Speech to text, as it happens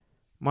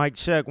Mic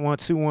check 1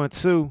 2 1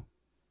 2.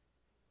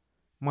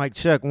 Mic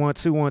check 1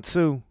 2 1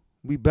 2.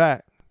 We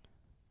back.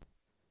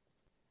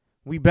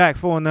 We back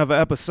for another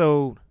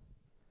episode.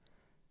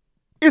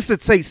 It's a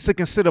Taste to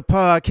Consider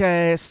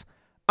podcast.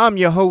 I'm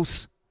your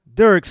host,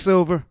 Derek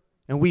Silver,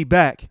 and we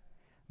back.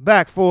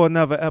 Back for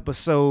another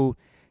episode.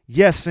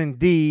 Yes,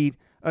 indeed.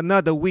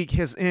 Another week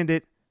has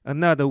ended.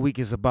 Another week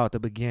is about to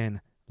begin.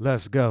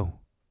 Let's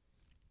go.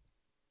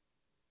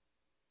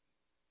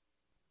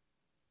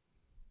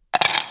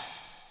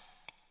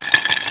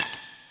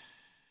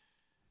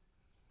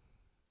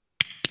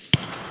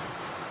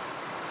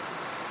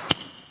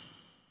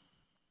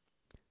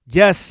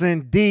 Yes,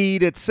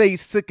 indeed, a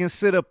Taste to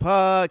Consider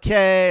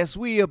podcast.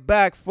 We are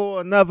back for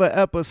another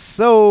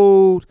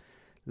episode.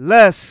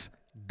 Let's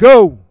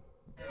go.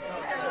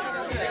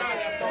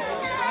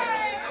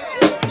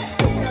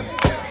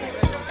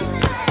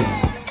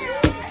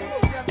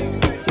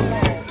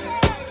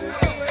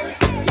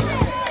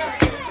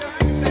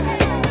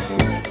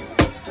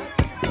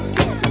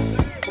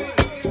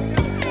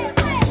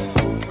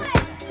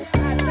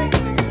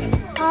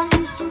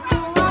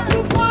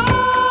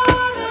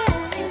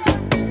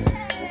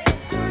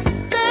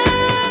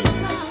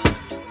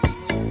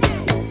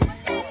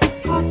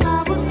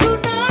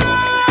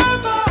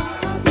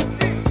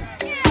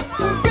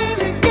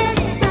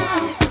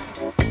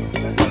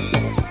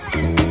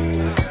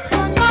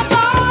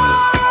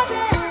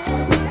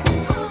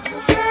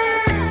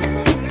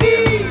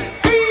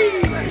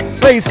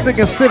 Taste to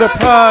Consider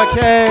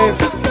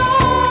podcast.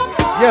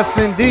 Yes,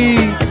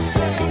 indeed.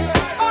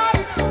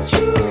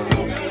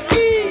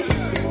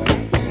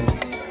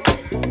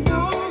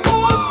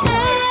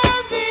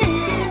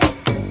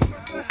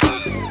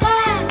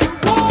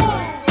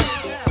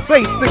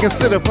 Taste to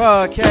Consider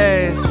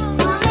podcast.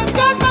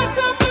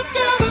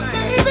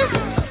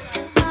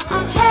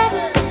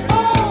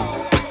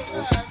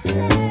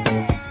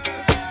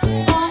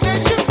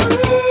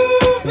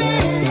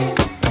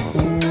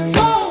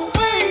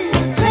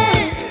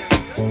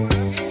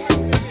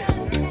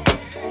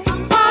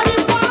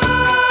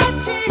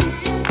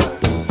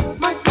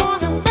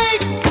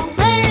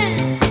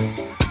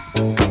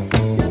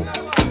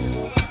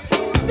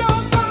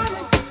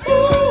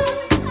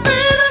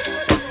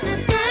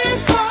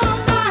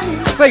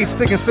 Taste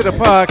to Consider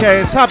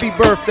podcast. Happy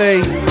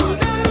birthday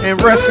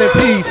and rest in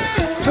peace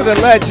to the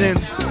legend,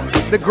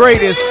 the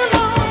greatest,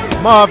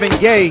 Marvin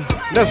Gaye.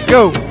 Let's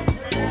go.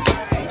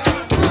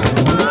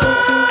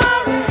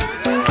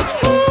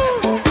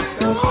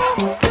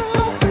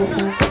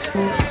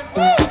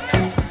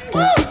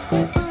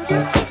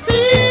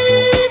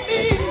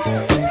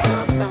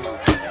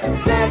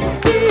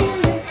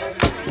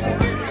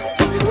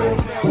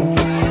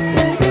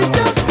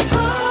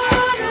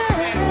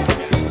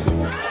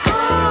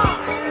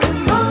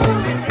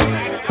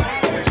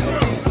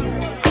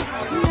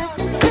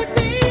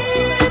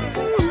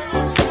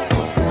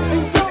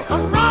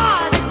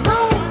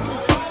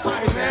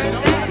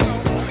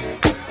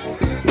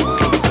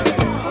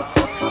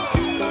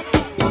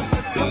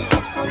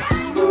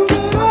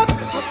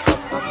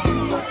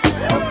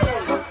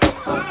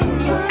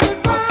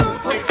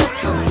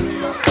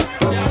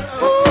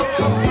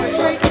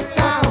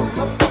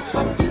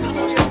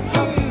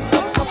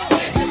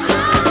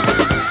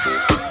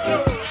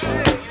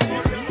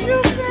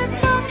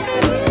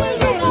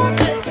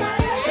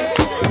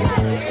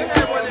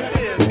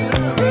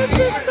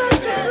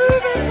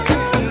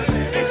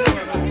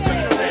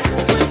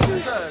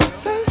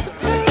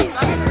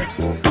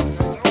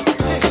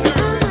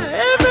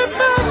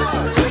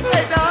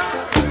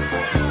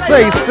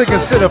 Taste to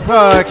Consider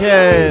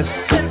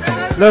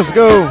podcast. Let's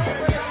go.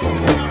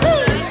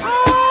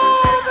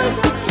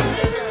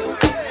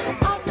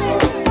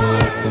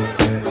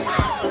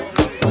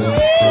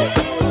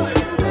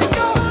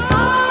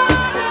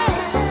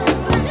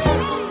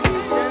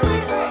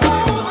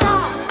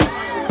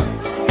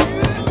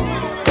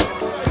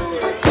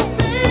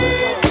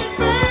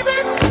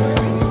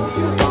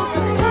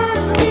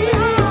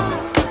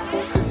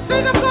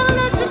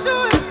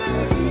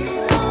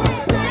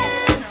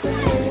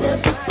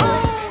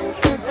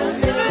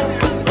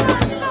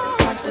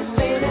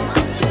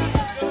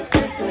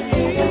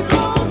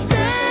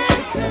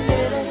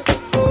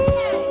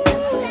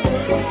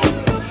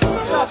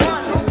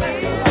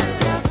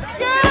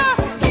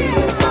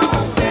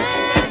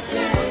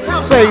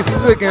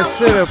 Taste to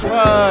Consider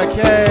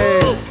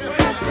podcast.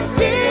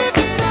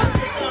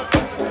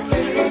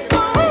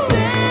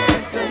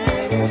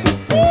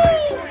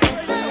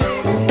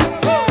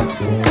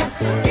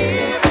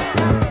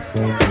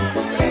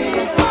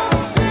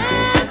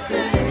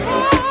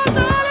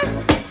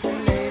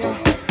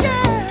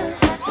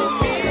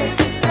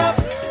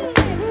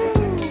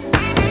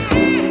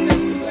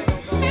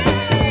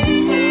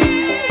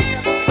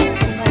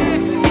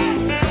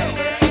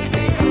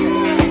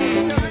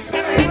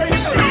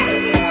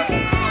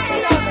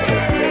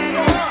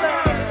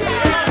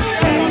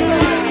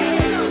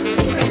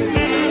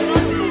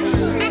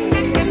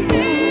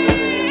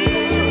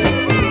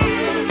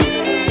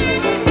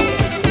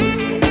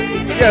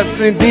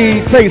 Yes,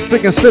 indeed. Taste to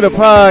Consider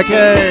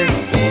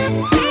podcast.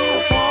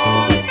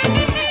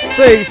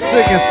 Say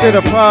Sick and Sit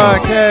a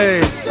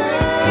Podcast.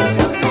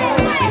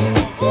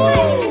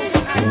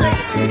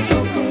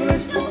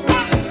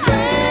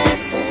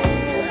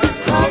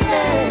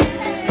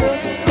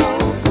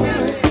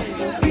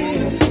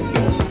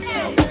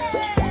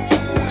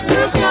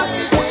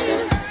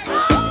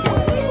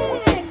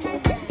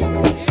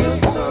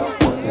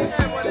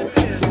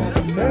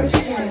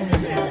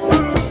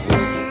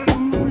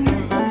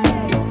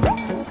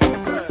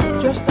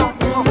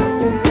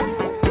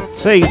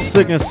 Say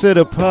Sick and Sit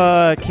a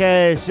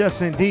Podcast.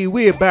 Yes, indeed.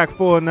 We are back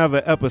for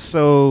another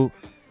episode.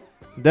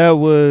 That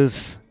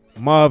was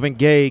Marvin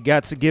Gaye.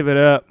 Got to give it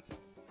up.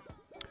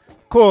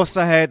 Of course,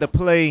 I had to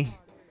play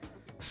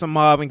some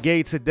Marvin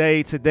Gaye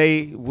today.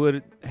 Today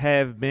would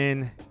have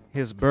been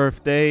his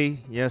birthday.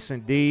 Yes,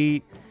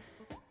 indeed.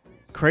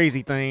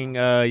 Crazy thing,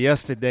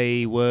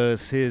 yesterday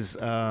was his,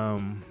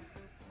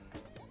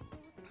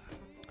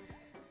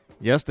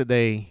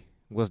 yesterday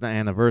was the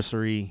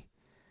anniversary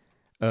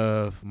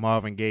of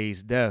Marvin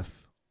Gaye's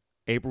death,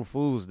 April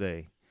Fool's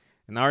Day.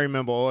 And I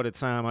remember all the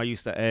time I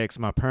used to ask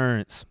my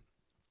parents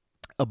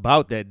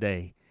about that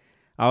day.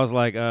 I was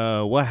like,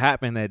 what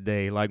happened that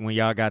day? Like when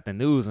y'all got the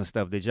news and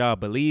stuff, did y'all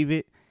believe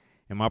it?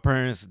 And my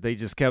parents, they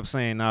just kept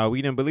saying, no,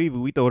 we didn't believe it.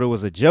 We thought it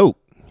was a joke.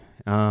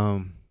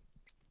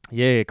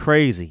 Yeah,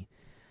 crazy.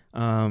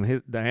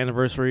 The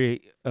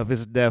anniversary of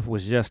his death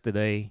was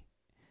yesterday,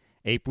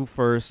 April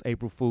 1st,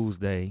 April Fool's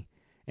Day.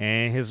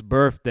 And his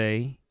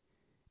birthday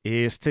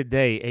is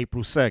today,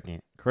 April 2nd.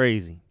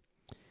 Crazy.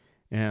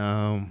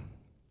 And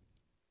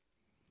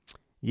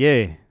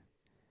yeah.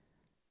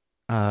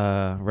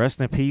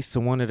 Rest in peace to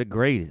one of the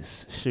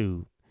greatest.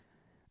 Shoot.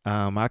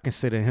 I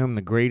consider him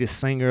the greatest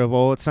singer of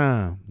all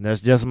time.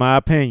 That's just my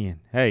opinion.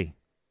 Hey.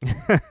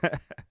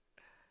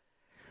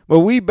 But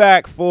we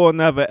back for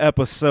another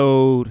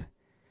episode.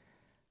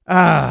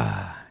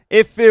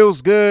 It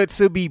feels good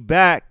to be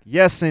back.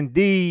 Yes,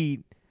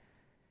 indeed.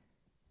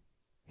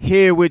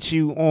 Here with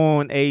you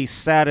on a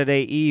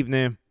Saturday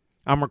evening.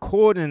 I'm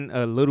recording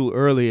a little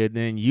earlier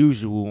than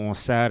usual on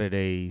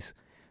Saturdays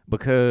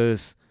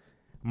because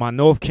my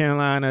North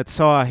Carolina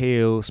Tar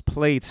Heels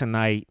play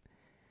tonight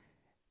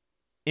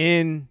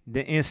in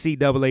the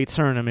NCAA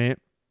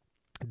tournament,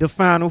 the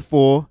Final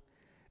Four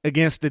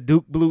against the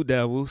Duke Blue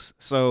Devils.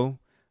 So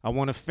I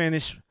want to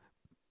finish,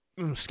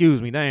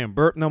 damn,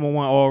 burp number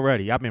one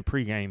already. I've been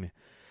pre-gaming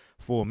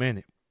for a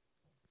minute.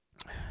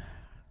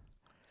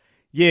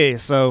 Yeah,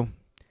 so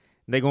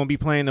they're going to be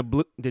playing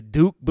the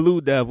Duke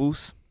Blue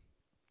Devils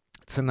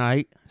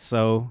tonight.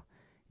 So,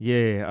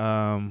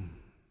 yeah,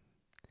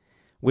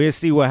 we'll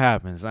see what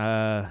happens.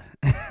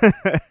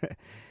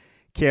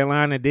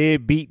 Carolina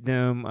did beat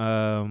them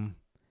a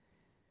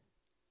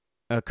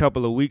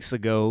couple of weeks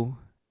ago.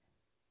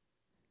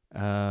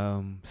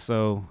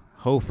 So,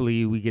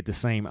 hopefully we get the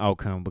same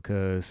outcome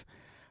because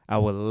I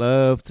would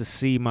love to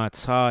see my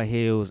Tar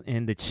Heels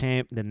in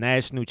the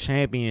national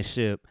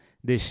championship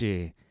this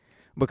year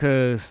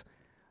because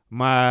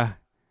my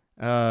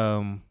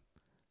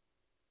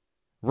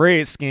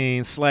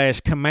Redskins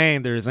 /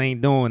 Commanders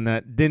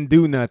didn't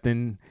do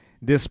nothing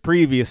this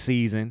previous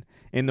season.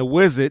 And the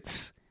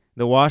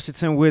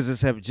Washington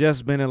Wizards have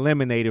just been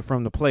eliminated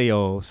from the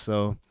playoffs.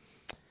 So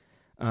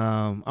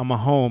I'm a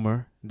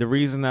homer. The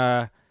reason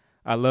I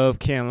love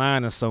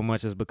Carolina so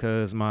much is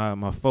because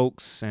my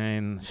folks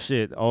and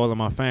all of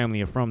my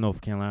family are from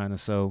North Carolina.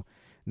 So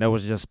that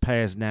was just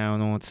passed down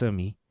on to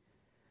me.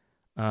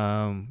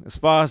 As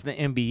far as the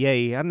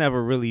NBA, I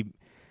never really,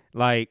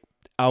 I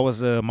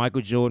was a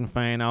Michael Jordan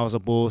fan. I was a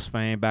Bulls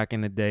fan back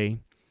in the day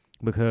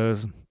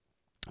because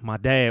my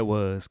dad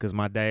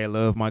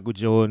loved Michael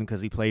Jordan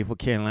because he played for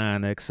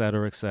Carolina, et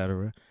cetera, et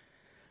cetera.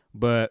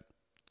 But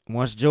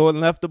once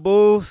Jordan left the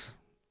Bulls,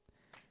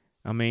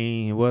 I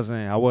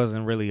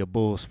wasn't really a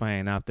Bulls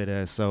fan after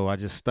that. So I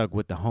just stuck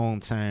with the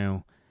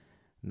hometown,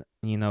 the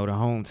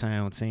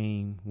hometown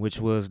team,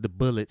 which was the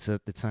Bullets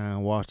at the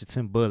time,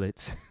 Washington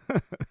Bullets.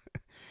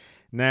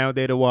 Now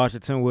they're the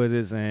Washington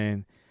Wizards,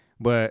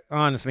 but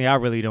honestly, I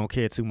really don't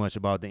care too much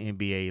about the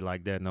NBA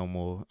like that no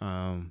more.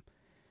 I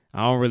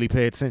don't really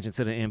pay attention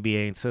to the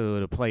NBA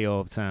until the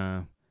playoff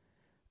time.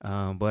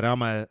 But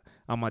I'm a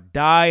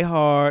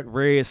diehard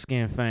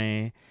Redskin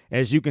fan.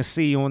 As you can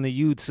see on the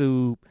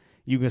YouTube,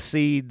 you can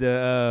see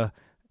the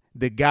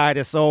guy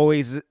that's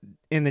always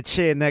in the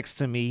chair next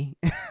to me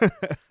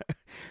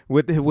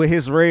with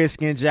his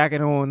Redskin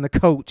jacket on, the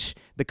coach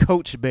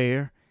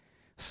bear.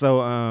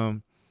 So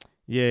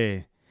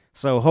yeah.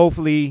 So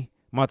hopefully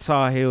my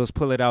Tar Heels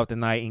pull it out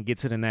tonight and get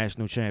to the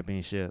national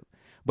championship.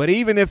 But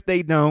even if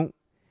they don't,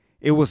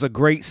 it was a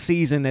great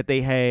season that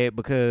they had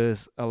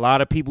because a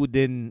lot of people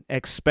didn't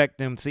expect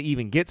them to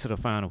even get to the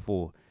Final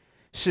Four.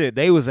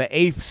 They was an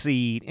 8th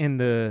seed in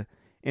the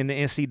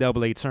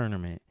NCAA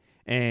tournament,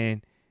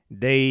 and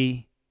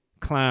they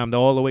climbed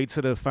all the way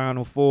to the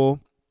Final Four,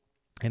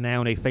 and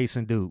now they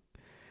facing Duke.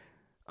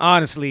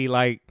 Honestly,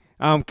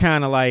 I'm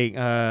kind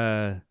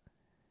of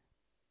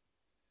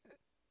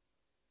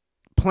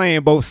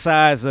playing both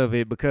sides of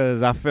it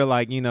because I feel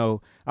like a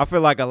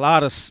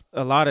lot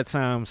of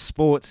times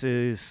sports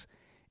is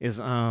is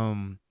a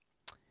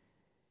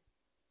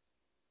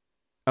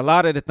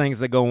lot of the things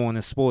that go on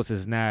in sports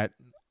is not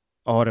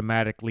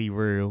automatically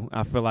real.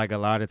 I feel like a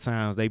lot of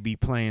times they be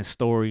playing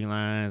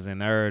storylines and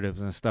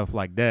narratives and stuff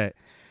like that.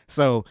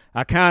 So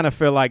I kind of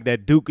feel like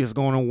that Duke is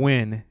going to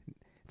win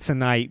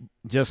tonight,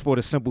 just for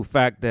the simple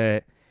fact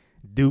that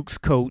Duke's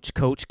coach,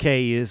 Coach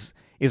K, is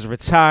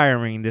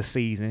retiring this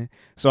season.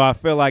 So I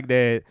feel like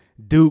that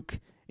Duke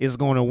is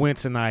going to win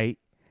tonight,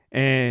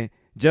 and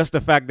just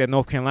the fact that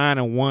North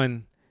Carolina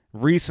won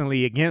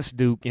recently against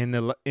Duke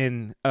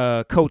in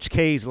Coach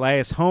K's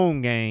last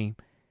home game,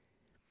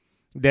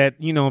 that,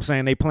 you know what I'm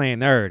saying, they playing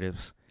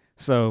narratives.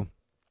 So,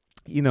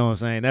 you know what I'm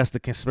saying, that's the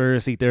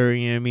conspiracy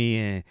theory in me,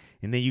 and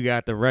then you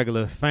got the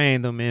regular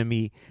fandom in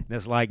me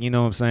that's like, you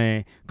know what I'm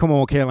saying, come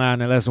on,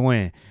 Carolina, let's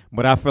win.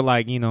 But I feel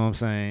like, you know what I'm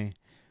saying,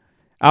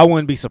 I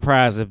wouldn't be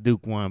surprised if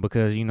Duke won,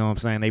 because, you know what I'm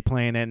saying, they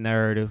playing that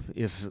narrative.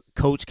 It's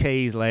Coach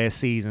K's last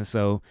season,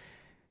 so,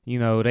 you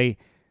know, they,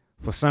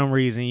 for some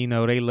reason, you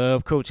know, they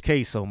love Coach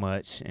K so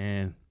much,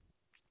 and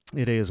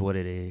it is what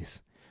it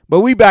is.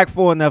 But we back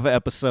for another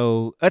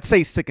episode, a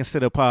Taste to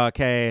Consider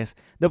podcast,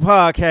 the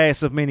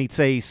podcast of many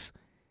tastes.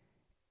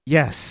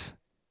 Yes.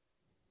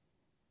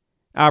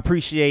 I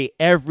appreciate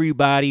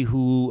everybody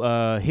who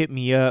hit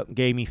me up,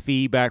 gave me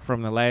feedback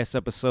from the last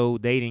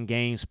episode, Dating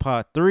Games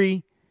Part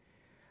 3.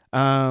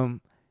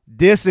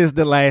 This is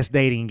the last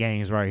Dating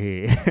Games right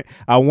here.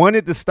 I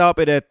wanted to stop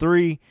it at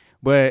 3,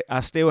 but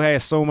I still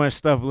had so much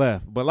stuff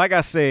left. But like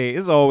I said,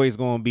 it's always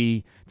going to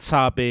be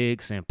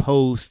topics and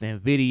posts and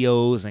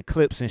videos and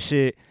clips and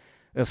shit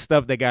of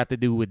stuff that got to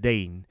do with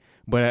dating.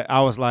 But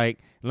I was like,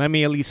 let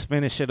me at least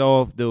finish it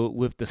off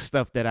with the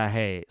stuff that I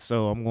had.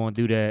 So I'm going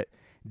to do that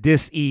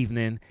this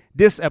evening,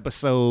 this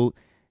episode,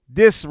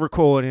 this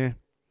recording.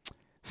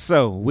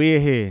 So we're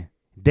here.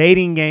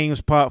 Dating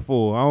Games Part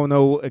 4. I don't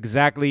know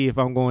exactly if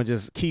I'm going to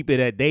just keep it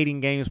at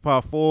Dating Games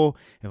Part 4,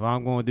 if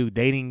I'm going to do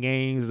Dating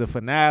Games, the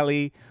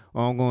finale,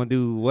 or I'm going to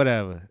do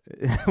whatever,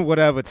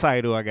 whatever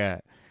title I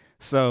got.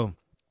 So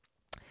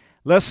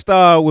let's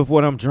start with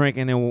what I'm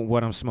drinking and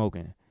what I'm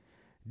smoking.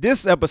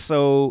 This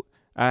episode,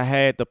 I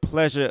had the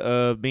pleasure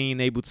of being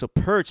able to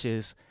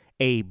purchase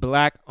a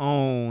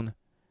Black-owned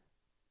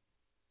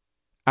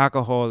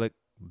alcoholic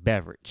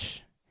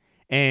beverage.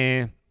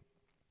 And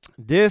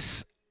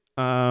this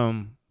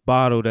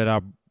bottle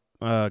that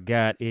I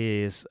got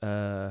is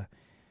a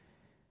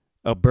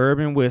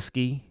bourbon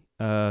whiskey,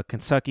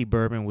 Kentucky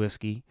bourbon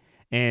whiskey.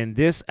 And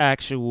this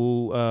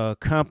actual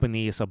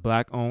company is a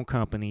Black-owned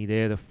company.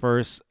 They're the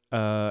first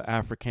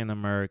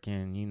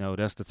African-American, you know,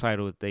 that's the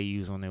title that they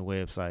use on their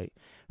website.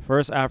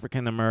 First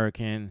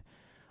African-American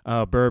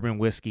bourbon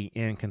whiskey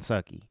in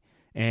Kentucky.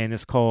 And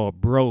it's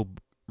called Bro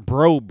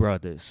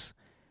Brothers.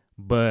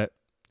 But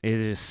it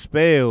is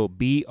spelled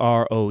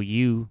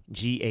Brough,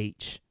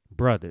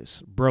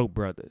 Brothers, Bro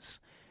Brothers.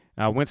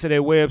 I went to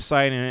their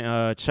website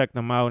and checked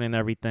them out and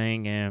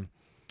everything. And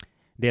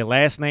their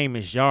last name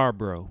is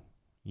Yarbrough.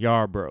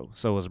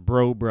 So it's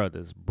Bro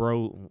Brothers.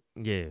 Bro,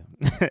 yeah.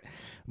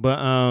 But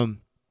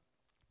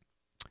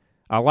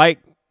I like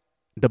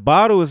the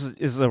bottle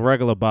is a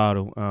regular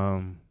bottle.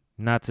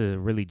 Not to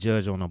really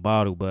judge on the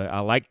bottle, but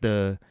I like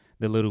the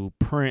little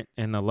print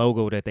and the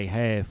logo that they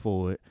have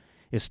for it.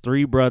 It's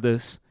 3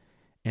 brothers,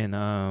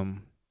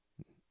 and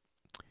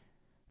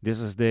this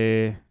is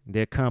their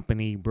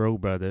company, Bro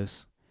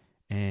Brothers,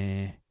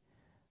 and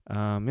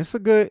it's a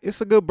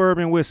good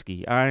bourbon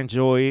whiskey. I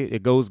enjoy it.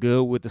 It goes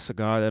good with the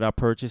cigar that I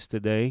purchased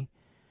today.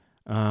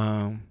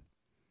 Yeah,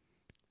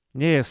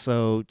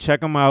 so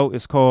check them out.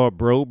 It's called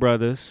Bro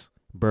Brothers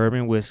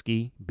Bourbon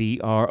Whiskey,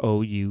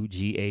 Brough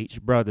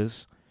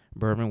Brothers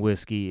Bourbon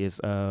Whiskey. Is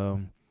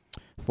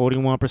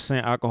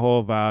 41%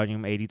 alcohol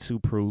volume, 82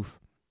 proof.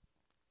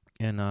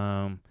 And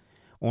on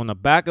the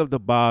back of the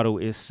bottle,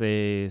 it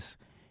says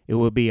it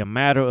will be a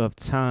matter of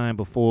time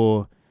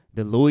before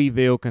the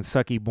Louisville,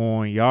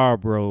 Kentucky-born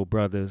Yarbrough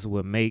brothers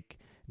will make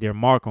their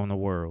mark on the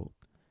world.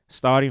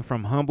 Starting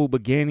from humble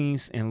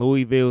beginnings in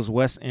Louisville's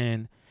West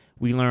End,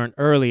 we learned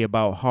early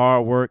about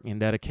hard work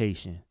and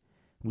dedication.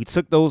 We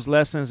took those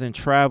lessons and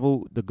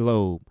traveled the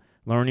globe.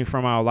 Learning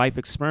from our life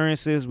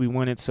experiences, we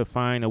wanted to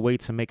find a way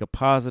to make a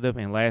positive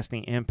and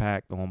lasting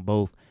impact on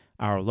both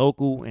our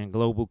local and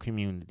global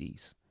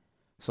communities.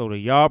 So the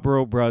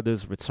Yarbrough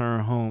brothers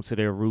returned home to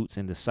their roots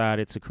and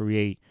decided to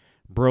create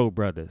Bro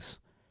Brothers.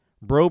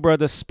 Bro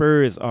Brothers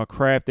spirits are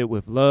crafted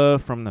with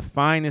love from the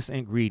finest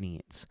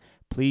ingredients.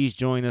 Please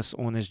join us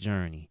on this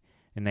journey.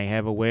 And they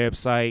have a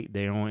website.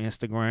 They're on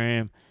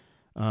Instagram.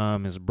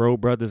 It's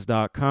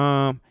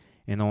brobrothers.com.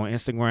 And on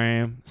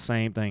Instagram,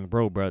 same thing,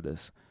 Bro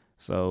Brothers.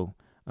 So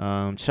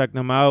check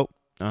them out.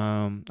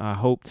 I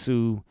hope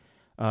to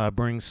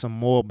bring some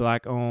more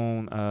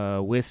Black-owned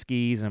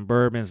whiskeys and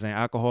bourbons and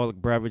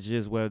alcoholic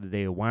beverages, whether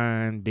they're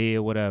wine,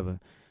 beer, whatever.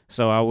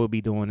 So I will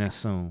be doing that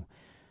soon.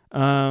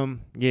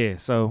 Yeah,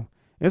 so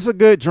it's a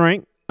good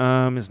drink.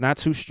 It's not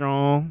too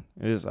strong.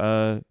 It's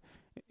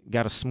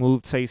got a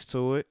smooth taste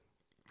to it.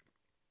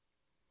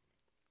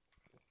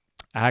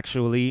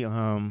 Actually,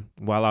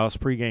 while I was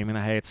pre-gaming,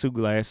 I had two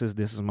glasses.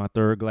 This is my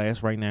third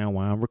glass right now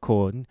while I'm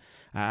recording.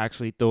 I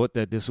actually thought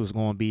that this was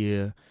going to be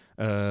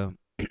a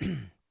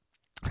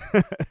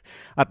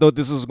I thought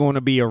this was going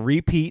to be a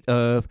repeat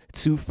of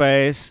Too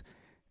Fast.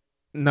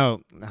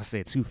 No, I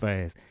said Too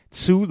Fast.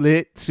 Too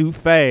Lit, Too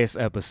Fast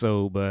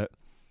episode, but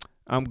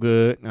I'm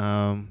good.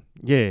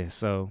 Yeah,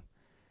 so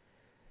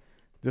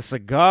the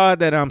cigar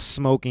that I'm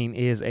smoking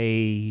is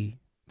a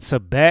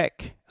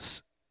Tobacco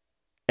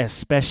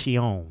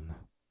Especial.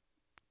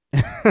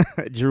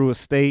 Drew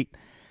Estate.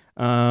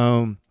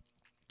 The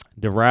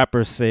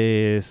rapper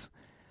says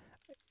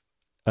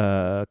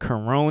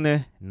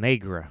Corona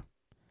Negra,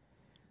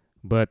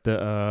 but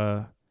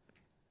the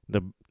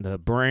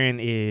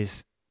brand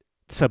is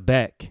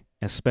Tobacco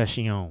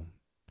Especial.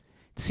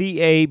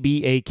 Tabak.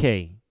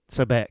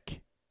 Tobacco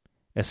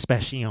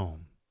Especial.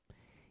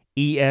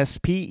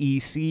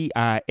 Especial.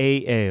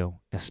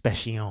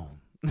 Especial.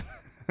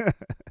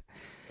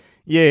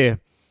 Yeah.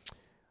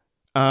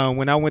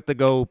 When I went to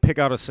go pick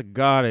out a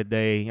cigar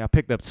today, I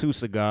picked up two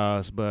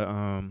cigars,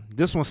 but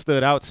this one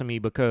stood out to me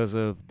because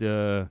of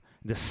the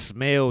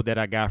smell that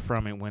I got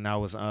from it when I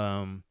was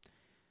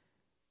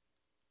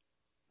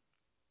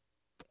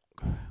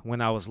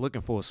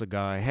looking for a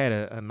cigar. It had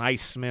a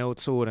nice smell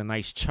to it, a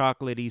nice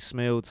chocolatey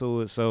smell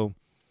to it. So,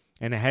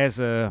 and it has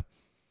a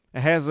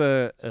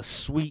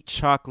sweet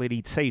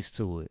chocolatey taste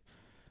to it.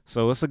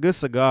 So it's a good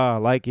cigar. I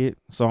like it.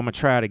 So I'm gonna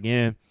try it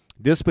again.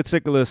 This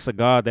particular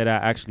cigar that I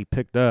actually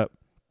picked up,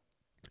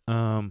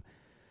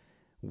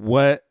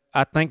 what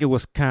I think it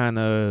was kind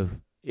of,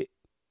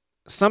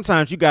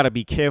 sometimes you got to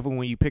be careful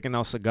when you're picking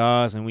out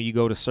cigars and when you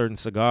go to certain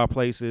cigar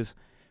places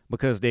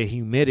because their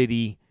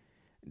humidity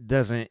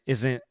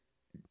isn't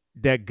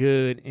that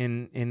good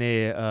in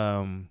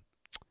their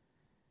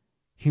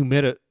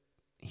humidor.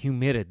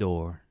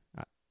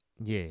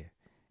 Yeah.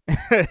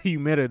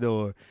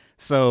 Humidor.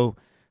 So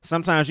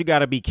sometimes you got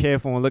to be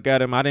careful and look at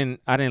them. I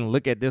didn't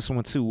look at this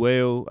one too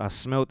well. I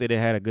smelt it. It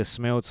had a good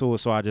smell to it,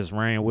 so I just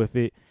ran with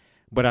it.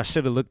 But I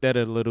should have looked at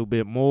it a little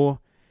bit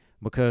more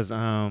because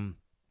the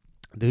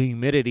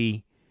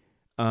humidity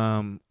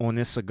on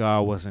this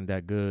cigar wasn't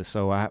that good.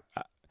 So I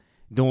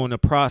during the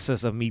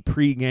process of me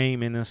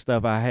pre-gaming and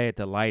stuff, I had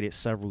to light it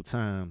several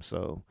times.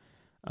 So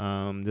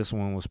this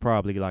one was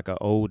probably like an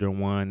older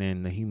one,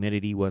 and the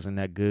humidity wasn't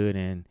that good,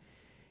 and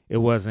it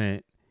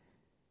wasn't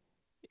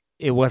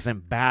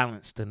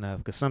balanced enough,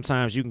 because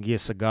sometimes you can get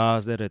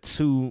cigars that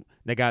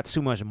got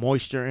too much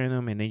moisture in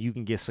them, and then you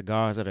can get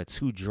cigars that are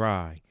too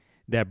dry,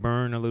 that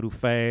burn a little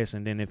fast,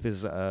 and then if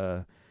it's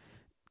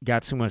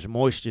got too much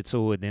moisture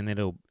to it, then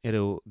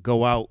it'll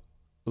go out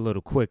a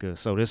little quicker.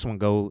 So this one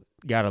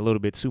got a little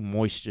bit too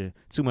much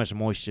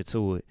moisture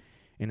to it,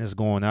 and it's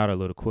going out a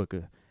little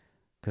quicker,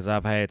 because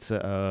I've had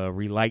to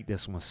relight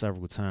this one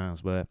several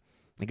times, but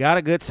it got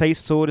a good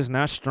taste to it. It's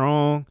not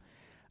strong.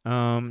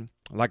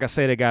 Like I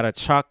said, it got a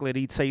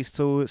chocolatey taste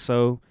to it,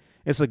 so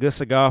it's a good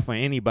cigar for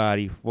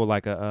anybody, for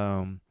like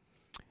a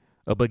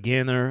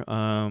beginner,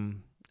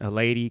 a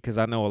lady, because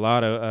I know a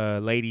lot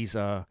of ladies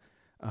are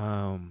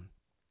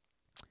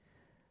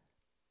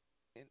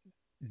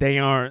they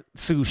aren't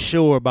too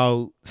sure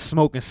about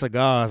smoking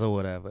cigars or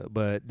whatever.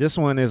 But this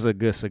one is a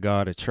good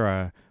cigar to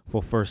try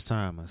for first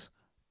timers.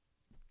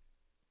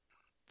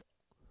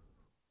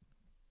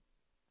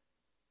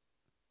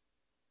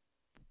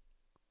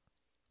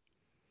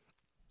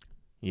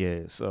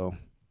 Yeah, so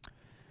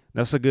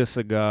that's a good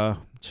cigar.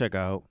 Check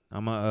out.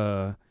 I'm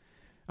gonna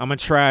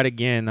try it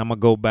again. I'm gonna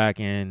go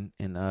back and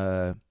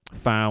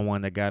find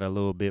one that got a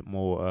little bit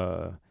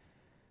more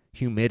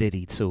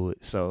humidity to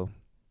it, so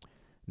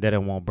that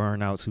it won't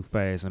burn out too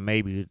fast, and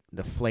maybe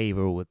the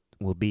flavor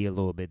will be a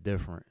little bit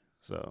different.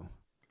 So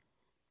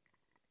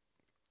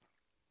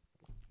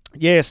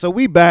yeah, so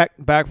we back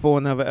for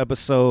another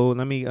episode.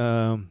 Let me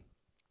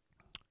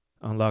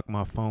unlock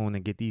my phone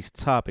and get these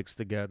topics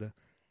together.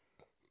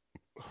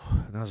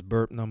 That's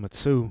burp number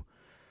 2.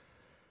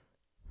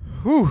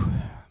 Whew.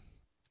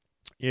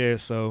 Yeah,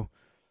 so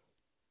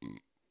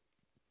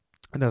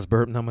that's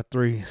burp number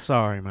 3.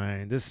 Sorry,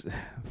 man. This,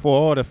 for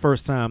all the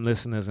first time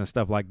listeners and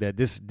stuff like that,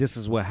 this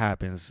is what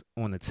happens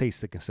on the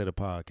Taste to Consider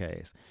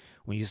podcast.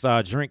 When you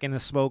start drinking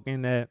and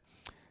smoking, that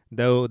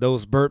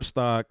those burps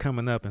start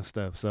coming up and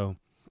stuff. So,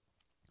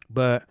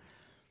 but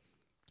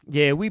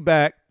yeah, we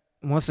back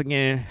once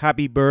again.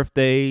 Happy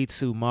birthday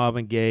to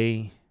Marvin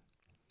Gaye.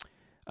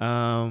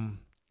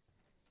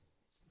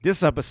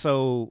 This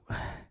episode,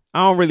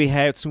 I don't really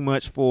have too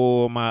much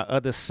for my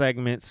other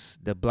segments,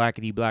 the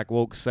Blackety Black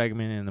Woke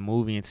segment and the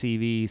movie and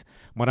TVs,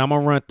 but I'm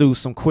gonna run through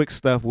some quick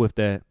stuff with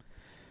that.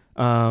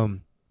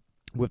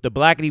 With the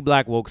Blackety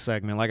Black Woke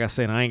segment, like I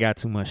said, I ain't got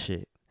too much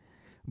shit,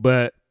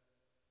 but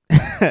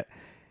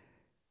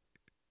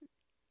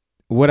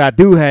what I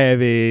do have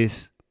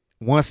is,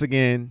 once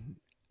again,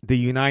 the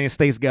United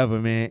States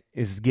government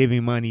is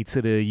giving money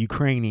to the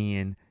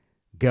Ukrainian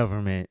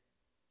government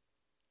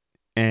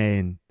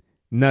and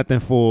nothing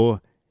for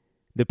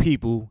the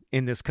people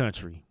in this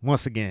country,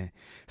 once again.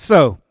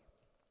 So,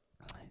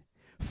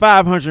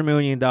 $500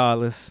 million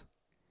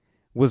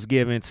was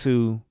given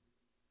to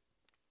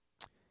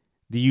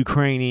the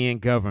Ukrainian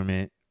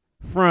government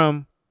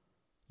from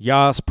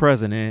y'all's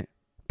president,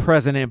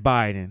 President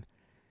Biden.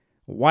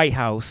 White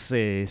House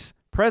says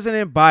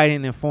President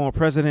Biden informed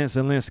President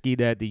Zelensky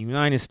that the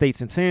United States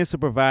intends to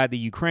provide the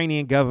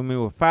Ukrainian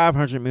government with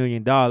 $500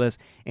 million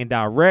in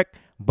direct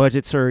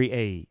budgetary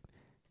aid.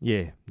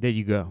 Yeah, there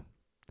you go.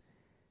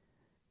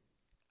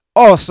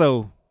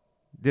 Also,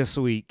 this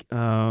week,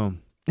 what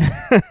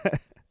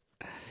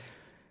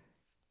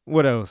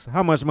else?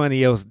 How much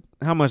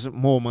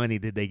more money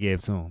did they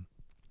give to him?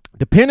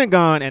 The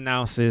Pentagon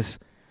announces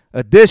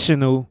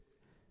additional.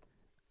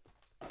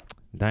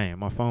 Damn,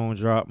 my phone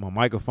dropped. My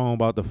microphone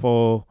about to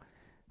fall.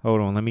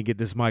 Hold on, let me get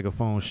this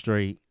microphone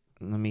straight.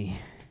 Let me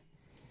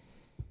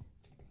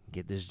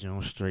get this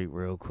joint straight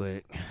real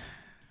quick.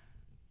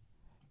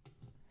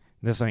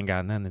 This ain't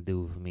got nothing to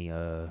do with me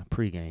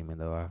pre-gaming,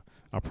 though.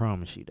 I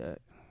promise you that.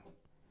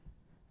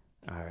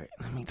 All right,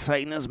 let me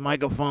tighten this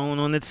microphone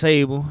on the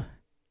table.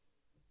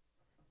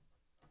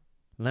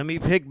 Let me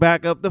pick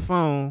back up the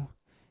phone.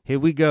 Here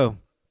we go.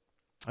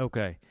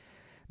 Okay.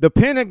 The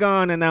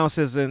Pentagon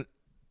announces an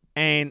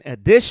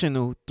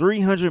additional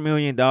 $300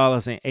 million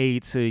in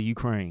aid to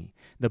Ukraine.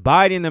 The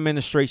Biden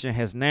administration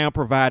has now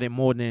provided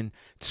more than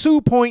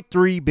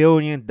 $2.3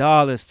 billion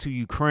to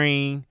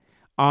Ukraine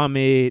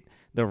amid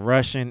the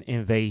Russian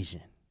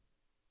invasion.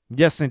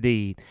 Yes,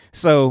 indeed.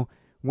 So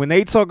when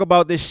they talk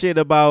about this shit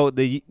about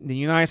the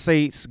United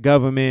States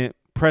government,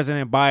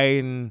 President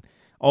Biden,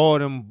 all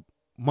them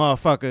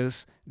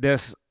motherfuckers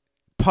that's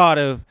part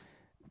of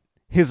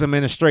his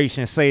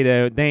administration say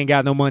that they ain't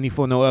got no money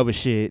for no other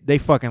shit, they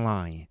fucking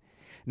lying.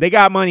 They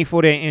got money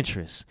for their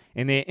interests,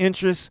 and their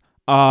interests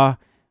are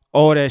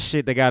all that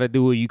shit they got to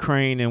do with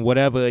Ukraine and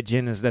whatever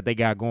agendas that they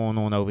got going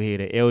on over here.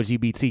 The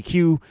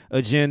LGBTQ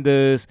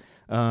agendas,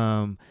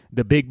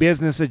 the big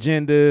business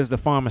agendas, the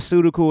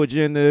pharmaceutical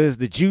agendas,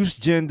 the juice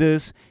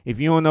agendas. If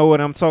you don't know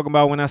what I'm talking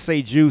about when I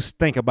say juice,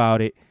 think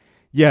about it.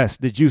 Yes,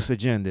 the juice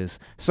agendas.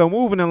 So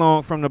moving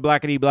along from the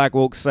Blackety Black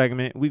Woke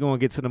segment, we're going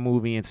to get to the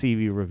movie and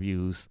TV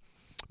reviews.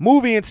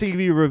 Movie and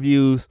TV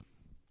reviews.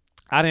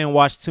 I didn't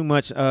watch too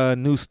much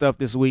new stuff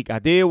this week. I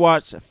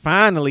watched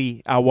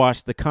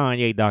the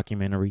Kanye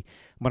documentary,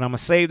 but I'm going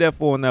to save that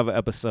for another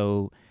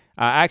episode.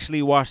 I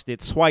actually watched it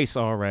twice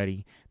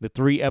already. The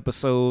 3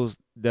 episodes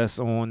that's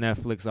on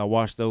Netflix, I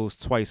watched those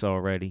twice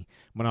already.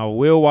 But I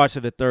will watch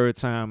it a third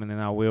time, and then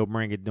I will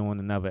bring it during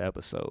another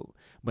episode.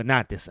 But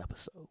not this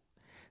episode.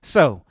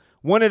 So,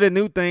 one of the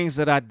new things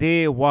that I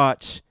did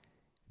watch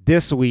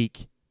this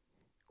week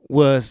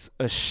was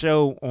a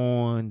show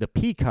on the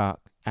Peacock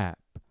app,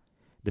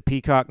 the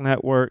Peacock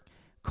network,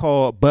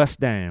 called Bust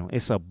Down.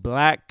 It's a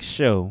black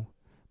show,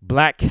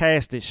 black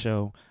casted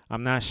show.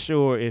 I'm not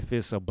sure if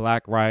it's a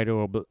black writer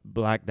or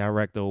black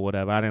director or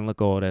whatever. I didn't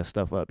look all that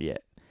stuff up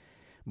yet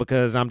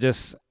because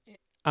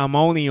I'm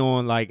only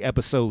on like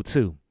episode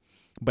 2.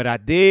 But I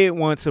did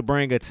want to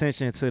bring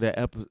attention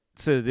to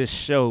this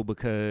show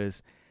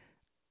because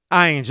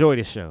I enjoy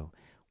the show.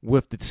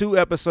 With the 2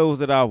 episodes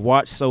that I've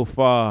watched so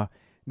far,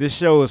 this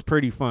show is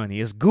pretty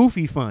funny. It's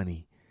goofy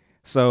funny.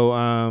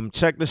 So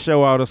check the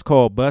show out. It's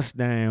called Bust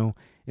Down.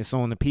 It's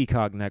on the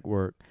Peacock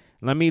network.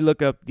 Let me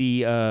look up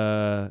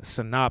the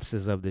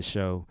synopsis of the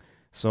show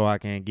so I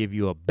can give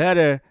you a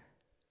better,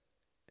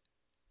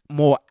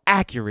 more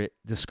accurate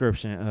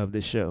description of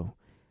the show.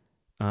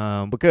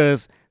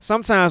 Because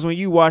sometimes when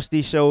you watch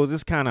these shows,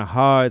 it's kind of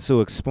hard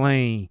to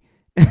explain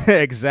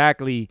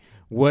exactly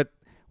what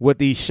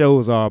these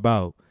shows are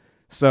about.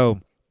 So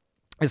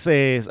it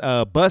says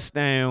Bust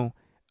Down,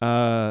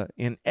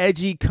 an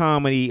edgy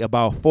comedy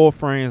about 4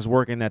 friends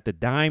working at the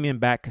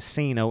Diamondback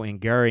Casino in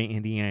Gary,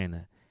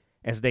 Indiana.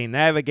 As they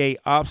navigate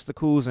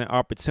obstacles and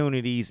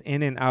opportunities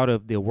in and out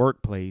of their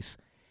workplace,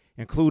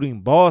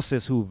 including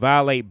bosses who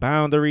violate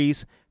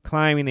boundaries,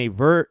 climbing a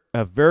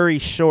very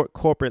short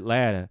corporate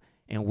ladder,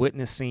 and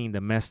witnessing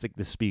domestic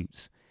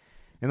disputes.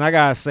 And I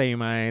gotta say,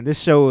 man, this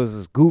show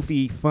is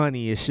goofy,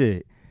 funny as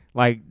shit.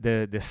 Like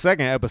the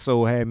second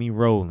episode had me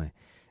rolling,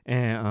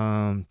 and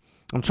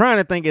I'm trying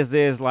to think if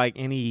there's like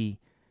any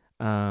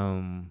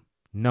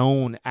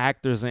known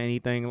actors or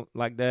anything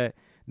like that.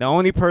 The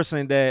only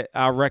person that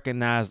I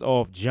recognized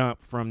off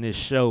jump from this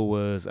show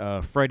was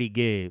Freddie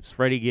Gibbs.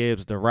 Freddie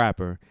Gibbs, the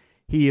rapper.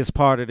 He is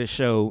part of the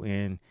show,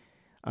 and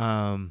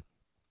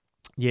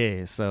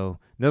yeah, so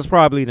that's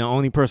probably the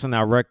only person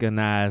I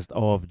recognized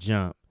off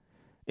jump.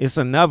 It's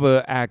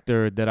another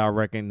actor that I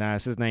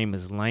recognize. His name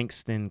is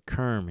Langston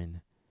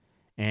Kerman,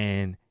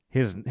 and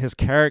his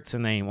character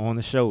name on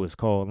the show is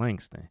called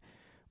Langston.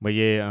 But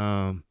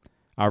yeah,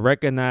 I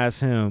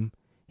recognize him.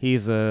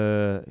 He's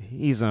an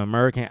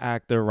American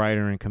actor,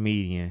 writer, and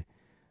comedian.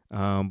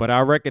 But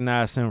I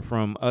recognize him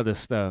from other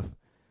stuff.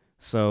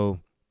 So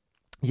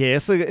yeah,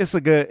 it's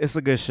a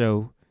good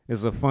show.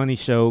 It's a funny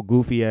show,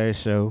 goofy ass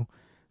show.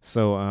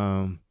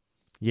 So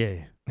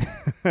yeah.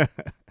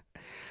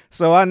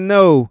 So I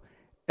know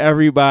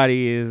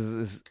everybody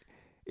is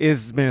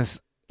been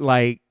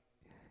like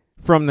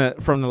from the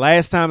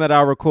last time that I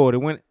recorded,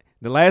 when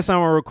The last time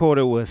I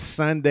recorded was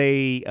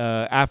Sunday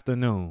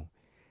afternoon,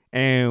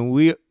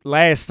 and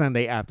last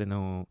Sunday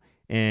afternoon,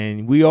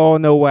 and we all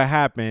know what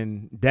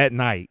happened that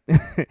night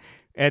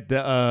at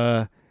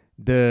the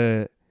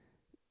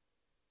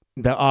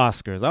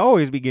Oscars. I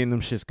always be getting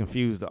them shits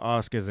confused, the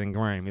Oscars and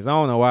Grammys. I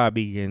don't know why I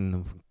be getting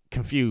them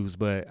confused,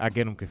 but I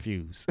get them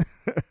confused.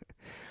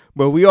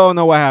 But we all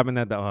know what happened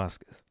at the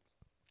Oscars.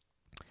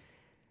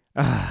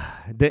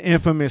 The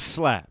infamous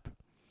slap.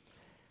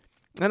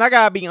 And I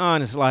gotta be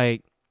honest,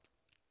 like,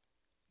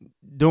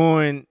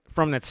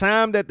 from the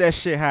time that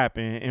shit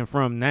happened and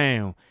from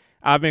now,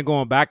 I've been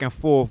going back and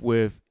forth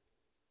with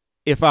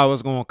if I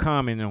was going to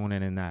comment on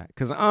it or not.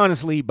 Because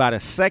honestly, by the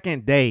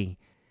second day,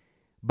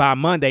 by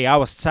Monday, I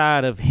was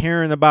tired of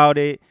hearing about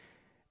it,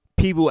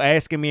 people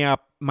asking me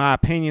my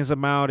opinions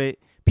about it,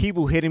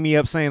 people hitting me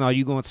up saying, are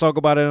you going to talk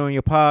about it on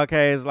your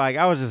podcast? Like,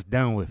 I was just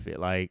done with it.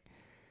 Like,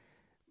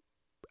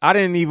 I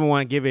didn't even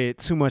want to give it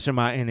too much of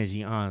my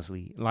energy,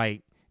 honestly.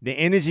 Like, the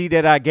energy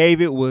that I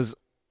gave it was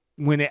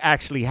when it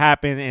actually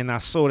happened and I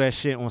saw that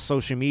shit on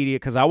social media,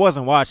 because I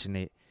wasn't watching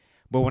it.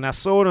 But when I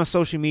saw it on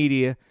social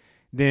media,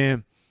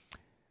 then,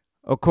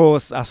 of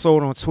course, I saw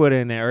it on Twitter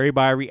and then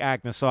everybody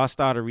reacting, so I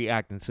started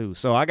reacting too.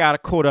 So I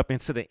got caught up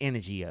into the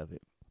energy of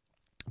it.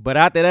 But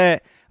after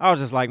that, I was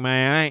just like,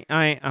 man,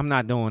 I'm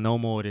not doing no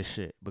more of this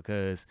shit,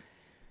 because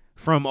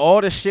from all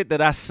the shit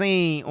that I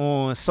seen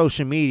on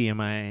social media,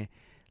 man,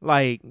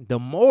 like the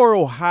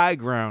moral high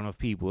ground of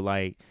people,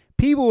 like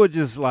people are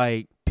just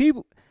like,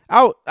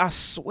 I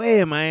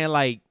swear, man,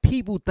 like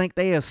people think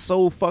they are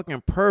so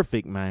fucking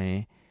perfect,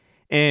 man.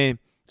 And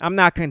I'm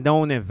not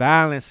condoning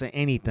violence or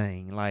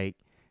anything. Like,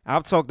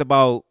 I've talked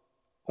about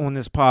on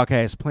this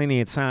podcast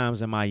plenty of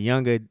times in my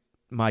younger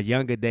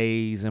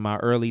days, in my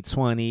early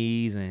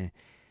 20s, and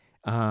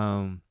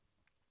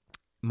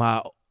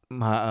my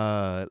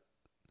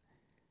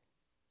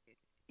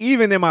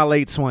even in my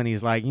late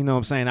 20s, like, you know what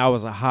I'm saying, I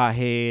was a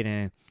hothead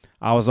and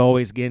I was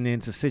always getting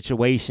into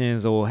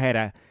situations or had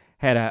a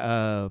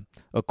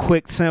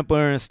quick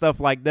temper and stuff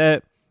like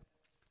that.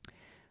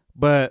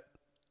 But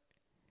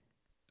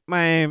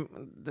man,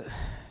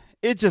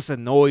 it just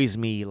annoys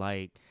me,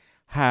 like,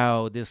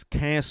 how this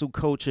cancel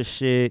culture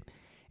shit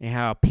and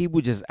how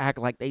people just act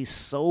like they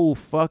so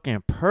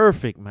fucking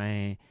perfect,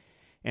 man.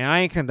 And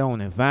I ain't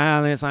condoning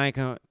violence. I ain't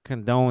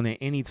condoning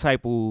any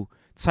type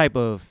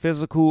of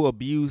physical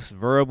abuse,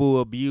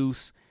 verbal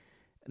abuse,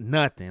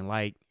 nothing.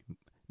 Like,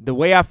 the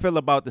way I feel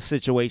about the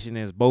situation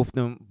is both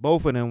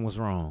of them was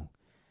wrong.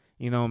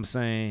 You know what I'm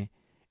saying?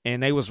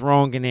 And they was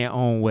wrong in their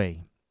own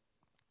way.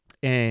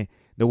 And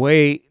the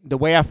way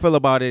I feel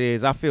about it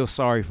is I feel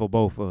sorry for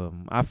both of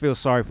them. I feel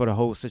sorry for the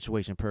whole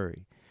situation,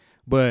 period.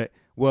 But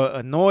what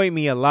annoyed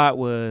me a lot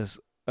was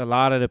a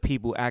lot of the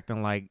people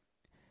acting like,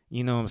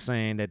 you know what I'm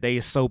saying, that they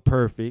are so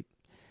perfect.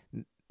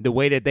 The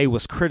way that they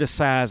was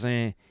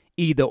criticizing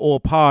either or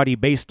party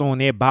based on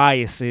their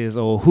biases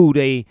or who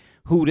they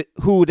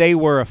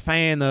were a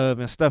fan of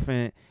and stuff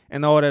and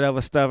all that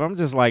other stuff. I'm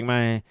just like,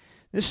 man,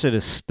 this shit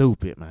is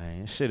stupid,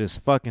 man. This shit is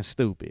fucking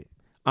stupid,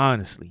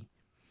 honestly.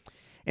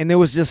 And it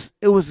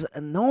was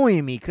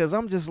annoying me because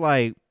I'm just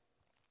like,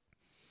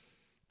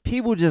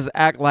 people just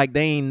act like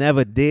they ain't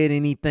never did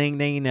anything.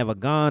 They ain't never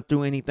gone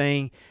through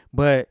anything.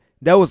 But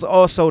that was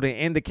also the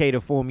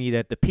indicator for me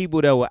that the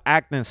people that were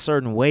acting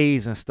certain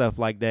ways and stuff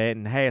like that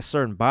and had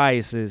certain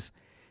biases,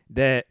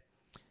 that,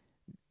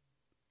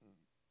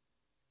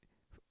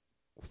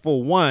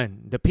 for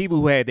one, the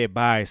people who had their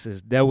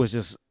biases, that was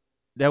just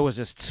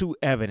too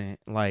evident.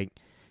 Like,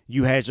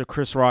 you had your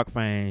Chris Rock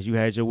fans, you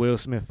had your Will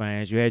Smith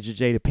fans, you had your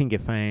Jada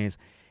Pinkett fans,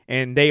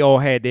 and they all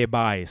had their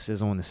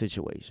biases on the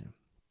situation.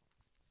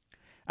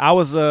 I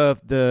was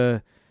of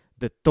the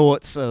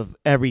thoughts of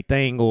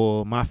everything,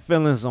 or my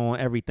feelings on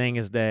everything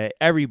is that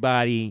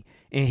everybody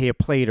in here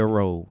played a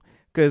role.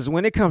 Because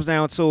when it comes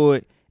down to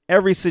it,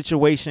 every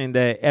situation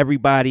that every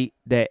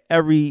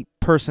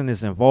person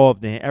is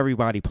involved in,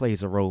 everybody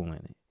plays a role in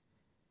it.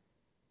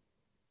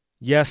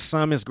 Yes,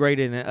 some is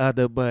greater than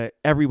other, but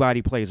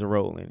everybody plays a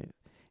role in it.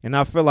 And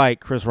I feel like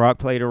Chris Rock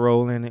played a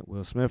role in it,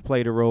 Will Smith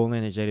played a role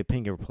in it, Jada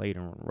Pinkett played a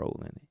role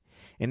in it.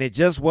 And it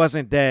just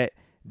wasn't that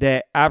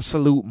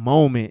absolute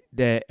moment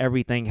that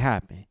everything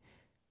happened.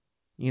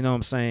 You know what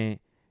I'm saying?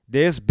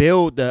 There's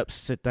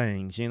build-ups to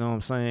things, you know what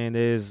I'm saying?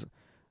 There's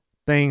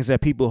things that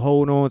people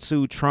hold on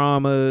to,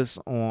 traumas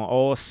on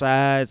all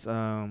sides,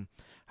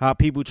 how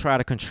people try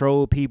to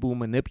control people,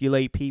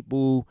 manipulate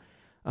people,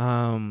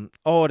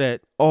 all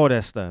that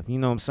stuff, you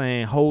know what I'm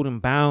saying? Holding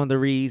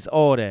boundaries,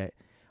 all that.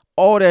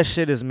 All that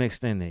shit is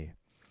mixed in there.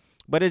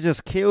 But it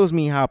just kills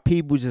me how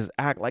people just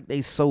act like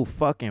they so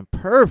fucking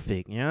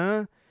perfect, you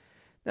know?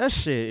 That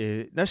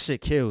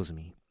shit kills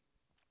me.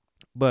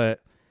 But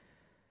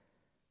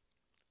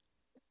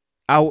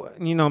you know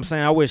what I'm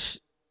saying? I wish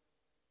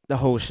the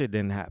whole shit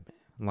didn't happen.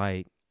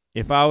 Like,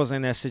 if I was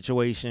in that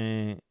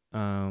situation,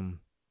 I've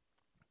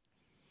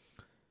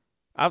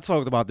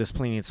talked about this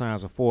plenty of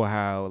times before,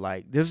 how,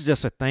 like, this is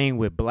just a thing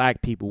with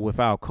black people, with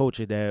our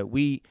culture, that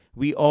we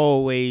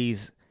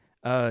always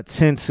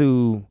tend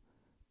to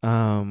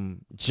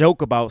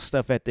joke about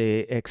stuff at the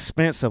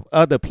expense of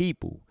other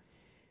people.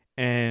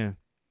 And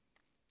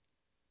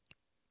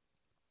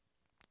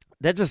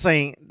that just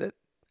ain't that,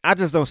 I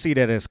just don't see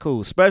that as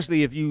cool,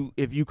 especially if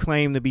you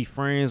claim to be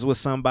friends with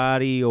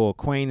somebody or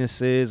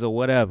acquaintances or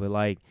whatever.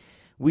 Like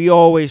we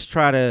always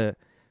try to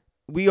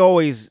we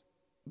always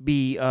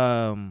be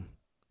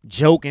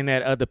joking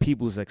at other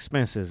people's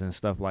expenses and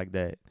stuff like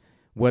that,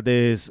 whether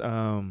it's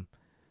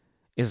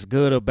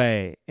good or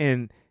bad.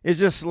 And it's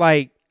just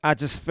like I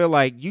just feel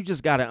like you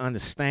just got to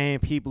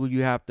understand people.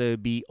 You have to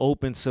be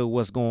open to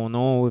what's going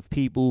on with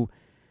people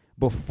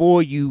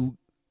before you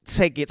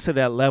take it to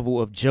that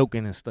level of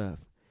joking and stuff.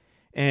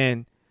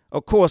 And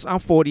of course, I'm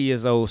 40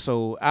 years old,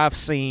 so I've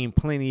seen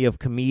plenty of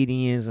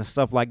comedians and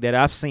stuff like that.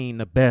 I've seen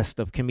the best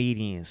of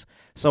comedians.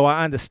 So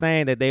I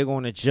understand that they're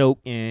going to joke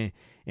and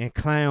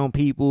clown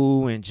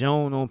people and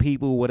joan on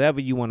people, whatever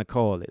you want to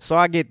call it. So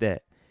I get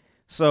that.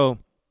 So,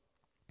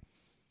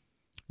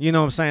 you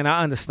know what I'm saying?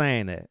 I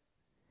understand that.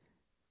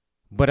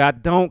 But I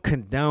don't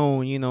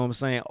condone, you know what I'm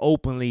saying,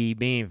 openly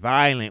being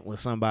violent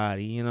with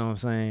somebody, you know what I'm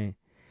saying?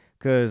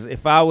 Because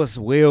if I was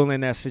Will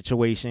in that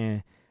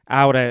situation,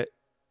 I would have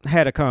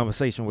had a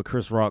conversation with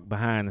Chris Rock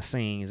behind the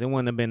scenes. It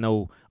wouldn't have been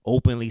no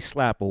openly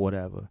slap or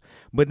whatever.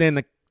 But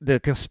then the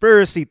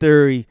conspiracy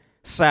theory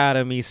side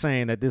of me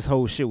saying that this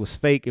whole shit was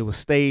fake, it was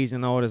staged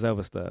and all this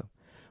other stuff.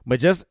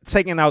 But just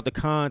taking out the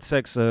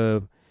context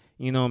of,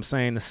 you know what I'm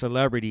saying, the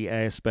celebrity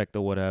aspect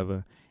or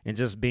whatever, and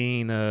just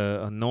being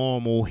a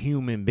normal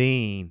human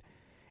being.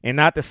 And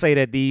not to say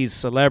that these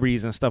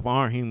celebrities and stuff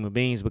aren't human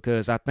beings,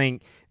 because I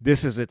think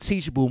this is a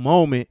teachable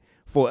moment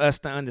for us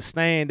to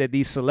understand that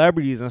these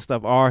celebrities and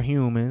stuff are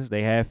humans.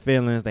 They have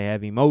feelings, they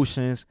have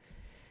emotions.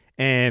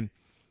 And,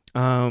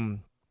 you know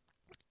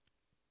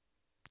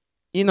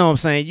what I'm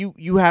saying,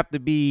 you have to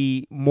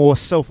be more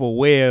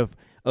self-aware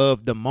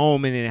of the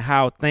moment and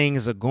how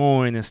things are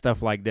going and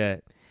stuff like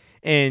that.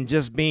 And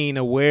just being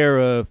aware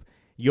of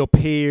your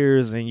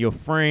peers and your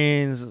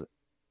friends,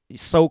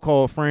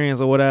 so-called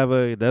friends or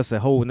whatever, that's a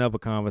whole nother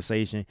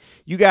conversation.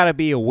 You got to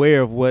be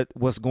aware of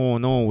what's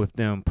going on with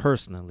them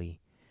personally.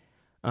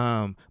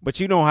 But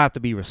you don't have to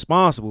be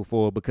responsible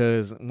for it,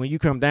 because when you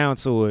come down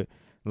to it,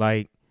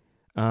 like,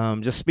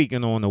 just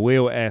speaking on the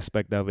Will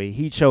aspect of it,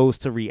 he chose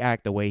to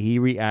react the way he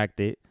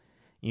reacted.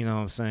 You know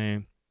what I'm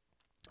saying?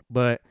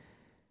 But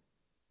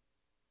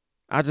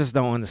I just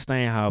don't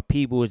understand how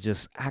people are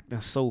just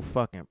acting so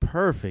fucking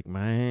perfect,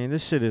 man.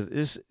 This shit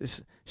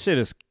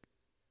is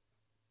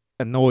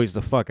annoys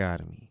the fuck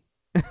out of me.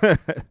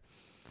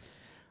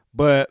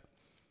 But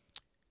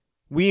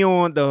we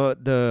on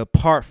the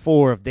part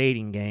 4 of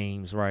dating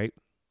games, right?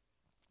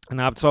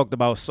 And I've talked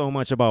about so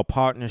much about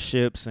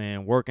partnerships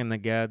and working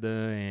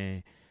together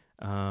and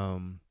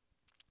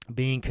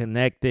being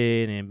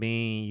connected and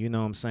being, you know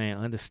what I'm saying,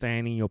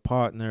 understanding your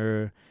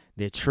partner,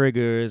 their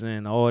triggers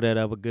and all that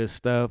other good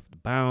stuff,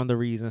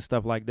 boundaries and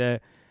stuff like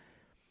that.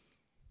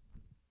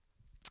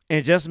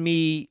 And just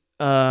me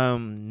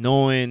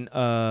knowing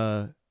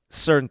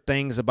certain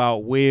things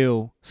about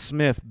Will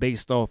Smith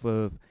based off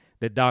of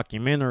the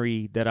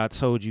documentary that I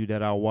told you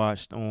that I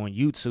watched on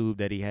YouTube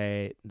that he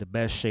had, The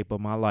Best Shape of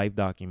My Life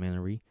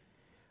documentary.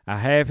 I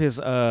have his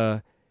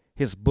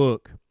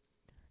book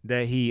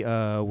that he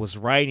was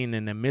writing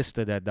in the midst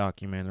of that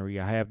documentary.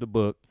 I have the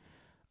book.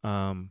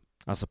 I'm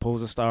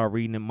supposed to start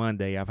reading it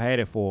Monday. I've had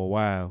it for a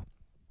while.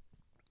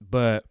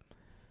 But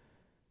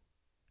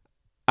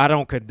I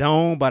don't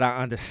condone, but I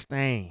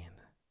understand.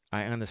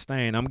 I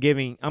understand. I'm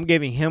giving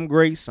him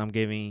grace. I'm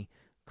giving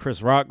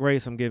Chris Rock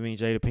grace. I'm giving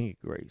Jada Pinkett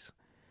grace.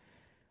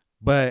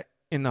 But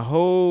in the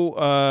whole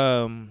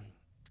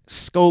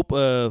scope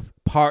of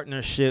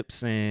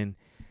partnerships and,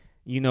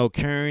 you know,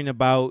 caring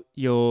about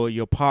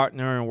your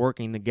partner and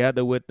working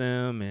together with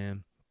them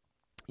and,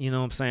 you know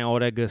what I'm saying, all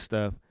that good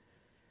stuff,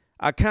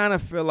 I kind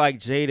of feel like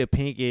Jada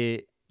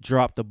Pinkett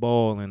dropped the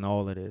ball in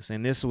all of this.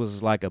 And this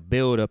was like a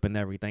build-up and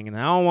everything. And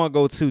I don't want to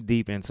go too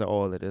deep into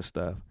all of this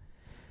stuff.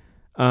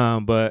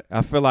 But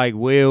I feel like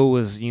Will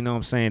was, you know what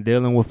I'm saying,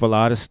 dealing with a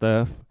lot of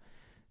stuff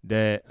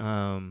that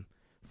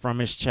from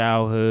his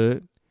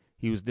childhood.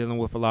 He was dealing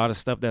with a lot of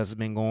stuff that's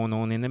been going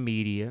on in the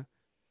media.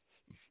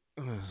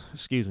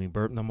 Excuse me,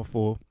 burp number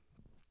 4.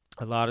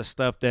 A lot of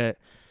stuff that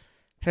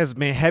has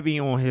been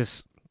heavy on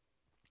his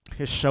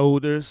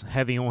shoulders,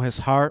 heavy on his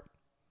heart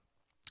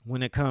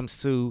when it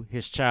comes to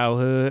his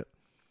childhood,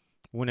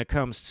 when it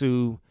comes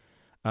to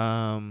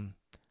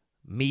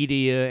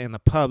media and the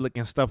public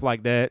and stuff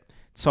like that,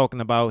 talking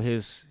about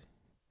his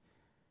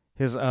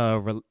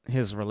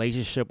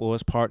relationship or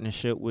his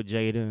partnership with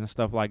Jada and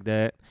stuff like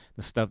that,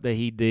 the stuff that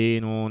he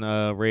did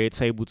on Red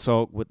Table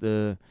Talk with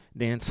the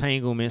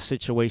entanglement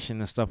situation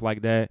and stuff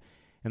like that.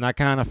 And I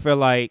kind of feel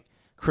like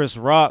Chris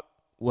Rock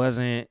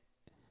wasn't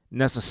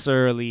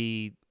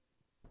necessarily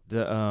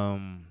the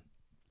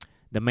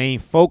main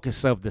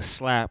focus of the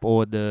slap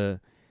or the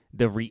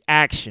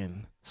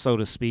reaction, so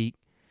to speak.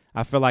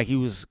 I feel like he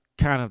was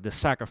kind of the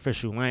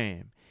sacrificial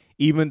lamb,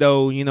 even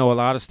though, you know, a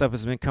lot of stuff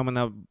has been coming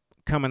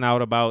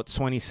out about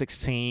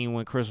 2016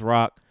 when Chris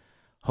Rock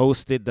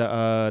hosted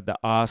the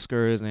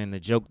Oscars, and the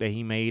joke that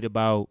he made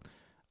about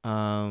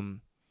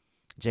um,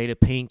 Jada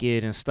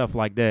Pinkett and stuff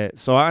like that.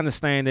 So I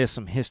understand there's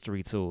some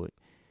history to it.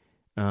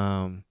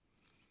 Um,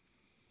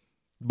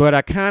 but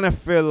I kind of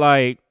feel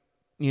like,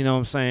 what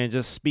I'm saying,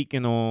 just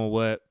speaking on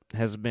what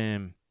has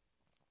been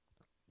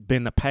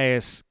the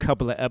past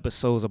couple of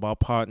episodes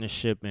about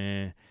partnership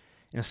and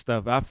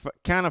stuff.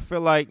 Kind of feel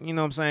like, what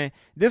I'm saying,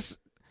 this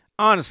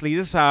honestly,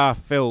 this is how I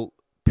felt,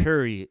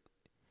 period.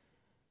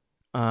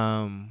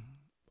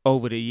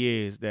 Over the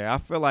years, that I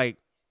feel like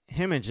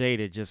him and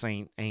Jada just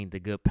ain't the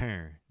good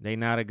parent.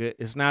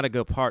 It's not a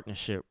good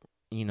partnership,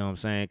 you know what I'm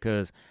saying?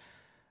 Cuz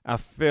I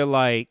feel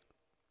like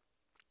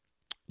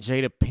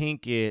Jada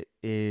Pinkett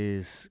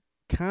is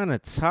kind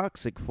of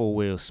toxic for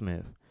Will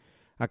Smith.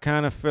 I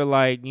kind of feel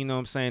like, what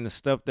I'm saying, the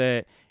stuff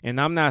that,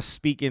 and I'm not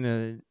speaking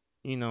to,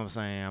 what I'm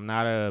saying, I'm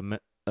not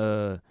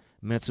a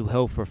mental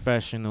health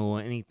professional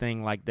or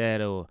anything like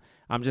that, or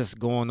I'm just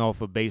going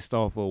based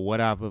off of what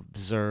I've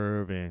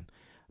observed and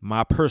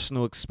my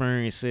personal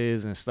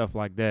experiences and stuff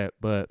like that.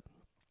 But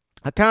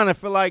I kind of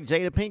feel like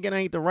Jada Pinkett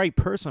ain't the right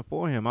person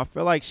for him. I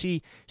feel like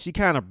she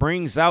kind of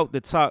brings out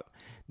the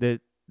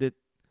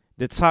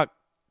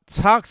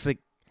toxic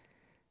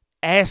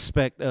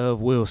aspect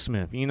of Will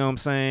Smith. You know what I'm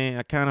saying?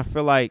 I kind of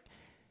feel like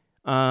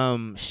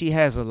she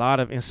has a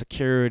lot of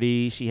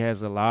insecurity. She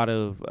has a lot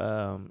of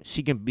I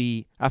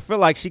feel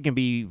like she can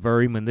be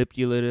very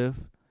manipulative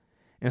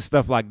and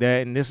stuff like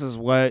that. And this is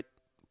what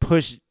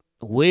put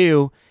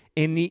Will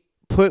in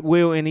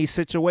these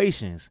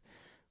situations.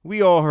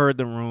 We all heard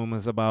the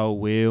rumors about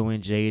Will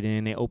and Jada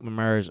and their open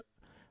marriage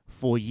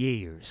for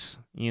years.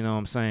 You know what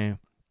I'm saying?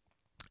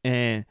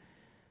 And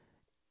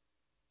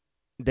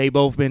they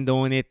both been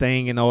doing their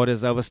thing and all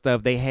this other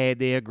stuff. They had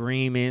their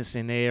agreements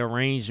and their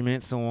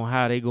arrangements on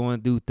how they going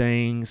to do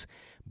things.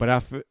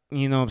 But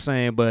you know what I'm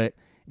saying? But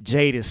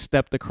Jada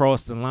stepped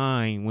across the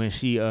line when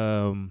she,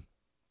 and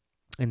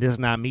this is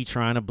not me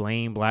trying to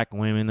blame black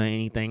women or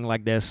anything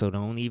like that, so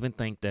don't even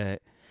think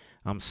that.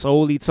 I'm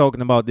solely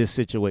talking about this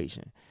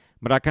situation.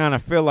 But I kind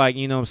of feel like,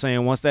 you know what I'm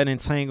saying, once that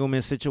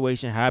entanglement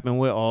situation happened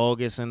with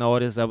August and all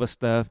this other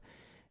stuff,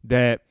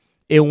 that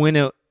it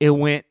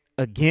went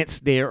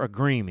against their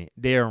agreement,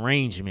 their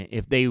arrangement,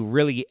 if they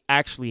really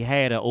actually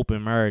had an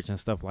open marriage and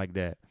stuff like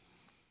that.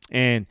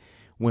 And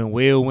when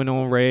Will went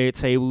on Red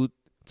Table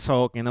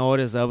Talk and all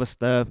this other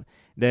stuff,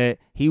 that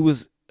he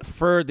was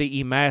further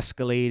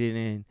emasculated,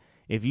 and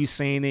if you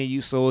seen it,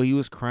 you saw he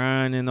was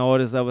crying and all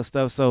this other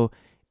stuff. So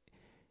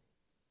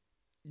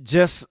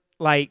just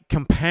like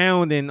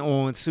compounding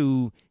on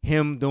to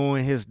him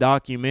doing his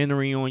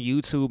documentary on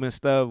YouTube and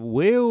stuff,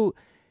 Will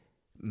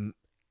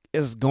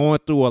is going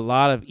through a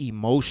lot of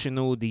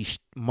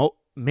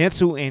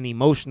mental and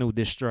emotional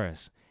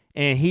distress,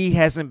 and he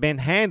hasn't been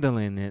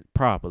handling it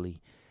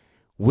properly,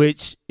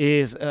 which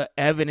is an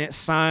evident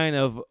sign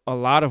of a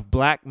lot of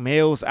black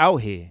males out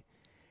here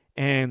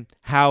and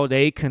how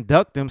they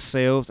conduct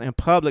themselves in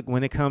public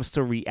when it comes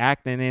to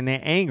reacting in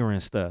their anger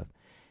and stuff.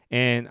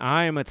 And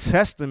I am a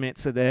testament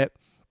to that.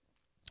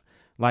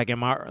 Like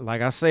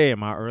I said, in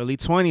my early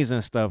 20s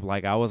and stuff,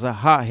 like I was a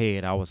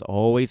hothead. I was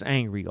always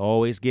angry,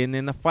 always getting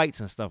into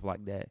fights and stuff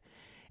like that.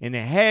 And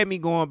it had me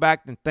going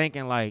back and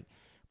thinking like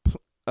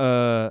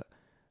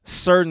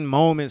certain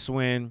moments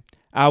when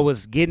I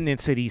was getting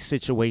into these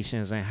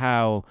situations and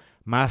how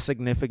my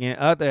significant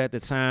other at the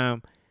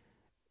time,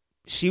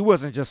 she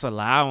wasn't just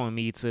allowing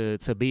me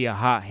to be a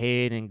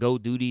hothead and go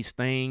do these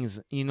things,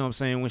 you know what I'm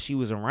saying, when she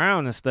was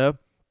around and stuff.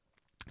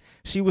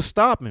 She was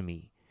stopping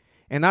me.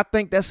 And I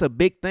think that's a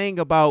big thing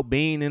about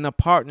being in a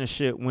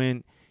partnership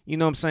when, you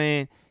know what I'm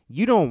saying,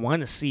 you don't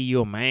want to see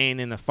your man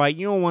in the fight.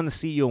 You don't want to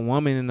see your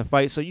woman in the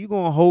fight. So you're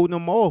going to hold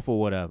them off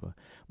or whatever.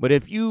 But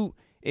if you're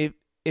a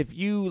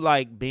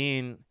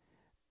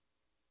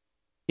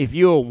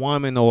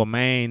woman or a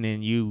man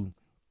and you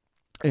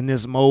in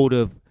this mode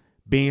of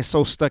being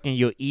so stuck in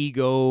your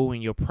ego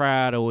and your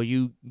pride, or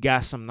you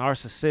got some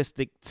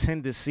narcissistic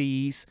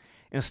tendencies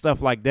and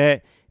stuff like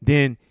that,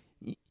 then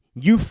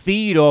you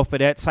feed off of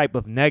that type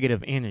of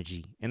negative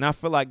energy. And I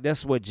feel like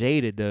that's what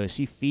Jada does.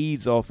 She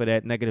feeds off of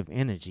that negative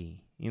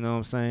energy. You know what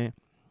I'm saying?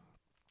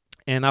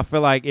 And I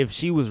feel like if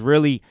she was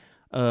really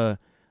a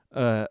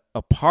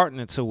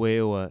partner to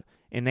Will,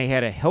 and they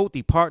had a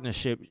healthy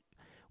partnership,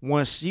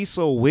 once she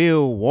saw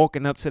Will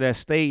walking up to that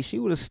stage, she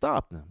would have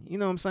stopped him. You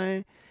know what I'm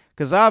saying?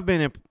 Because I've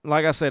been in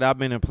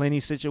plenty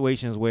of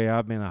situations where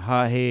I've been a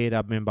hothead.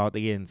 I've been about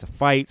to get into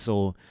fights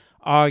or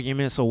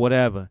arguments or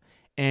whatever.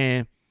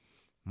 And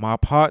my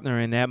partner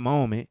in that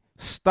moment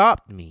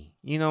stopped me.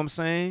 You know what I'm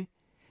saying?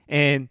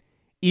 And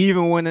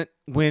even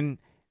when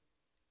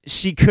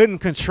she couldn't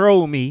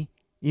control me,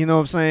 you know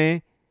what I'm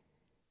saying,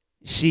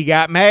 she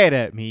got mad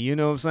at me. You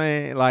know what I'm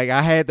saying? Like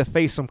I had to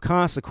face some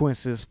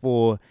consequences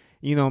for,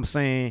 you know what I'm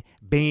saying,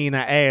 being an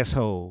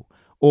asshole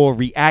or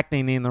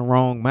reacting in the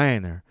wrong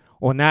manner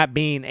or not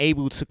being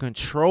able to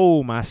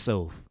control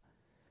myself.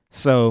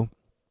 So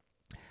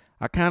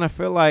I kind of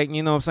feel like,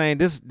 you know what I'm saying,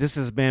 this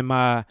has been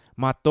my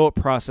thought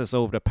process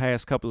over the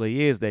past couple of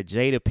years, that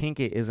Jada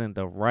Pinkett isn't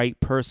the right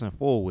person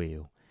for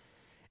Will.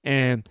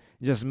 And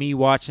just me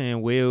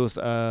watching Will's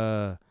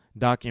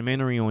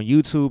documentary on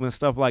YouTube and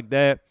stuff like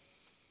that,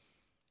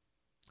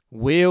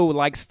 Will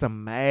likes to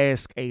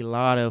mask a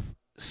lot of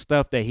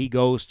stuff that he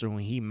goes through,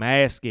 and he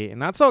masks it.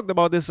 And I talked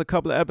about this a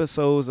couple of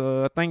episodes.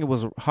 I think it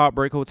was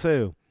Heartbreak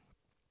Hotel.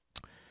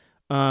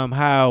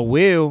 How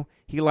Will,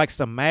 he likes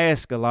to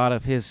mask a lot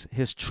of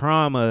his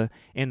trauma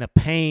and the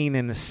pain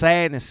and the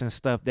sadness and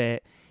stuff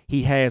that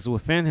he has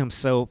within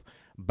himself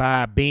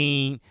by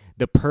being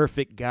the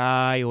perfect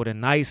guy or the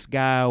nice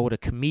guy or the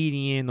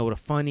comedian or the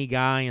funny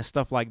guy and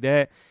stuff like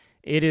that.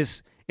 It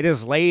is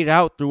laid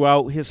out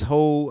throughout his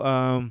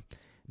whole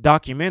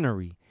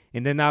documentary.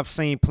 And then I've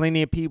seen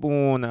plenty of people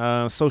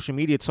on social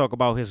media talk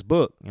about his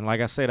book. And like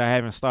I said, I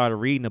haven't started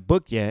reading the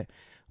book yet,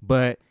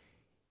 but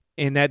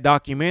in that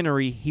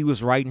documentary, he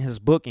was writing his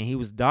book and he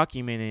was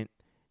documenting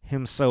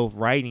himself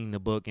writing the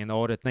book and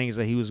all the things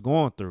that he was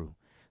going through.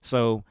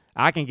 So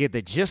I can get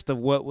the gist of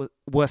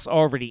what's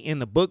already in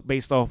the book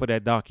based off of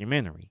that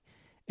documentary.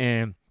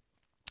 And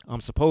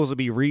I'm supposed to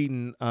be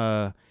reading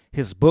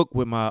his book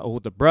with my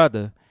older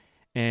brother.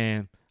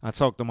 And I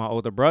talked to my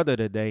older brother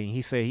today, and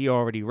he said he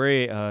already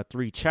read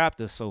 3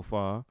 chapters so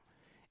far.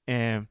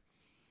 And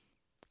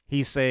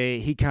he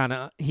said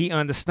he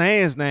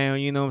understands now,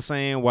 you know what I'm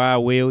saying, why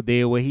Will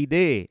did what he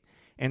did.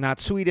 And I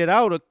tweeted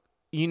out,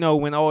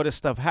 when all this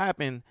stuff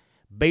happened,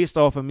 based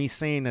off of me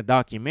seeing the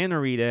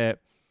documentary, that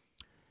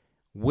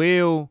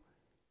Will,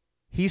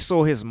 he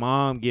saw his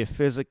mom get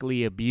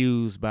physically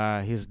abused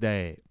by his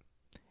dad.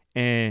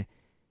 And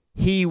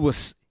he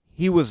was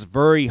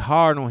very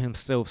hard on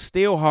himself,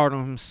 still hard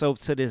on himself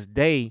to this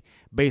day,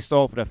 based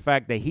off of the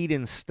fact that he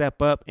didn't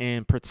step up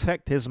and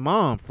protect his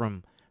mom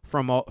from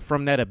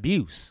that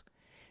abuse.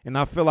 And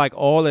I feel like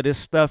all of this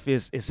stuff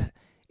is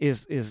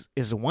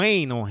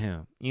weighing on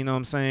him. You know what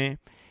I'm saying?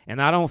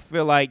 And I don't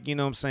feel like, you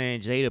know what I'm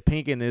saying, Jada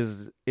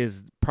Pinkett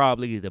is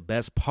probably the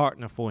best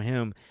partner for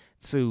him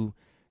to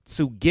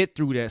get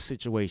through that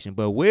situation.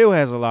 But Will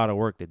has a lot of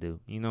work to do.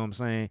 You know what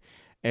I'm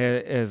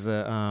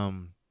saying?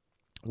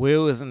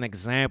 Will is an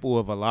example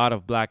of a lot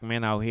of black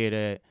men out here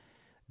that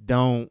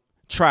don't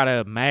try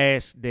to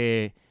mask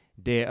their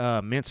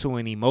mental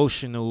and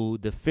emotional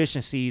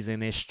deficiencies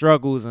and their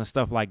struggles and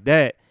stuff like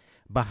that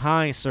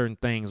behind certain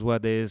things,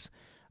 whether it's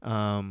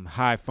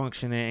high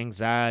functioning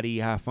anxiety,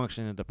 high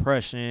functioning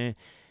depression,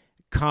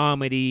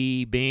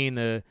 comedy, being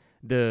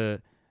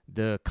the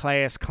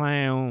class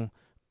clown,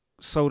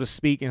 so to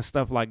speak, and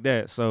stuff like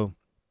that. So,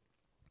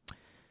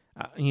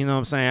 you know what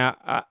I'm saying?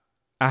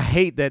 I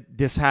hate that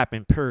this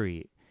happened,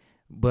 period.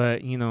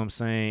 But, you know what I'm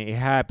saying, it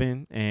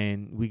happened,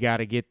 and we got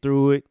to get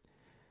through it.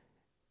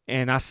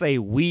 And I say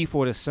we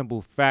for the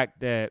simple fact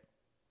that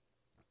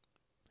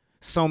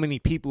so many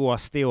people are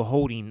still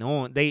holding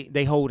on.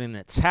 They hold an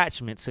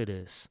attachment to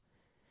this.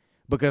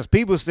 Because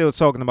people are still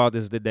talking about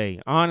this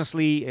today.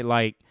 Honestly,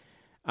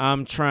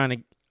 I'm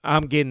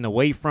getting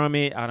away from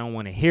it. I don't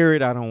want to hear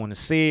it. I don't want to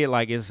see it.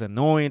 Like, it's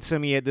annoying to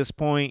me at this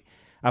point.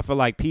 I feel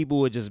like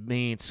people are just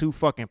being too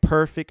fucking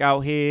perfect out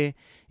here,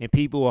 and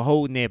people are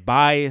holding their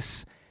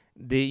bias.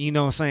 You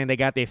know what I'm saying? They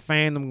got their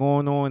fandom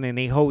going on, and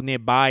they holding their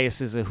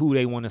biases of who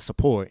they want to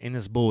support, and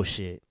it's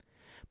bullshit.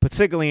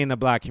 Particularly in the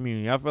black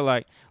community. I feel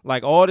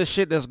like all the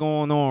shit that's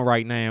going on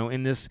right now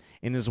in this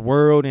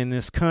world, in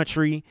this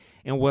country,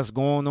 and what's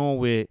going on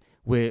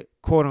with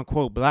quote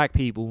unquote black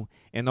people,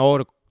 and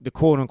all the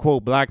quote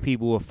unquote black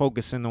people are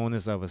focusing on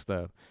this other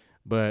stuff.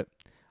 But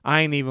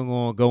I ain't even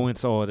gonna go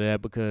into all of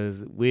that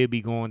because we'll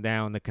be going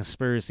down the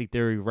conspiracy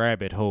theory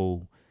rabbit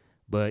hole.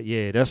 But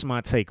yeah, that's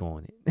my take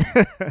on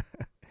it.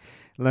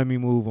 Let me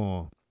move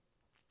on.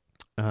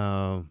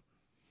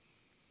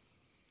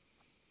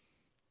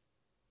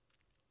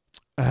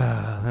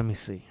 Let me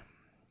see.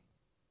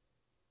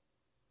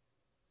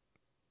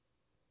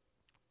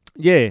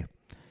 Yeah,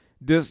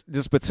 this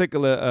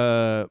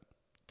particular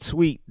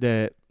tweet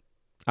that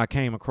I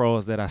came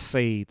across that I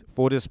saved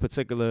for this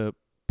particular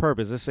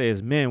purpose. It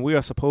says, men, we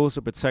are supposed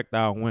to protect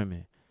our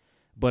women,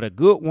 but a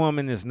good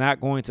woman is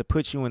not going to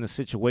put you in a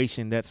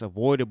situation that's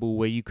avoidable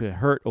where you could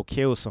hurt or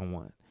kill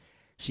someone.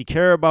 She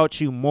care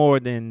about you more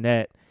than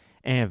that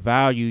and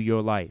value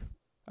your life.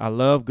 I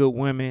love good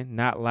women,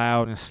 not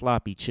loud and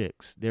sloppy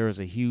chicks. There is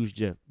a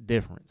huge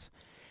difference.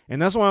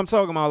 And that's what I'm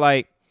talking about.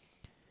 Like,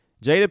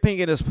 Jada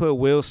Pinkett has put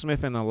Will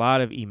Smith in a lot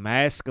of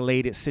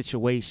emasculated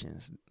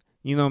situations.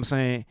 You know what I'm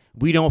saying?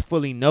 We don't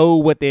fully know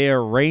what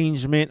their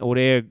arrangement or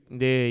their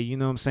you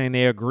know what I'm saying,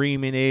 their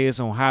agreement is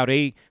on how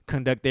they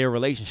conduct their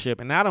relationship.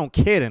 And I don't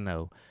care to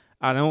know.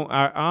 I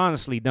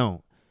honestly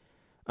don't.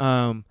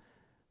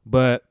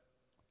 But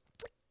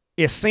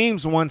it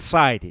seems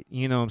one-sided,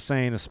 you know what I'm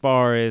saying, as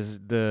far as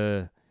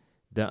the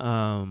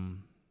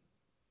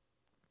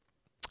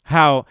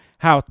how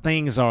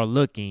things are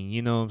looking,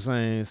 you know what I'm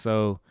saying?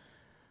 So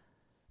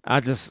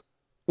I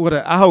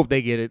hope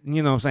they get it,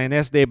 you know what I'm saying?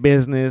 That's their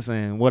business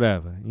and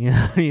whatever. You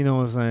know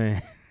what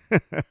I'm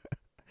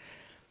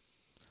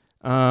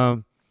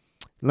saying?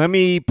 Let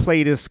me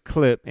play this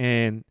clip,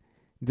 and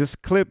this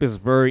clip is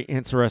very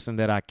interesting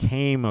that I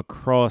came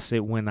across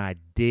it when I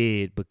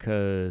did,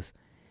 because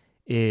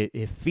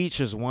it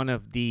features one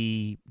of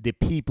the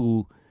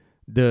people,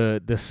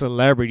 the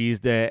celebrities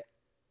that,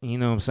 you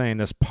know what I'm saying,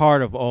 that's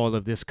part of all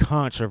of this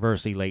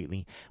controversy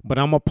lately. But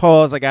I'm going to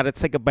pause. I got to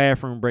take a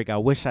bathroom break. I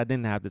wish I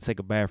didn't have to take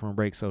a bathroom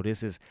break. So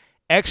this is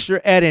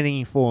extra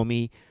editing for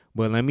me.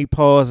 But let me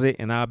pause it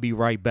and I'll be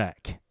right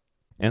back.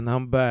 And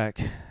I'm back.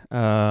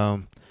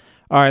 All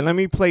right, let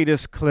me play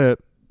this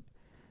clip.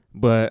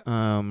 But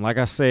like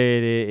I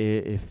said,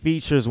 it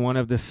features one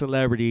of the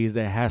celebrities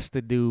that has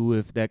to do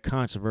with that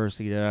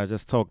controversy that I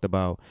just talked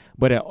about.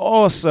 But it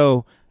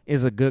also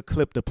is a good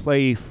clip to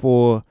play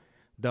for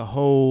the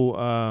whole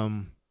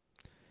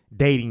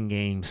dating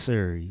game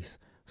series.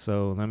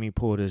 So let me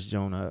pull this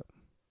joint up.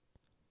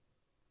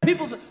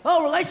 People say,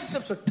 oh,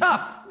 relationships are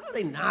tough. No,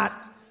 they're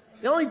not.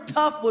 They're only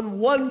tough when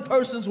one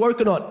person's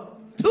working on it.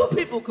 Two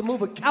people can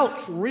move a couch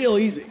real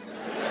easy.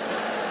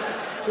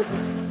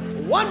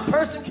 One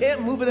person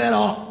can't move it at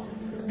all.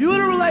 If you're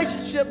in a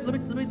relationship, let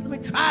me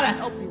try to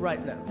help you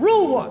right now.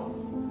 Rule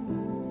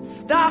one,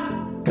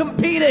 stop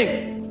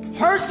competing.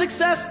 Her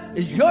success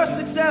is your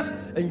success,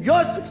 and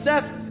your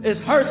success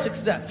is her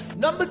success.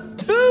 Number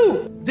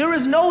two, there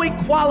is no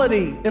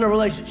equality in a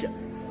relationship.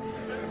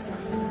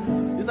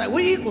 It's like,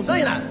 we equals. No,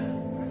 you're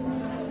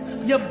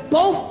not. You're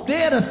both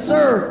there to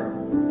serve.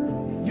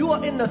 You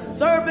are in the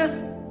service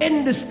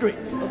industry,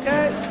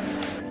 okay?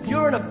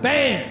 You're in a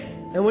band.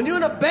 And when you're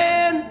in a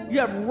band, you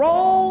have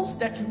roles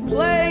that you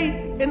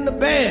play in the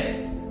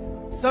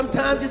band.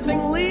 Sometimes you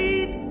sing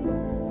lead,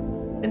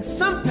 and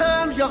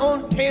sometimes you're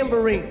on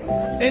tambourine.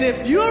 And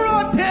if you're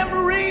on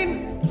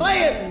tambourine, play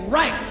it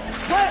right.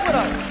 Play it with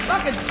a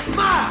fucking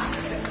smile.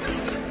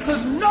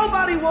 Because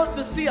nobody wants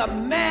to see a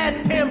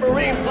mad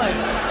tambourine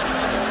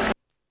player.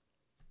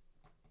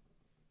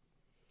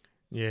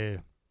 Yeah.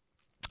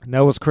 And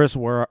that was Chris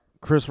Rock.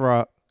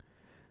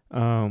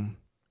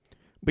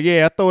 But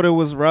yeah, I thought it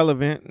was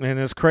relevant, and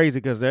it's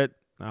crazy because I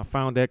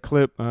found that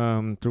clip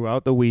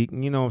throughout the week.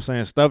 You know what I'm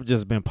saying? Stuff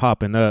just been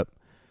popping up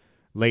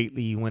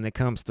lately when it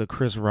comes to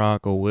Chris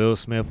Rock or Will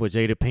Smith or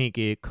Jada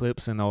Pinkett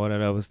clips and all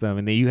that other stuff.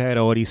 And then you had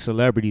all these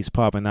celebrities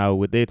popping out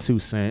with their 2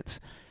 cents,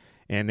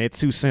 and their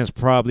 2 cents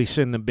probably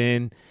shouldn't have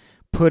been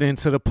put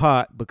into the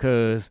pot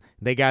because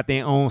they got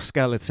their own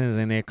skeletons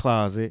in their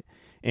closet,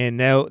 and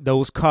now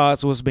those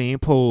cards was being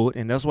pulled.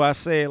 And that's why I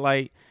said,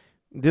 like,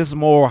 this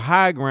moral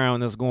high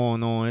ground that's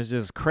going on is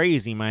just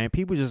crazy, man.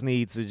 People just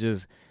need to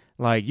just,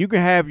 like, you can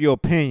have your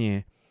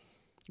opinion,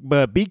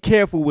 but be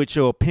careful with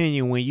your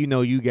opinion when you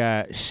know you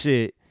got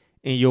shit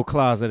in your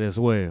closet as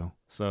well.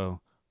 So,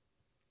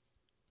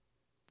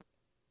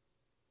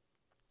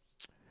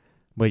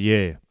 but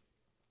yeah,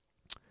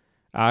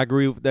 I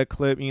agree with that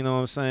clip. You know what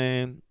I'm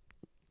saying?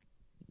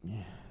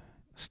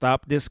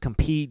 Stop this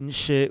competing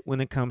shit when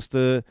it comes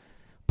to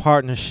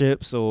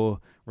partnerships or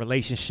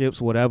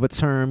relationships, whatever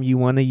term you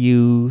want to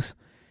use.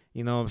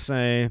 You know what I'm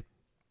saying?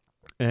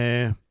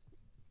 And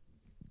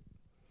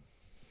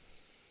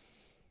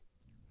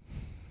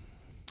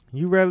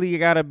you really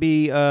got to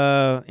be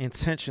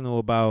intentional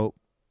about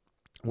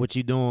what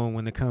you're doing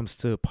when it comes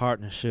to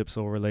partnerships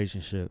or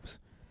relationships.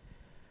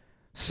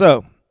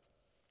 So,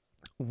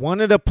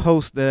 one of the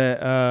posts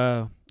that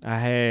I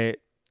had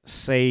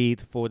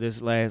saved for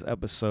this last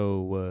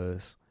episode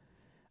was,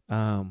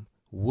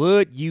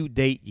 would you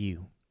date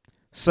you?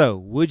 So,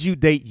 would you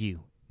date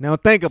you? Now,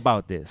 think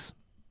about this.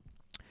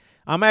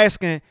 I'm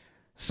asking,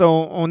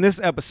 so on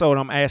this episode,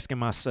 I'm asking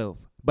myself,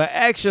 but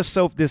ask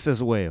yourself this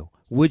as well.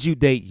 Would you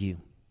date you?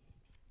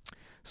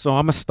 So,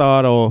 I'm going to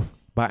start off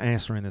by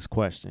answering this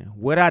question.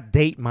 Would I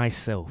date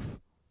myself?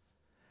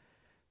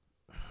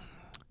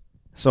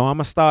 So, I'm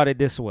going to start it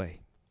this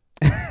way.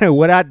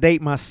 Would I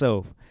date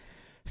myself?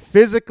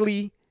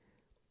 Physically,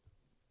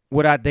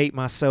 would I date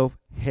myself?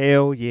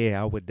 Hell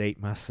yeah, I would date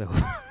myself.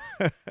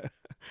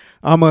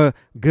 I'm a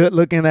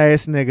good-looking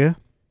ass nigga.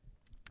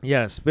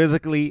 Yes,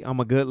 physically, I'm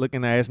a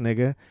good-looking ass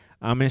nigga.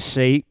 I'm in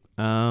shape.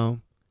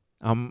 I'm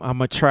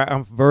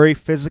very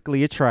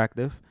physically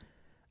attractive.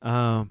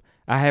 I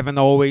haven't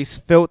always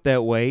felt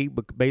that way,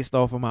 but based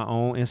off of my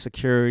own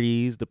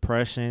insecurities,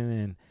 depression,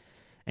 and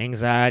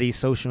anxiety,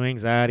 social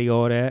anxiety,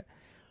 all that.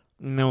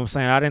 You know what I'm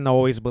saying? I didn't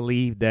always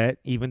believe that,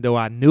 even though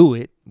I knew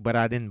it, but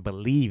I didn't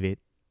believe it.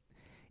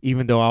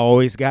 Even though I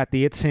always got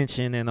the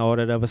attention and all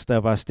that other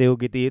stuff, I still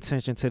get the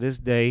attention to this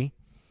day.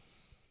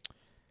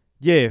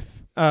 Yeah,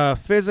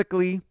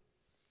 physically,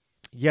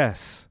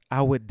 yes,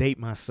 I would date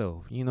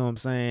myself. You know what I'm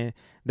saying?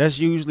 That's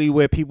usually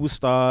where people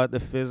start, the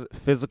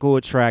physical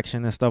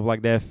attraction and stuff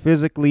like that.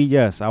 Physically,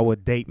 yes, I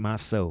would date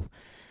myself.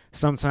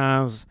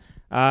 Sometimes,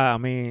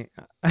 sometimes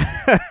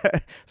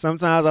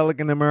I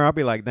look in the mirror, I'll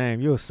be like, damn,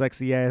 you're a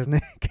sexy ass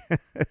nigga.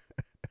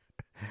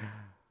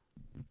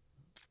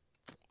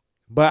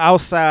 But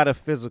outside of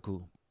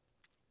physical,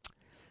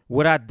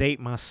 would I date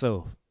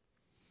myself?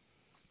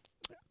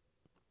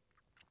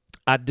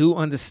 I do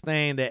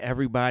understand that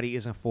everybody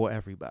isn't for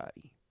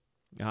everybody.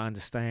 I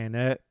understand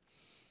that.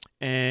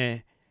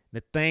 And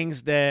the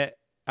things that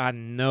I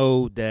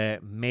know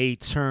that may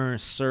turn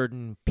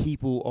certain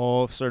people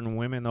off, certain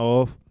women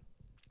off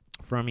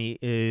from me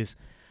is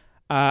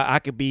I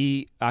can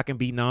be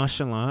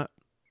nonchalant,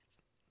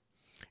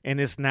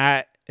 and it's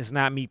not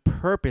me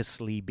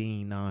purposely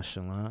being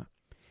nonchalant.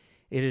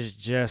 It is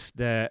just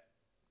that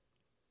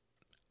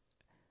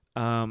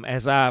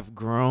as I've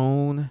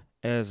grown,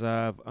 as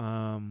I've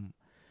gone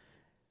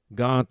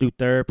through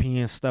therapy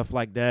and stuff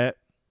like that,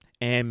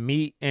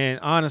 and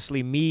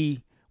honestly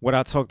me, what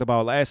I talked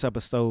about last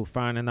episode,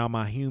 finding out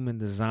my human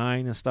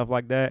design and stuff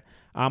like that,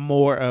 I'm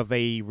more of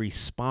a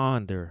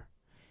responder.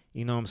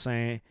 You know what I'm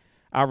saying?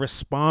 I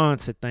respond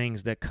to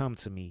things that come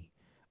to me,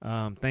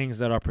 things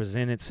that are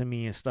presented to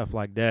me and stuff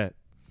like that.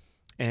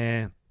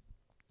 And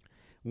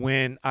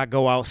when I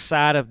go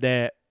outside of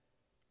that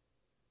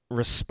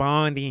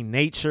responding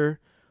nature,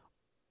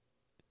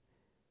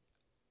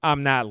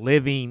 I'm not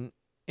living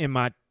in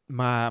my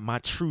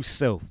true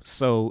self.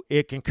 So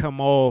it can come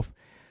off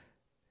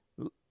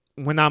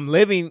when I'm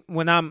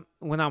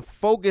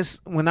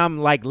focused, when I'm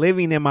like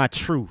living in my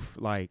truth,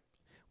 like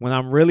when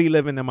I'm really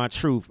living in my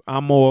truth,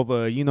 I'm more of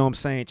a, you know what I'm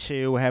saying,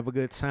 chill, have a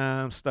good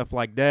time, stuff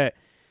like that.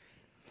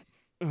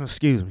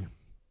 Excuse me.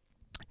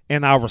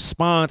 And I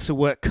respond to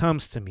what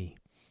comes to me.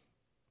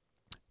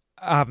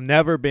 I've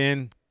never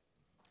been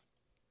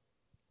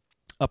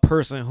a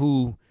person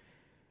who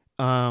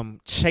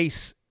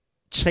chase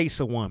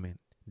a woman.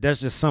 That's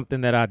just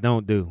something that I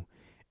don't do.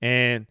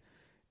 And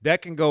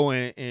that can go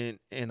in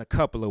a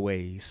couple of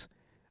ways.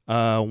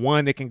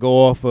 One, that can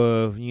go off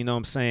of, you know what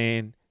I'm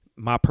saying,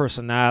 my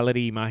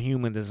personality, my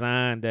human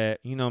design, that,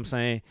 you know what I'm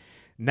saying,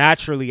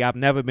 naturally I've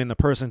never been the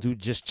person to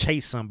just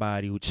chase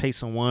somebody, who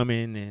chase a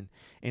woman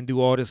and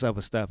do all this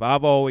other stuff.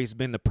 I've always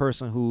been the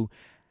person who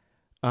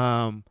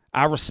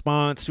I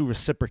respond to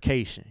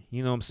reciprocation.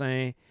 You know what I'm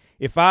saying?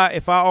 If I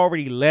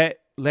already let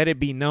it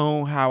be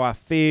known how I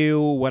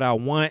feel, what I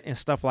want and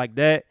stuff like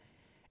that,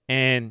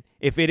 and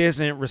if it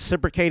isn't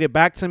reciprocated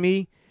back to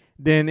me,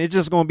 then it's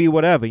just going to be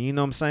whatever. You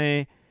know what I'm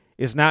saying?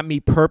 It's not me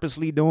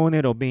purposely doing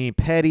it or being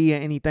petty or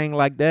anything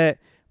like that.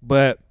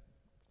 But,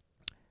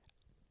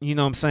 you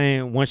know what I'm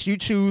saying, once you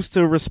choose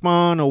to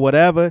respond or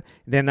whatever,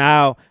 then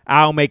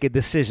I'll make a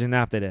decision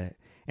after that.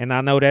 And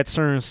I know that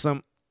turns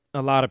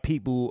a lot of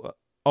people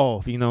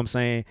off. You know what I'm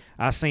saying?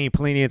 I've seen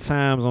plenty of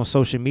times on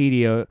social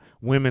media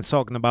women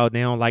talking about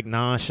they don't like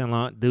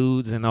nonchalant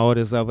dudes and all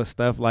this other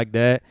stuff like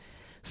that.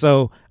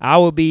 So I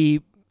would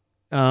be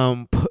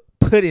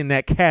put in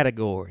that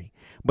category.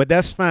 But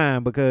that's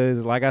fine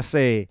because, like I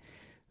said,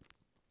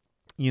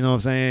 you know what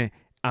I'm saying,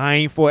 I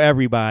ain't for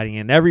everybody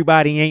and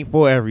everybody ain't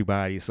for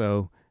everybody.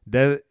 So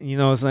that, you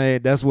know what I'm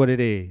saying, that's what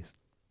it is.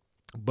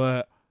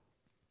 But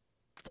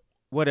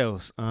what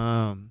else?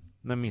 Let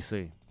me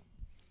see.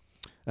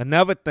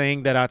 Another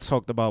thing that I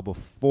talked about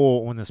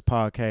before on this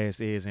podcast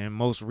is, and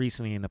most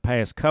recently in the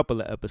past couple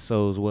of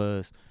episodes,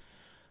 was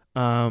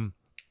I'm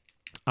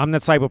the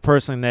type of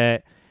person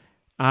that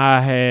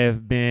I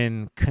have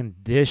been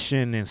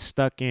conditioned and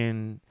stuck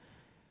in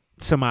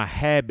to my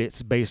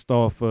habits based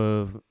off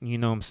of, you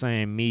know what I'm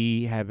saying,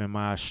 me having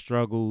my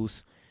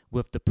struggles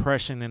with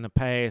depression in the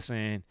past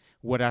and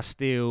what I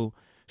still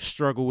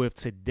struggle with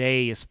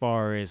today as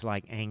far as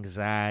like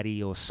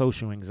anxiety or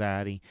social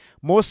anxiety,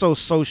 more so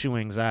social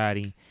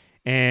anxiety.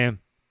 And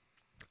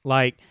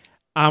like,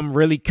 I'm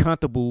really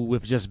comfortable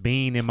with just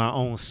being in my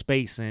own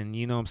space and,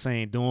 you know what I'm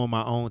saying, doing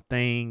my own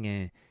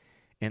thing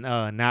and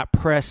not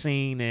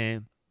pressing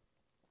and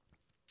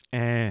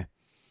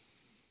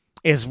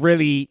it's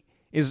really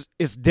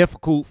it's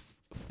difficult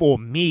for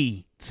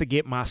me to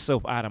get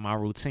myself out of my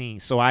routine.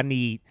 So I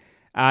need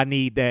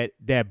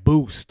that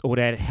boost or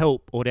that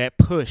help or that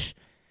push,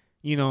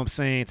 you know what I'm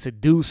saying, to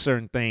do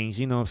certain things,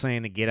 you know what I'm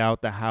saying, to get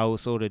out the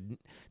house or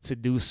to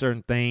do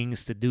certain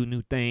things, to do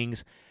new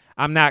things.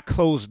 I'm not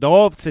closed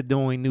off to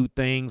doing new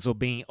things or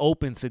being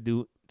open to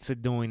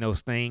doing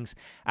those things.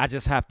 I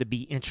just have to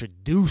be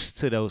introduced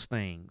to those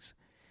things.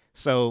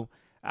 So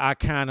I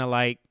kind of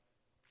like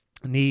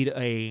need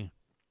a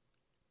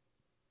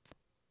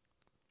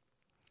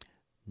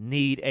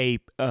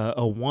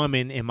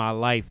woman in my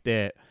life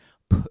that,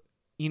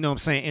 you know what I'm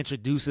saying,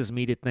 introduces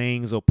me to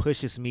things or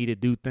pushes me to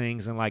do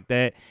things and like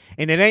that.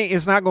 And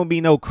it's not going to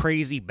be no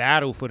crazy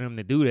battle for them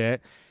to do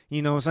that.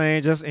 You know what I'm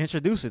saying? Just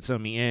introduce it to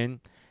me and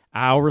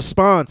I'll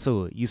respond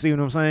to it. You see what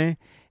I'm saying?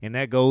 And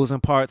that goes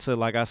in part to,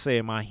 like I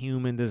said, my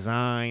human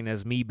design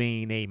as me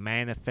being a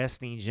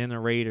manifesting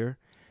generator.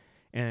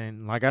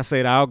 And like I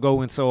said, I'll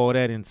go into all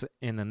that in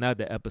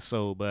another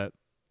episode, but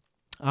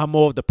I'm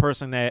more of the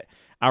person that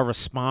I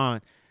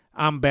respond.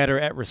 I'm better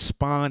at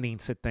responding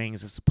to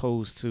things as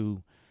opposed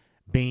to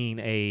being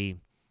a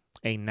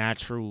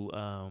natural,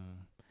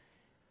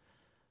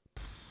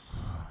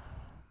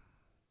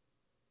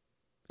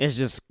 it's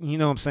just, you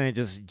know what I'm saying,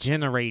 just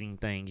generating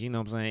things, you know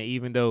what I'm saying?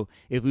 Even though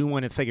if we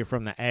want to take it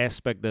from the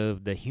aspect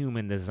of the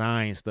human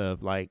design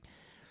stuff, like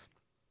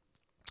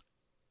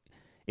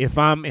if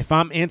I'm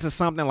into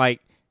something, like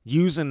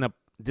using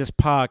this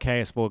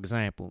podcast, for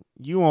example,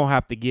 you don't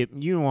have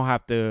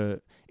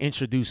to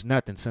introduce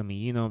nothing to me.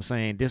 You know what I'm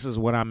saying? This is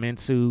what I'm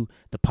into,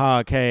 the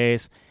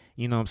podcast.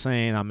 You know what I'm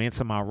saying? I'm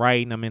into my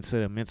writing. I'm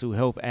into mental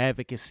health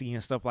advocacy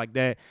and stuff like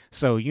that.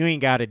 So you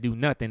ain't got to do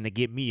nothing to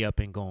get me up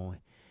and going.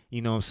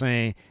 You know what I'm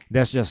saying?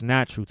 That's just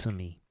natural to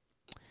me.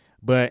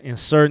 But in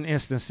certain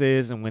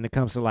instances, and when it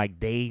comes to like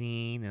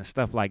dating and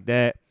stuff like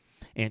that,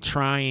 and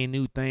trying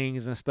new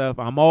things and stuff,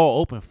 I'm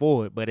all open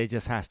for it, but it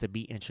just has to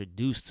be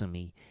introduced to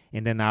me,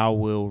 and then I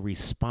will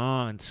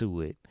respond to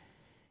it.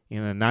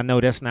 You know, and I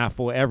know that's not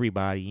for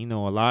everybody. You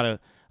know, a lot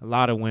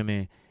of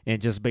women,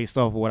 and just based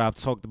off of what I've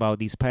talked about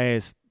these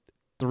past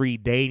 3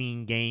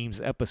 dating games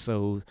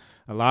episodes,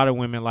 a lot of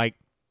women like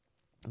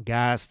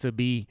guys to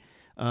be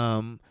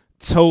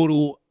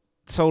total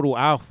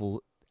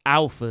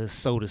alphas,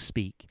 so to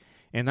speak.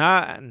 And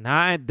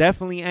I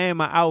definitely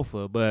am an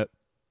alpha, but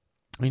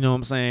you know what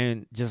I'm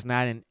saying? Just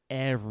not in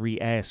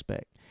every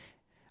aspect.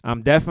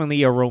 I'm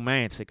definitely a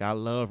romantic. I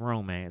love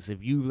romance.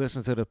 If you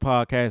listen to the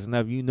podcast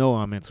enough, you know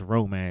I'm into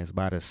romance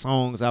by the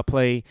songs I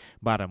play,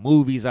 by the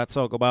movies I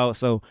talk about.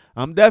 So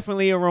I'm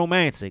definitely a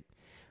romantic.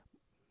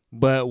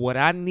 But what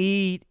I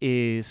need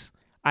is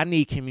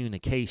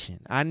communication.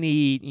 I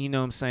need, you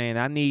know what I'm saying?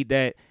 I need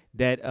that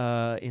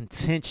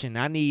intention.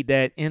 I need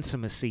that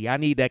intimacy. I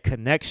need that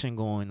connection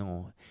going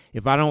on.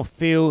 If I don't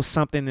feel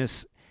something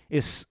is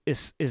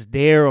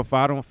there, or if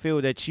I don't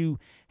feel that you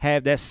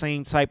have that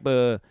same type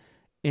of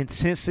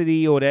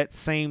intensity or that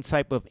same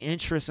type of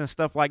interest and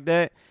stuff like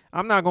that,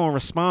 I'm not going to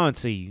respond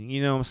to you.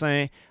 You know what I'm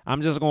saying?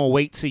 I'm just going to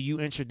wait till you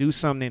introduce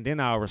something and then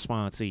I'll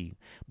respond to you.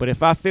 But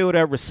if I feel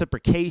that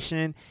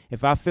reciprocation,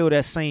 if I feel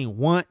that same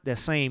want, that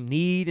same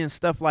need and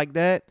stuff like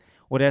that,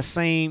 or that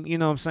same, you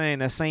know what I'm saying,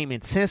 that same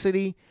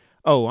intensity,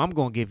 oh, I'm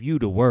going to give you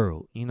the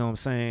world. You know what I'm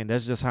saying?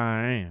 That's just how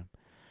I am.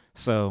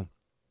 So,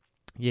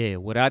 yeah,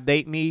 would I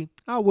date me?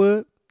 I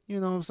would. You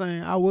know what I'm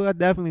saying? I would. I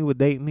definitely would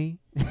date me.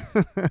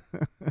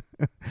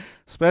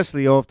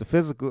 Especially off the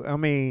physical. I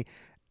mean,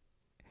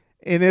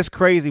 and it's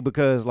crazy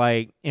because,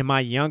 like, in my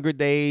younger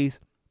days,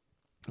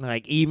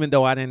 like, even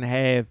though I didn't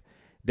have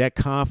that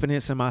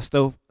confidence in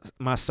myself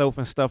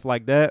and stuff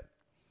like that,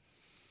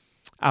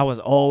 I was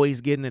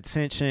always getting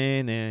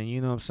attention and, you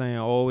know what I'm saying,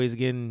 always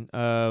getting,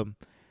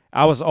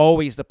 I was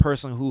always the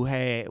person who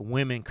had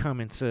women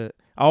coming to,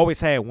 I always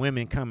had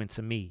women coming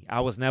to me.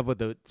 I was never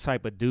the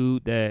type of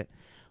dude that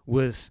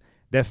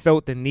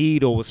felt the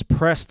need or was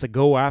pressed to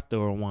go after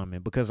a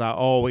woman, because I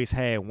always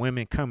had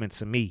women coming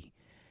to me.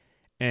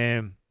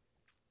 And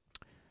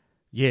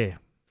yeah,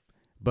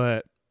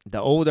 but the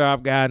older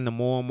I've gotten, the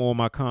more and more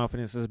my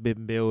confidence has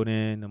been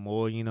building, the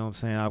more, you know what I'm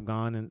saying, I've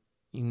gone and,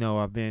 you know,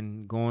 I've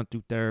been going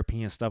through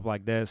therapy and stuff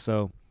like that.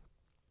 So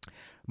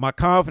my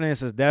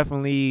confidence is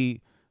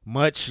definitely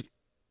much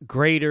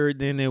greater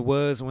than it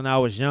was when I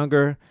was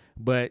younger,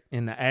 but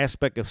in the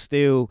aspect of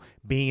still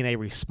being a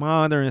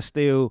responder and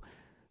still,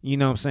 you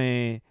know what I'm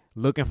saying,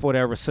 looking for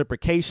that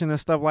reciprocation and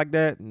stuff like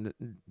that,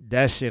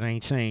 that shit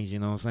ain't changed, you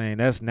know what I'm saying?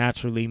 That's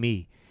naturally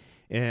me.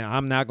 And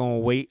I'm not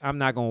going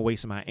to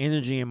waste my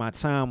energy and my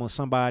time on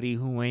somebody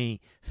who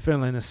ain't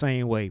feeling the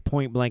same way,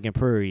 point blank and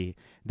period.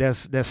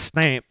 That's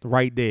stamped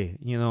right there,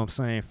 you know what I'm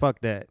saying?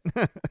 Fuck that.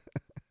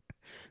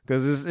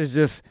 Cuz it's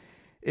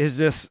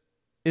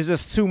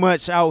just too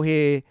much out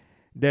here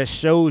that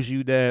shows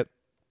you that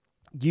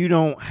you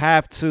don't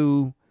have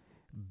to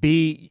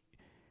be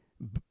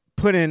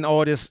put in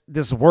all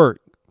this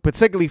work,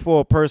 particularly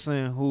for a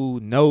person who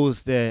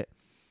knows that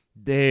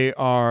they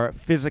are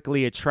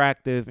physically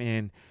attractive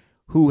and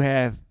who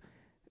have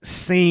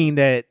seen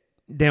that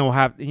they don't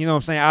have, you know what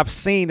I'm saying? I've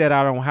seen that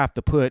I don't have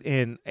to put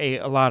in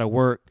a lot of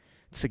work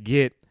to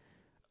get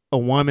a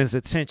woman's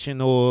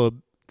attention or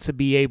to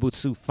be able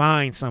to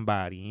find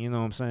somebody, you know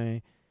what I'm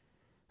saying?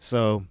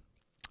 So,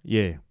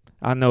 yeah,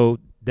 I know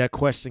that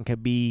question can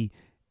be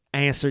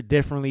answered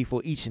differently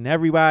for each and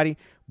everybody,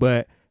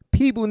 but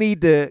people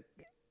need to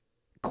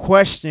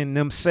question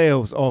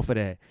themselves off of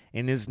that.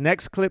 And this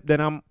next clip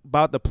that I'm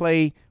about to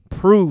play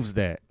proves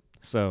that.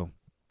 So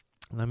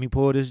let me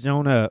pull this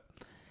joint up.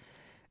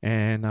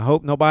 And I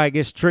hope nobody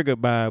gets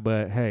triggered by it,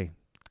 but hey,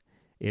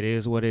 it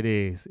is what it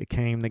is. It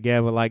came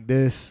together like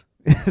this.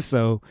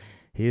 So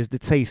here's the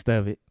taste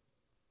of it.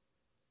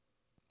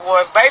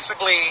 Was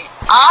basically,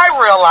 I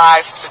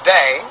realized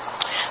today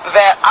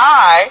that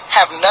I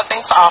have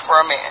nothing to offer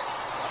a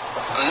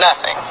man.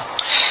 Nothing.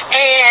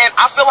 And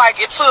I feel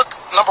like it took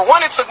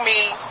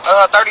me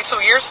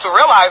 32 years to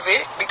realize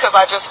it, because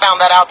I just found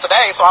that out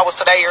today. So I was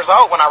today years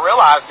old when I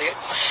realized it.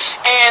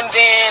 And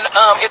then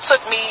it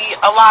took me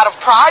a lot of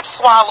pride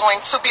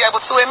swallowing to be able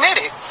to admit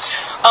it.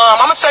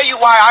 I'm going to tell you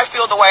why I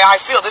feel the way I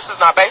feel. This is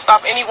not based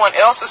off anyone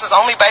else. This is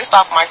only based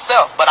off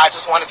myself. But I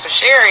just wanted to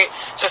share it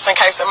just in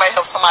case it may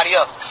help somebody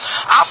else.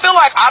 I feel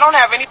like I don't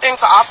have anything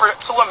to offer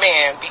to a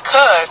man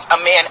because a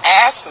man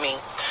asked me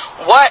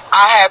what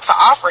I had to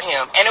offer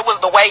him. And it was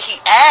the way he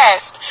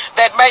asked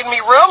that made me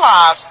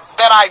realize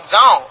that I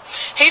don't.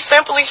 He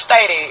simply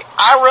stated,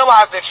 I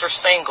realize that you're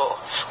single,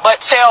 but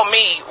tell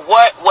me,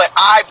 what would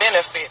I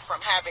benefit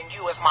from having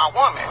you as my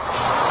woman?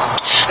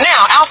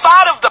 Now,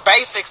 outside of the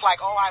basics, like,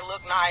 oh, I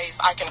look nice,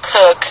 I can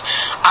cook,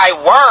 I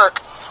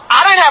work,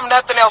 I didn't have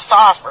nothing else to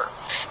offer.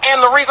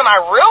 And the reason I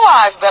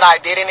realized that I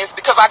didn't is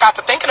because I got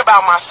to thinking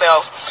about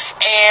myself,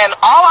 and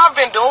all I've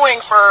been doing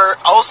for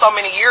so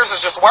many years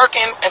is just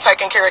working and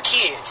taking care of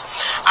kids.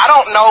 I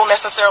don't know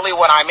necessarily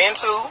what I'm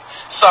into,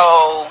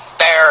 so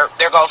there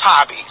goes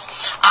hobbies.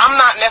 I'm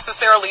not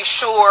necessarily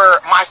sure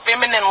my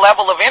feminine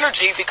level of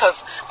energy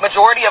because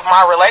majority of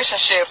my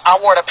relationships I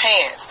wore the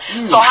pants.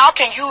 So how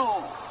can you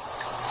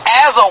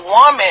as a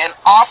woman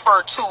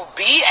offer to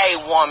be a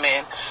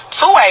woman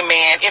to a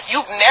man if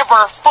you've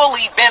never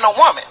fully been a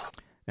woman?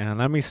 And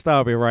let me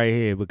stop it right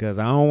here because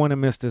I don't want to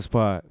miss this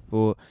part.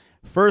 For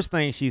first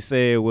thing she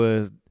said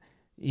was,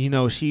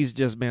 she's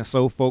just been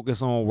so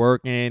focused on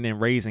working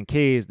and raising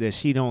kids that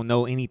she don't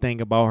know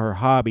anything about her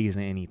hobbies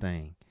and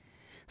anything.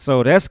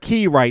 So that's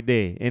key right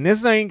there. And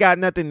this ain't got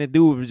nothing to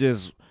do with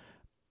just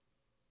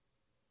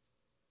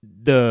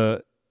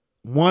the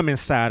woman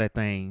side of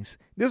things.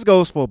 This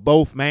goes for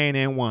both man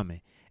and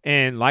woman.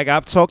 And like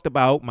I've talked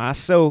about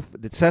myself,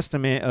 the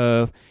testament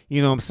of,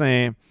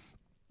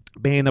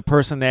 being a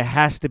person that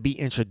has to be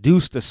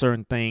introduced to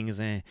certain things.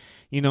 And,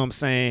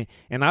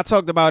 and I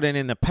talked about it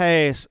in the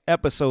past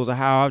episodes of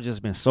how I've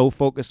just been so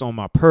focused on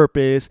my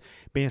purpose,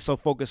 being so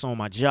focused on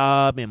my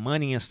job and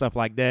money and stuff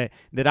like that,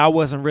 that I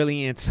wasn't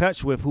really in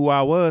touch with who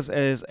I was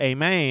as a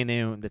man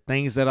and the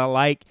things that I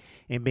like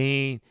and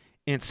being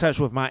in touch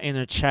with my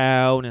inner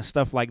child and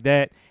stuff like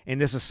that.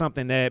 And this is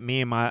something that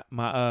me and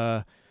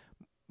my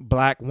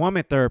Black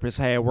woman therapist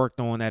had worked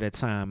on at a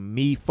time.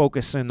 Me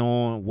focusing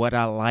on what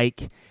I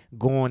like,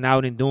 going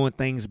out and doing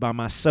things by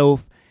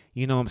myself,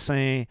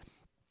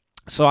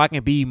 so I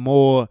can be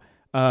more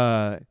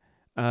in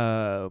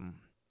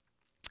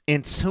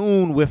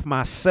tune with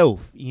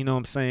myself,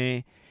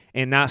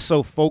 and not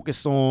so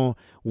focused on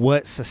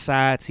what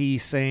society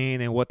is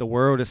saying and what the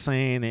world is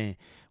saying and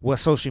what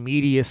social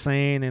media is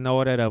saying and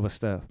all that other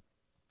stuff.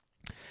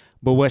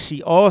 But what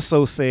she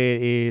also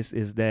said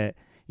is that,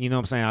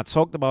 I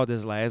talked about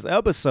this last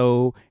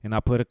episode and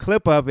I put a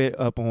clip of it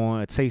up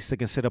on a Taste to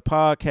Consider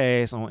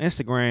podcast on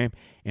Instagram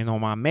and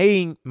on my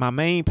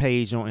main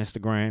page on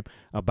Instagram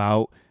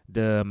about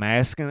the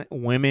masculine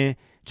women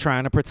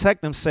trying to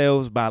protect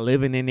themselves by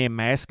living in their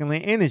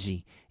masculine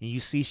energy. And you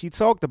see, she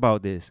talked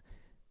about this.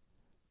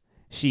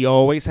 She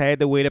always had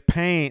to wear the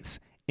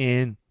pants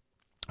in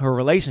her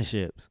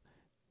relationships.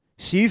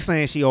 She's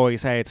saying she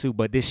always had to,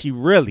 but did she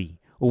really?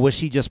 Or was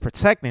she just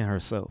protecting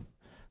herself?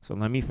 So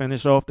let me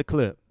finish off the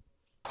clip.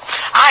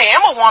 I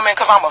am a woman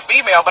because I'm a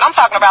female, but I'm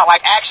talking about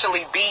like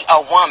actually be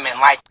a woman.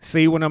 Like,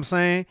 see what I'm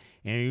saying?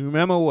 And you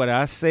remember what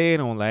I said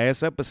on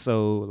last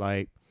episode,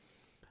 like,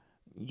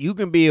 you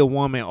can be a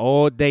woman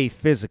all day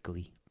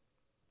physically,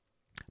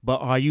 but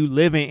are you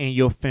living in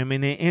your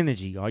feminine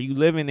energy? Are you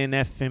living in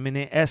that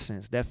feminine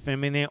essence, that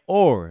feminine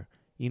aura?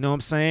 You know what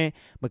I'm saying?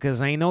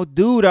 Because ain't no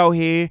dude out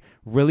here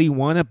really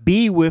want to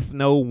be with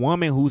no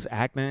woman who's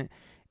acting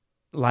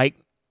like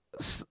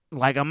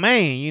a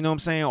man, you know what I'm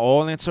saying?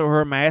 All into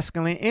her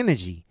masculine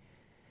energy.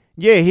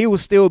 Yeah, he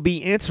would still be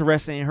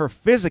interested in her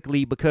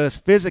physically because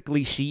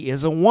physically she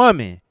is a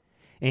woman.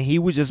 And he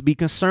would just be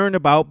concerned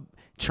about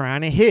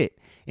trying to hit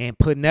and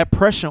putting that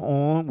pressure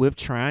on with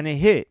trying to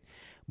hit.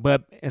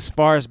 But as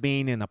far as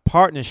being in a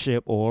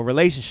partnership or a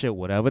relationship,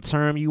 whatever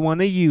term you want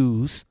to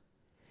use,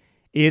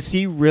 is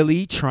he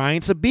really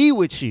trying to be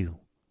with you?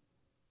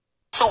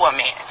 To a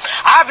man.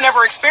 I've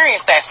never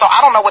experienced that, so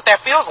I don't know what that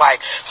feels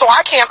like. So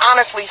I can't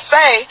honestly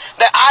say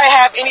that I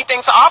have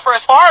anything to offer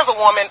as far as a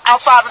woman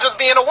outside of just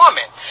being a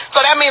woman.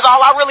 So that means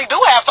all I really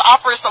do have to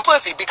offer is some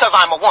pussy because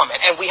I'm a woman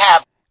and we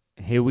have.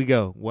 Here we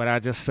go. What I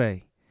just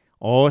say.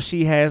 All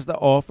she has to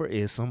offer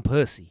is some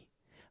pussy.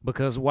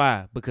 Because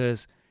why?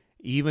 Because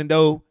even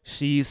though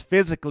she's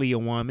physically a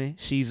woman,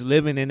 she's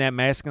living in that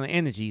masculine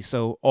energy.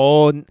 So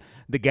all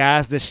the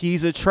guys that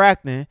she's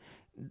attracting,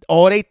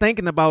 all they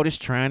thinking about is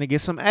trying to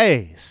get some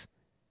ass.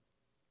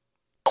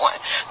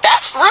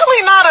 That's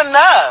really not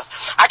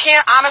enough. I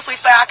can't honestly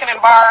say I can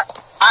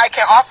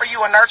offer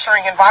you a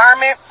nurturing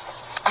environment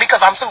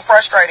because I'm too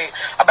frustrated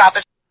about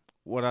the.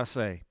 What I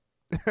say?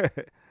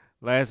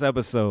 Last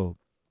episode.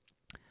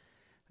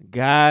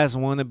 Guys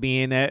want to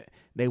be in that.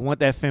 They want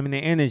that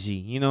feminine energy.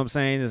 You know what I'm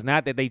saying? It's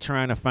not that they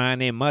trying to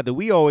find their mother.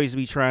 We always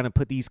be trying to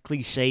put these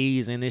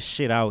cliches and this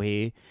shit out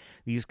here.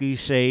 These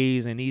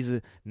cliches and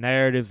these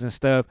narratives and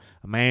stuff.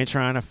 A man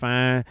trying to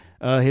find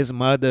his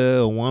mother,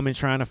 a woman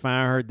trying to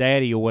find her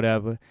daddy or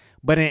whatever.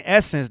 But in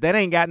essence, that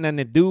ain't got nothing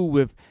to do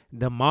with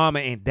the mama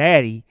and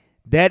daddy.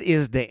 That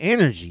is the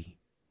energy.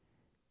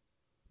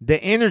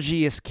 The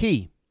energy is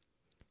key.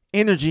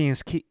 Energy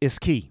is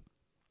key.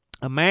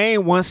 A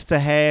man wants to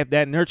have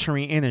that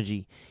nurturing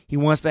energy. He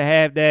wants to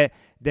have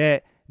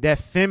that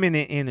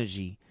feminine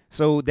energy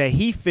so that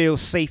he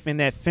feels safe in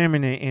that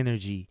feminine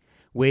energy,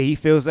 where he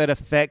feels that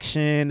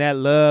affection, that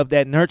love,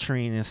 that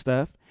nurturing and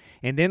stuff.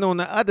 And then on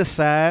the other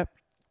side,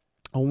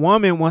 a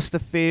woman wants to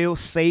feel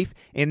safe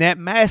in that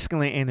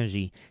masculine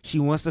energy. She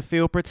wants to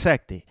feel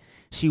protected.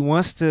 She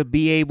wants to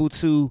be able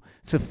to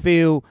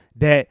feel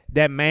that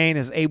that man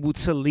is able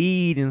to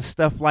lead and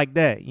stuff like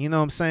that. You know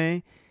what I'm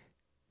saying?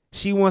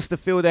 She wants to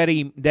feel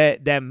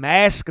that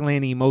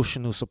masculine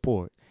emotional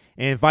support.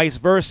 and vice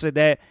versa,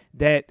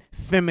 that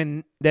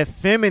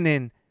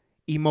feminine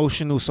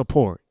emotional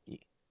support.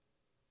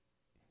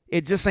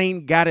 It just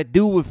ain't got to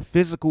do with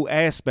physical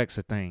aspects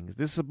of things.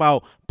 This is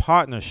about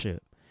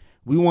partnership.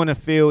 We want to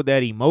feel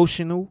that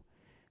emotional,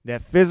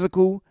 that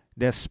physical,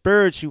 that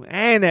spiritual,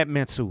 and that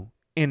mental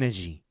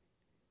energy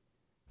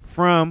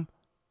from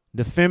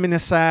the feminine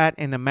side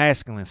and the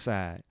masculine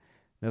side.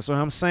 That's what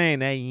I'm saying,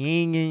 that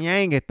yin and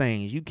yang of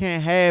things. You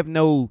can't have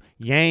no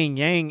yang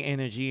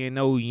energy and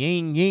no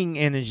yin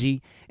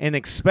energy and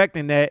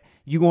expecting that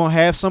you're going to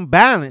have some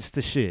balance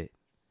to shit.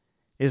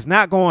 It's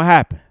not going to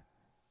happen.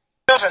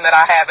 Children that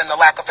I have and the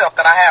lack of help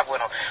that I have with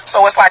them.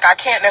 So it's like I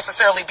can't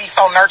necessarily be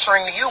so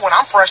nurturing to you when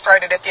I'm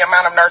frustrated at the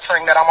amount of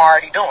nurturing that I'm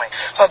already doing.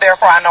 So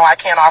therefore I know I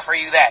can't offer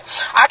you that.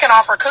 I can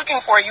offer cooking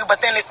for you,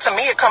 but then to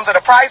me it comes at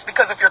a price,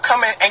 because if you're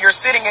coming and you're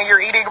sitting and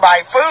you're eating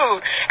my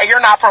food and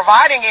you're not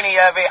providing any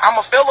of it, I'm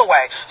a feel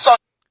away. So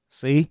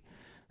see?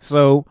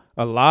 So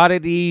a lot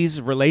of these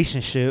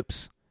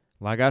relationships,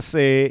 like I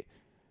said,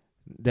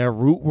 their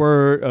root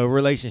word of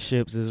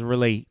relationships is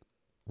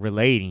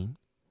relating.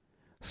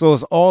 So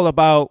it's all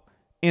about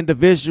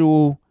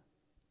individual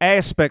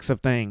aspects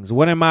of things.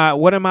 What am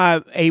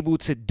I able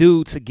to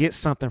do to get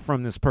something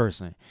from this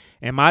person?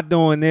 Am I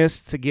doing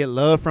this to get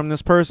love from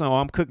this person? Or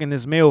I'm cooking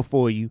this meal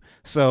for you,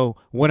 so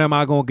what am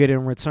I going to get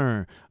in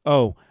return?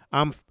 Oh,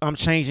 I'm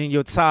changing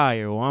your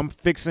tire, or I'm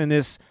fixing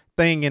this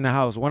thing in the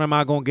house. What am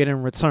I going to get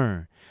in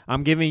return?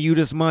 I'm giving you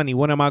this money.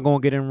 What am I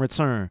going to get in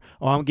return?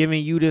 Or I'm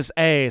giving you this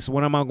ass.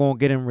 What am I going to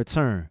get in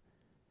return?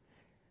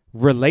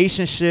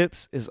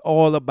 Relationships is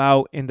all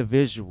about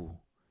individualism.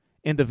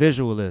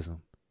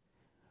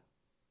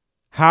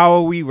 How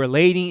are we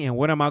relating, and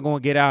what am I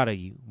going to get out of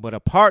you? But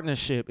a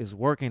partnership is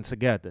working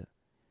together.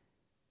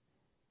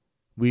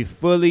 We're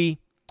fully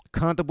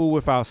comfortable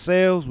with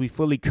ourselves. We're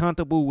fully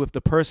comfortable with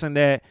the person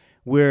that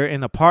we're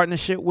in a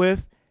partnership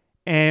with,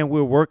 and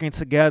we're working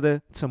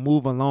together to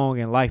move along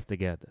in life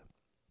together.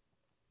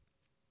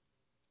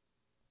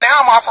 now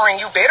I'm offering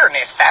you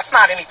bitterness. That's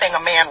not anything a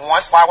man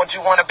wants. Why would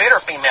you want a bitter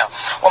female?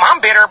 Well,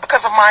 I'm bitter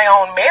because of my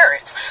own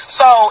merits.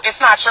 So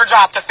it's not your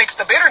job to fix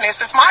the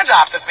bitterness. It's my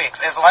job to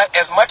fix.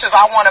 As much as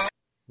I want to.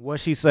 What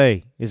she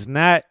say? It's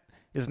not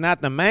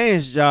the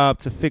man's job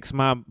to fix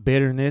my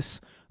bitterness,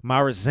 my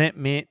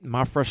resentment,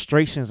 my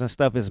frustrations and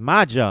stuff. Is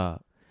my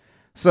job.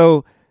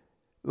 So,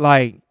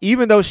 like,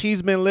 even though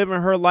she's been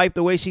living her life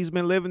the way she's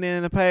been living it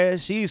in the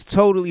past, she's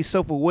totally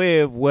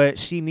self-aware of what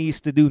she needs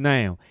to do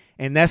now.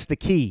 And that's the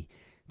key,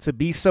 to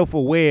be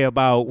self-aware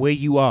about where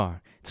you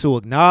are, to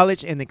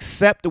acknowledge and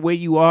accept the way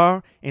you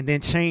are, and then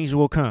change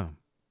will come.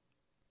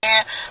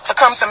 To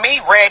come to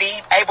me ready,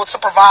 able to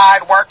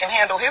provide, work, and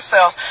handle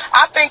himself.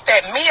 I think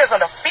that me as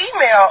a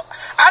female,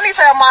 I need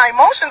to have my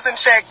emotions in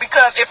check,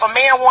 because if a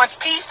man wants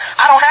peace,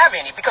 I don't have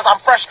any, because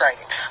I'm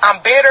frustrated. I'm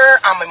bitter,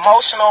 I'm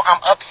emotional,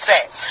 I'm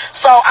upset.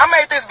 So I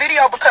made this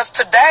video because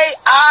today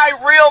I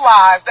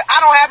realized that I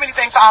don't have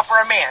anything to offer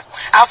a man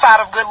outside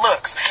of good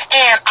looks.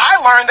 And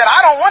I learned that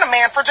I don't want a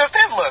man for just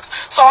his looks.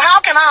 So how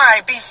can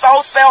I be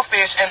so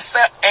selfish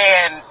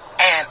and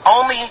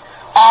only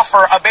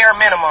offer a bare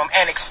minimum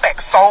and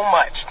expect so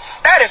much?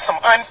 That is some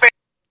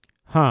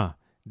unfair.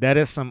 That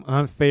is some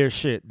unfair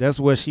shit. That's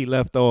where she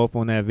left off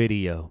on that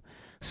video.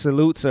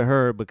 Salute to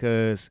her,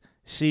 because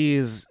she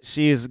is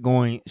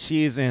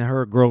in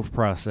her growth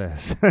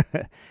process.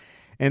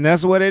 And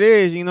that's what it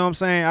is. You know what I'm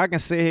saying? I can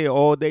sit here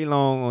all day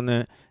long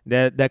on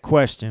that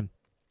question.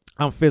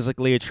 I'm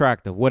physically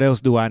attractive. What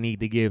else do I need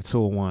to give to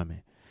a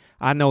woman?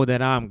 I know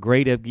that I'm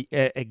great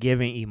at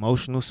giving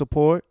emotional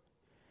support.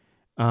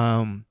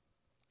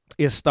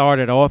 It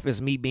started off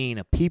as me being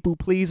a people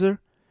pleaser,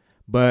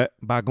 but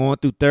by going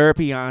through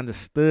therapy, I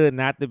understood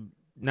not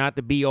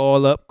to be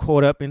all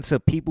caught up into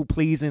people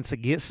pleasing to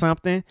get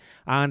something.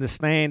 I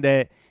understand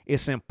that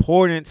it's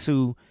important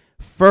to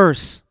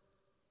first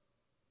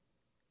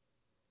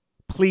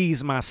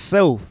please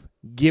myself,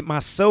 get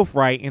myself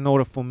right, in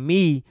order for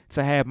me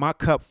to have my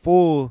cup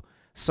full,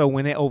 so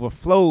when it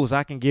overflows,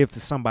 I can give to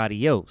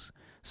somebody else.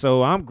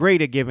 So I'm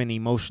great at giving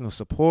emotional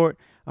support.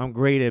 I'm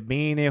great at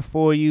being there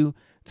for you,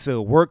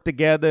 to work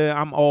together.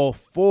 I'm all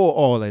for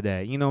all of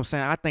that. You know what I'm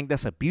saying? I think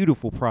that's a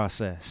beautiful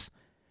process.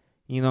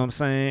 You know what I'm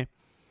saying?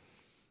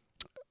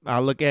 I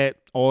look at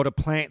all the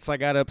plants I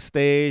got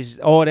upstairs.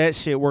 All that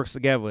shit works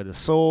together. The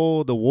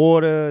soil, the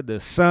water, the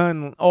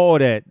sun, all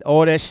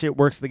that shit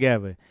works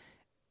together.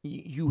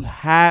 You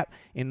have,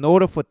 in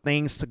order for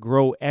things to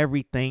grow,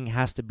 everything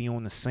has to be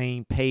on the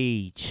same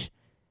page.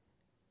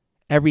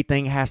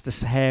 Everything has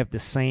to have the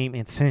same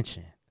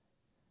intention.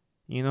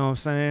 You know what I'm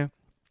saying?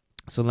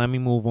 So let me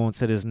move on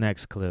to this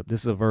next clip. This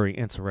is a very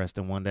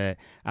interesting one that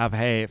I've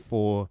had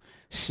for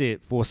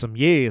some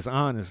years,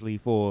 honestly,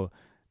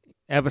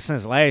 ever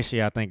since last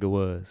year, I think it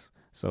was.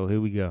 So here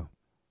we go.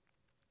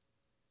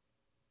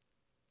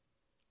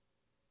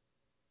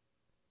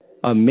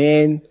 A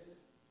man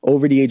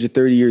over the age of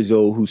 30 years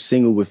old who's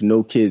single with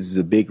no kids is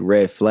a big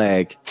red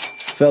flag.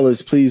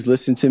 Fellas, please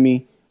listen to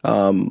me.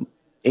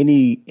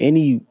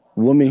 Any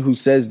woman who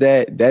says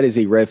that is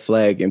a red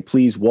flag, and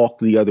please walk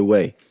the other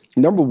way.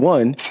 Number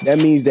one, that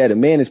means that a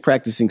man is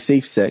practicing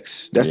safe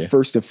sex. That's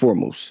first and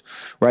foremost,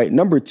 right?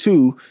 Number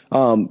two,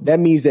 that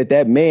means that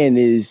that man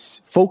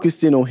is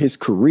focused in on his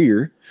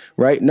career,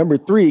 right? Number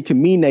three, it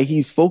can mean that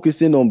he's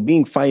focused in on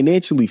being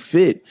financially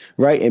fit,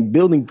 right? And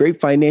building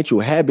great financial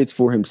habits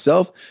for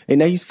himself,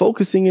 and that he's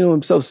focusing in on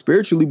himself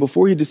spiritually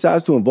before he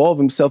decides to involve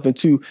himself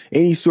into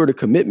any sort of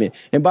commitment.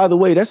 And by the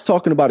way, that's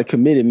talking about a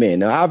committed man.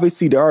 Now,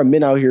 obviously, there are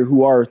men out here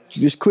who are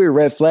just clear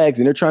red flags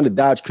and they're trying to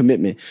dodge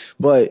commitment.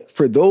 But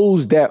for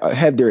those that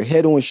have their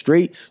head on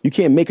straight, you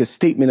can't make a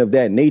statement of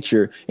that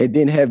nature and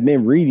then have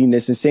men reading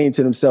this and saying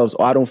to themselves,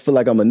 oh, I don't feel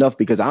like I'm enough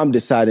because I'm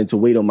deciding to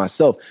wait on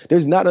myself.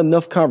 There's not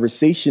enough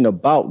conversation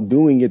about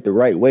doing it the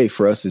right way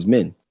for us as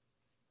men.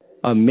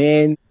 A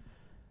man.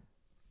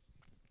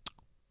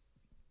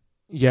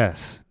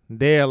 Yes,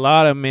 there are a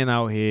lot of men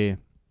out here.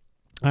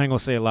 I ain't gonna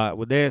say a lot,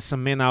 but there's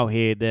some men out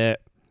here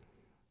that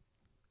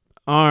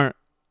aren't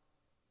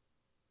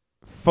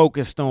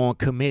focused on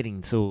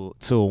committing to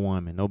a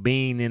woman or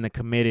being in a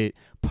committed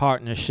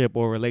partnership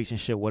or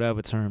relationship,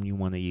 whatever term you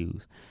want to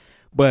use.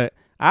 But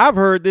I've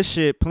heard this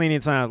shit plenty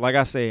of times. Like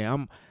I say,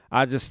 I'm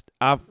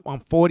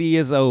 40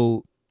 years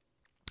old.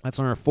 I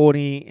turned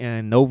 40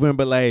 in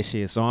November last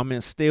year, so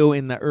I'm still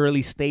in the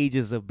early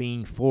stages of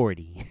being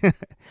 40.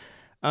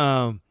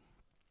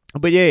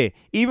 But yeah,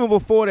 even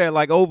before that,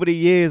 like over the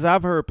years,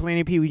 I've heard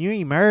plenty of people, you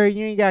ain't married,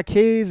 you ain't got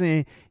kids,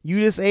 and you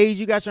this age,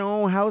 you got your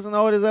own house and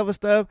all this other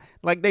stuff.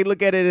 Like they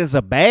look at it as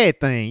a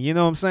bad thing, you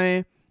know what I'm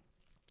saying?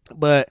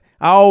 But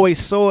I always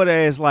saw it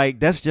as like,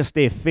 that's just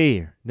their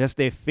fear. That's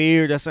their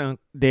fear. That's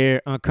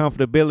their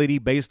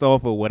uncomfortability based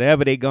off of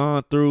whatever they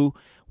gone through,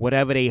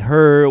 whatever they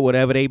heard,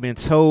 whatever they've been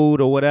told,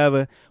 or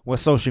whatever, what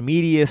social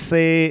media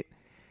said.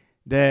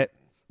 That,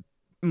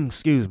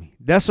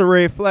 that's a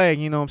red flag,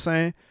 you know what I'm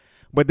saying?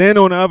 But then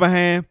on the other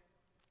hand,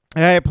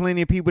 I had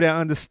plenty of people that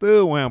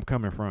understood where I'm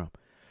coming from.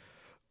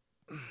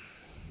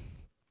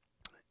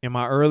 In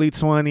my early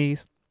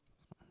 20s,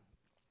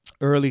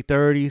 early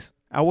 30s,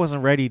 I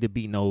wasn't ready to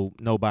be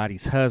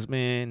nobody's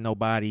husband,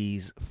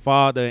 nobody's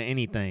father,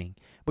 anything.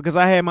 Because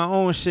I had my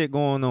own shit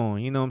going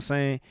on, you know what I'm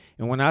saying?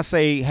 And when I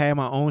say had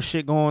my own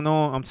shit going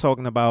on, I'm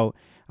talking about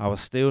I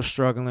was still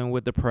struggling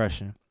with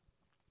depression,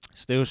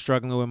 still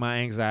struggling with my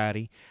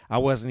anxiety. I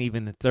wasn't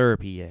even in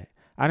therapy yet.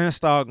 I didn't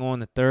start going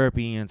to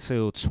therapy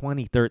until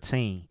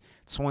 2013.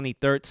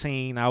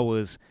 2013, I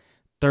was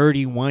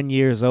 31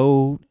 years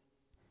old,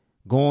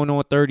 going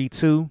on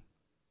 32.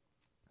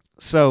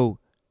 So,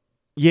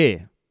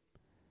 yeah,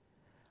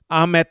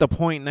 I'm at the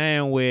point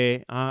now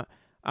where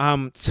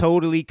I'm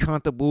totally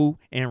comfortable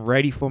and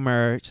ready for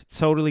marriage,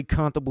 totally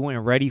comfortable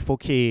and ready for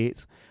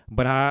kids,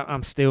 but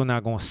I'm still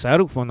not going to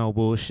settle for no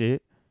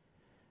bullshit.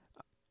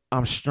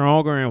 I'm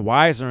stronger and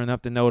wiser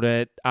enough to know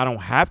that I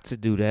don't have to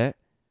do that.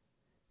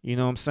 You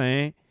know what I'm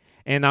saying?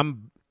 And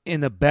I'm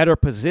in a better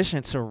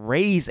position to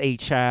raise a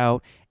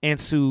child and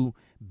to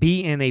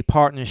be in a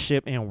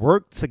partnership and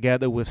work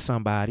together with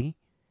somebody.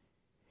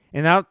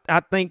 And I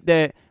think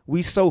that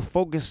we so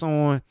focus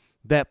on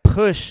that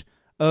push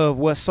of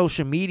what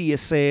social media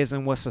says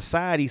and what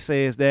society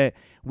says that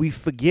we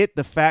forget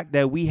the fact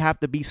that we have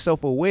to be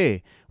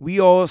self-aware. We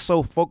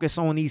also focus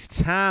on these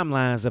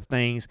timelines of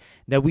things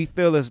that we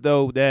feel as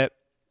though that,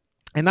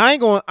 and I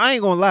ain't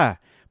gonna lie.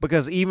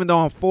 Because even though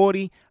I'm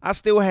 40, I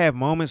still have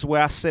moments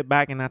where I sit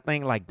back and I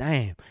think like,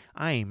 damn,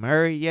 I ain't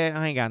married yet.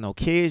 I ain't got no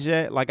kids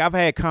yet. Like I've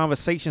had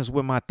conversations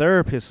with my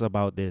therapist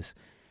about this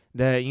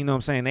that, you know what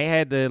I'm saying? They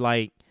had to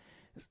like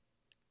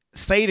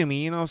say to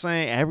me, you know what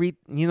I'm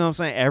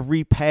saying?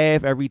 Every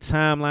path, every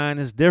timeline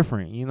is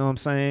different. You know what I'm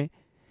saying?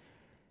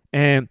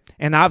 And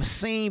I've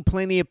seen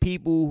plenty of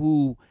people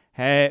who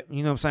had,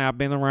 you know what I'm saying, I've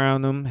been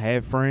around them,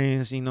 had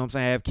friends, you know what I'm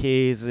saying, have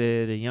kids at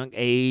a young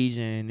age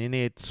and in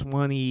their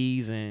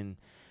 20s and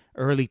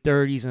early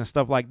 30s and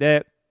stuff like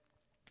that,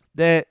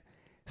 that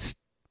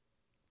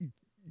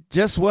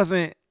just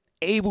wasn't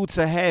able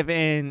to have,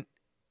 and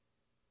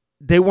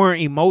they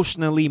weren't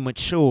emotionally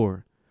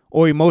mature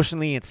or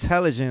emotionally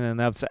intelligent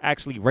enough to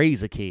actually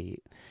raise a kid.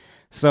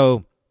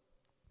 So,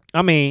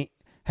 I mean,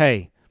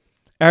 hey,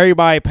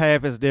 everybody's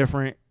path is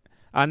different.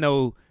 I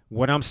know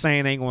what I'm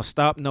saying ain't going to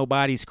stop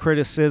nobody's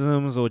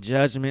criticisms or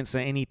judgments or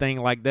anything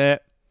like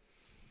that.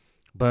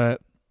 But,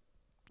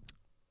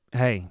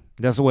 hey,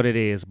 that's what it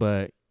is.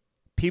 But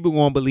people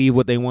going to believe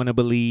what they want to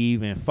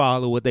believe and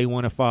follow what they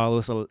want to follow.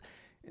 So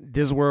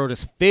this world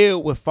is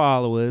filled with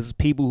followers,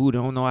 people who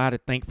don't know how to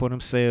think for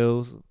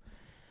themselves.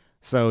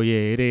 So,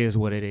 yeah, it is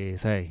what it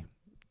is. Hey,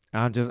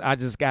 I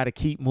just got to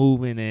keep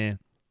moving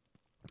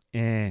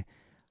and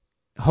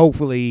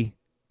hopefully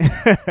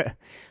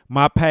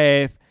my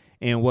path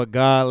and what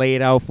God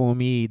laid out for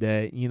me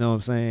that, you know what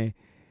I'm saying,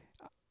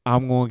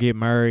 I'm going to get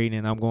married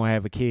and I'm going to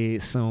have a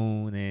kid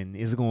soon and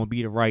it's going to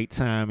be the right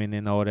time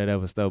and all that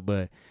other stuff.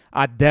 But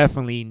I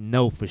definitely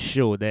know for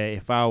sure that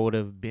if I would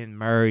have been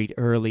married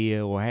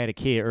earlier or had a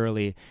kid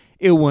earlier,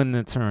 it wouldn't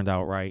have turned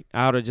out right.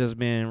 I would have just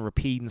been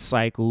repeating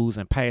cycles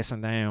and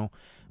passing down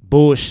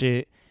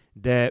bullshit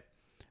that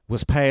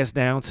was passed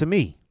down to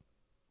me.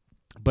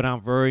 But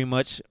I'm very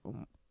much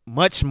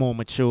much more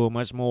mature,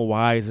 much more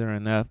wiser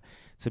enough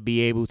to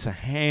be able to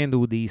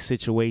handle these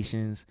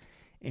situations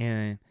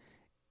in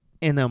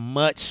a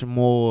much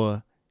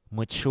more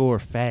mature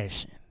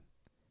fashion.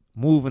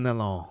 Moving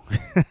along.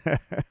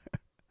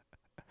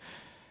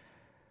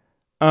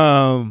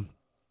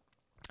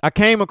 I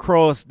came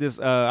across this.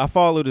 I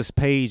follow this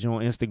page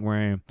on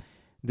Instagram.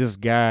 This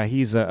guy,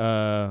 he's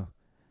a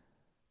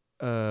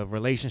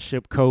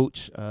relationship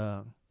coach,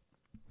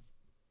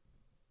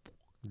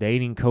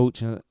 dating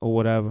coach, or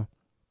whatever.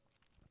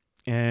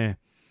 And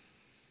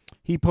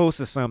he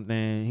posted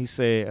something. He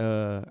said,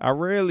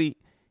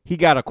 he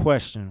got a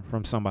question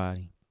from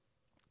somebody.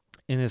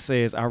 And it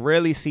says, I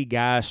rarely see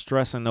guys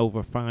stressing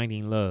over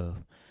finding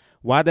love.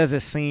 Why does it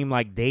seem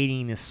like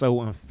dating is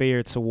so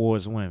unfair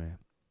towards women?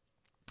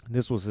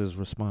 This was his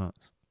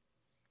response.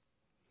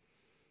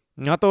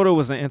 And I thought it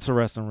was an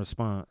interesting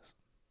response.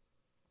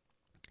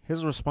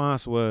 His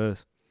response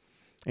was,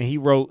 and he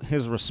wrote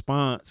his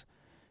response.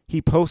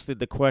 He posted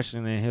the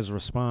question, and his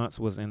response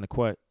was in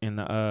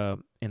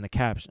the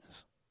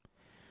captions.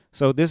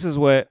 So this is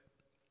what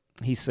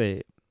he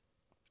said.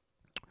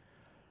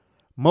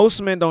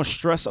 Most men don't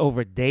stress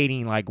over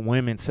dating like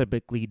women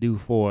typically do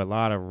for a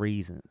lot of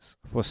reasons.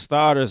 For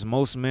starters,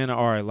 most men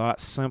are a lot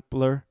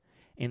simpler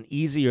and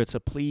easier to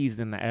please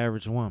than the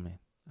average woman.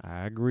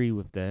 I agree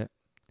with that.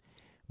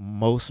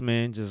 Most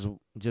men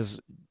just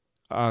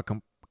are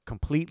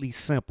completely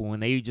simple,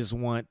 and they just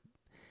want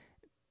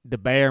the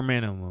bare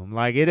minimum.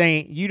 Like,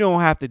 you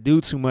don't have to do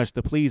too much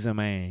to please a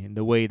man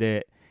the way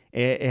that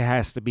it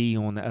has to be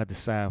on the other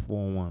side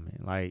for a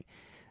woman. Like,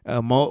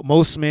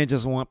 most men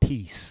just want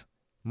peace.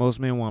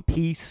 Most men want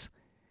peace,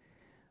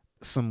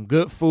 some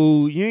good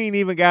food. You ain't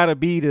even gotta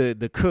be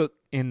the cook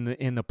in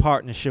the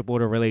partnership or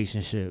the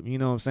relationship. You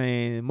know what I'm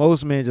saying?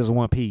 Most men just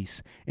want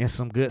peace and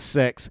some good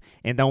sex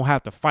and don't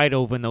have to fight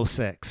over no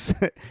sex,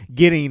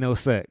 getting no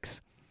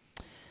sex.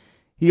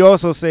 He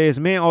also says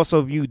men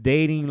also view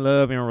dating,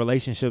 love, and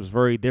relationships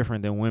very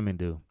different than women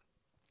do.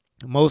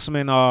 Most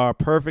men are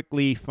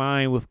perfectly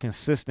fine with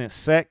consistent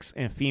sex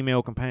and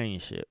female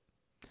companionship.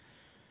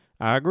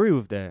 I agree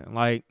with that.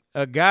 Like,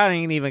 a guy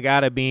ain't even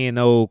got to be in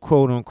no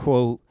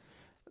quote-unquote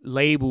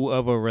label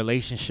of a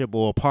relationship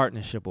or a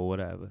partnership or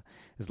whatever.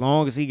 As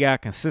long as he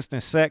got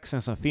consistent sex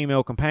and some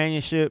female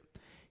companionship,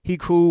 he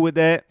cool with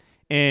that.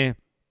 And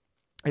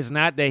it's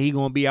not that he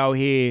going to be out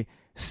here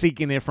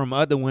seeking it from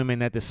other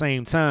women at the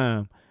same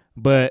time.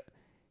 But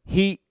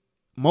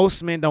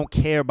most men don't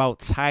care about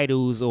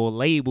titles or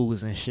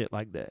labels and shit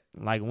like that,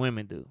 like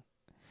women do.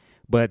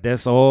 But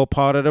that's all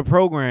part of the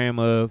program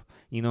of,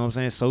 you know what I'm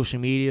saying, social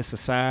media,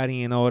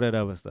 society, and all that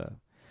other stuff.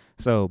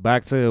 So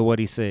back to what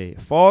he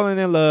said. Falling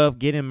in love,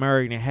 getting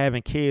married, and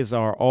having kids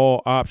are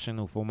all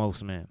optional for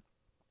most men.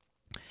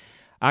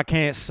 I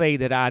can't say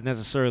that I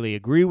necessarily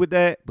agree with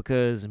that,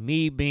 because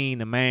me being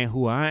the man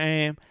who I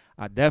am,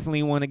 I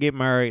definitely want to get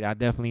married. I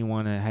definitely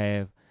want to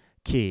have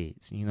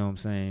kids. You know what I'm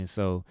saying?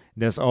 So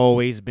that's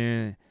always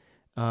been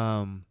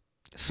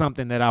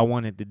something that I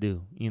wanted to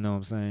do. You know what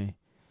I'm saying?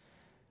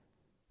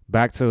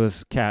 Back to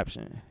his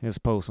caption, his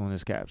post on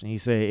his caption. He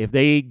said, if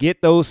they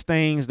get those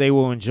things, they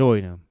will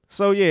enjoy them.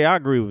 So, yeah, I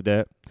agree with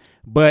that.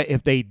 But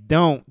if they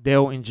don't,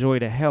 they'll enjoy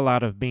the hell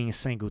out of being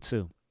single,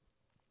 too.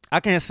 I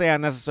can't say I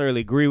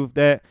necessarily agree with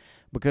that,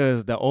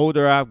 because the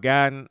older I've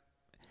gotten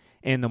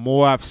and the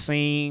more I've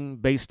seen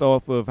based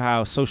off of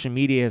how social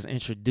media has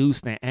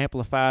introduced and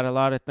amplified a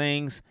lot of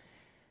things,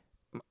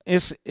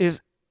 it's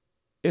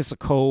a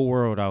cold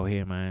world out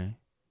here, man.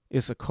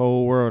 It's a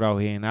cold world out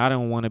here, and I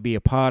don't want to be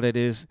a part of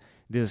this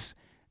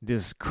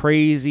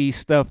crazy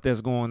stuff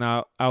that's going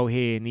out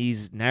here, and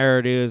these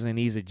narratives and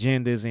these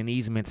agendas and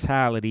these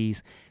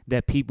mentalities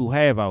that people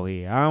have out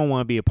here. I don't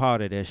want to be a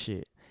part of that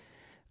shit.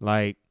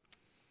 Like,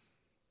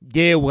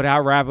 yeah, would I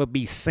rather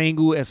be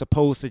single as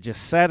opposed to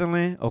just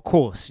settling? Of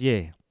course,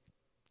 yeah.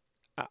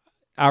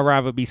 I'd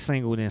rather be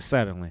single than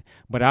settling.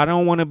 But I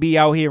don't want to be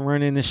out here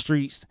running the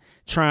streets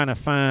trying to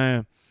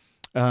find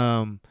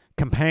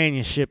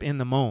companionship in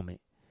the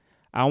moment.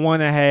 I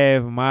want to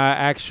have my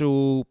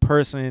actual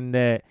person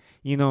that,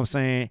 you know what I'm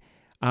saying,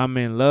 I'm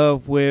in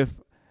love with.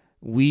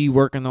 We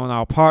working on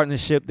our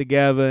partnership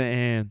together,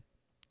 and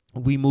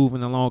we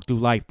moving along through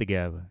life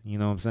together. You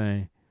know what I'm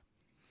saying?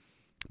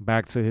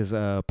 Back to his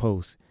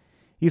post.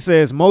 He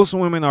says, most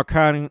women are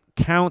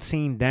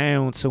counting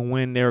down to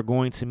when they're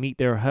going to meet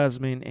their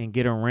husband and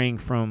get a ring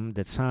from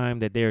the time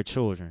that they're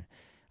children.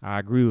 I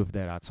agree with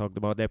that. I talked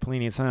about that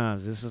plenty of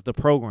times. This is the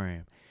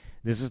program.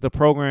 This is the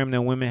program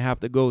that women have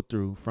to go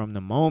through from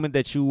the moment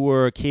that you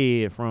were a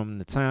kid, from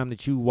the time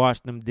that you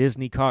watched them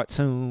Disney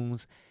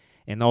cartoons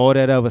and all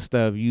that other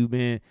stuff. You've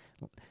been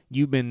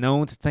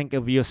known to think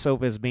of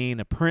yourself as being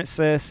a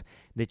princess,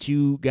 that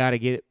you got to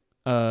get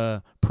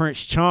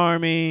Prince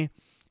Charming,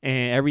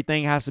 and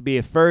everything has to be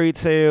a fairy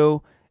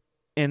tale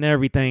and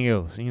everything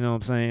else. You know what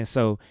I'm saying?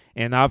 So,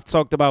 and I've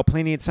talked about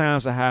plenty of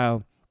times of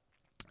how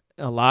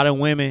a lot of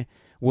women,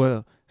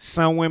 well,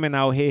 some women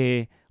out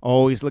here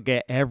always look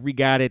at every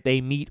guy that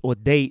they meet or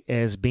date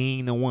as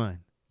being the one.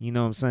 You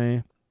know what I'm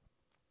saying?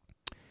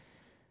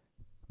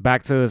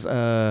 back to this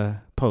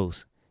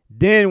post.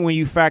 Then when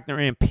you factor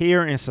in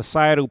peer and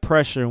societal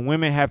pressure,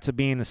 women have to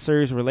be in a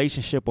serious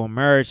relationship or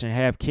marriage and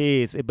have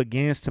kids, it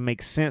begins to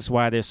make sense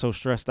why they're so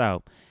stressed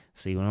out.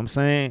 See what I'm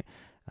saying?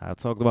 I've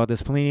talked about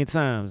this plenty of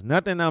times.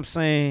 Nothing I'm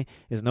saying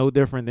is no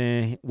different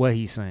than what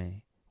he's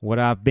saying, what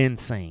I've been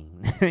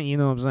saying. You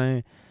know what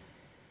I'm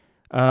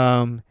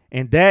saying?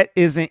 And that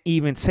isn't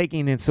even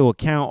taking into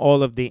account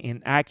all of the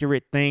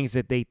inaccurate things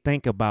that they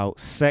think about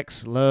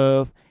sex,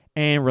 love,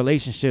 and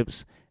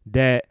relationships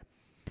that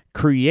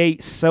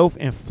create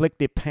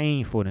self-inflicted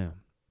pain for them.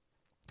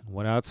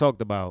 What I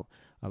talked about,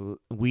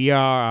 we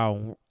are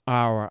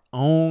our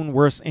own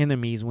worst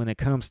enemies when it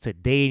comes to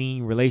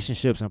dating,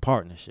 relationships, and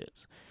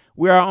partnerships.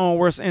 We're our own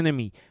worst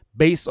enemy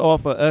based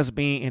off of us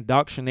being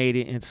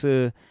indoctrinated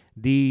into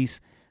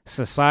these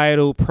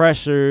societal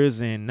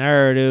pressures and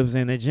narratives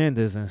and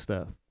agendas and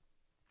stuff.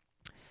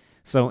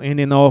 So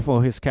ending off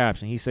on his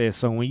caption, he says,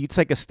 so when you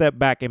take a step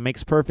back, it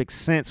makes perfect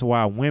sense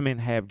why women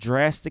have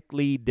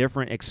drastically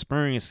different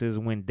experiences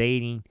when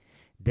dating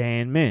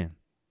than men.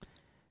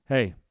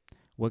 Hey,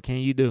 what can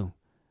you do?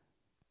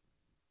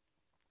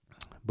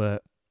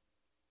 But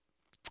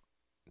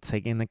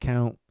take into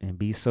account and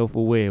be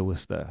self-aware with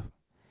stuff.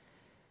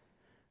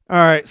 All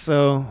right,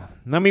 so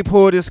let me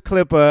pull this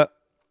clip up.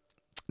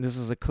 This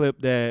is a clip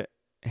that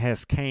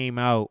has came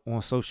out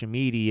on social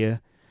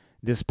media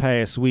this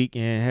past week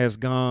and has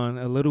gone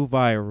a little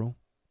viral.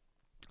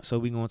 So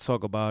we're going to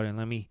talk about it.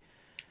 Let me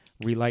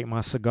relight my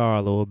cigar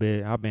a little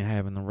bit. I've been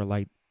having to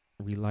relight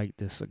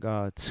this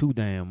cigar too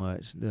damn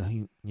much.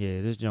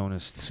 This joint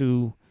is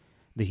too,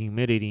 the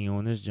humidity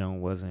on this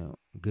joint wasn't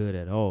good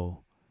at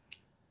all.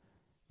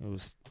 It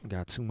was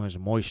got too much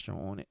moisture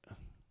on it.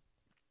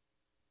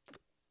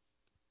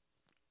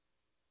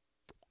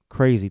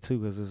 Crazy too,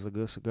 because it's a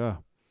good cigar.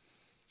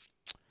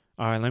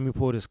 All right, let me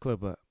pull this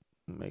clip up.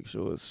 Make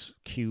sure it's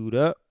queued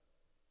up.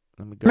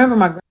 Let me go. Remember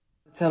my grandmother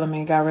telling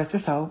me, God rest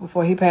his soul,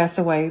 before he passed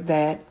away,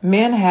 that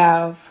men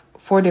have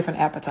 4 different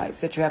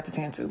appetites that you have to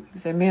tend to. He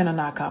said men are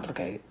not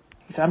complicated.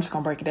 He said, I'm just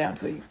going to break it down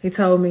to you. He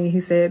told me, he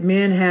said,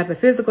 men have a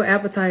physical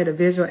appetite, a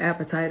visual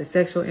appetite, a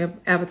sexual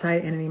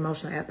appetite, and an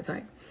emotional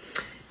appetite.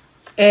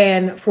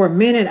 And for a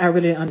minute, I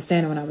really didn't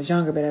understand it when I was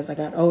younger, but as I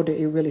got older,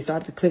 it really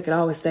started to click. It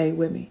always stayed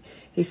with me.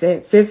 He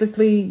said,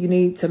 physically, you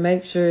need to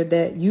make sure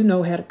that you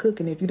know how to cook.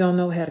 And if you don't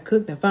know how to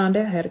cook, then find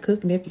out how to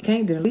cook. And if you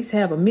can't, then at least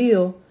have a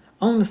meal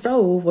on the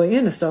stove or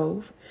in the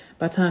stove.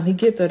 By the time he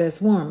get there,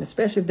 that's warm,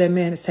 especially if that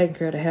man is taking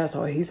care of the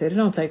household. He said, it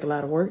don't take a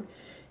lot of work.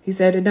 He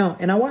said it don't.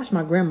 And I watched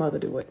my grandmother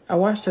do it. I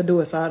watched her do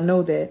it, so I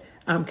know that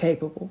I'm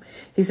capable.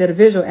 He said a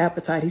visual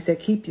appetite. He said,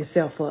 keep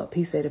yourself up.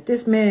 He said, if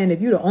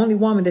you're the only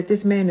woman that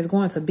this man is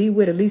going to be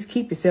with, at least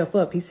keep yourself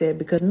up. He said,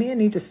 because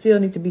men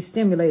still need to be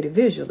stimulated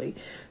visually,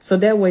 so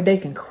that way they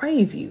can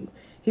crave you.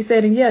 He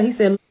said, and yeah, he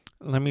said,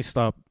 let me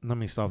stop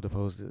the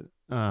post.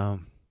 I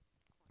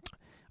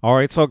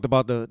already talked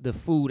about the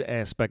food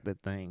aspect of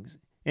things.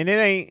 And it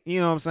ain't, you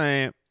know what I'm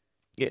saying?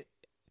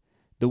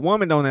 The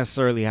woman don't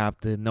necessarily have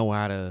to know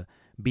how to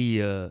be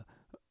a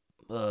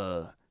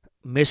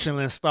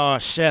Michelin star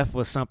chef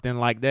or something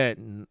like that.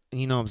 And,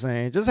 you know what I'm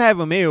saying? Just have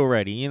a meal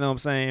ready. You know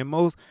what I'm saying?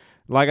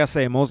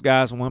 Most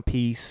guys want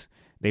peace.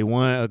 They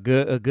want a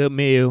good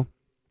meal,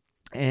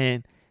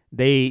 and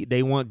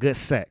they want good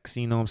sex.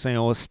 You know what I'm saying?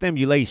 Or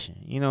stimulation.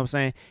 You know what I'm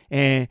saying?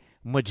 And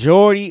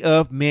majority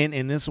of men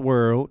in this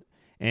world,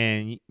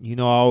 and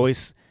I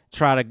always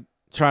try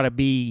to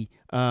be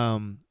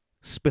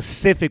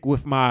specific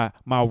with my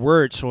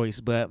word choice,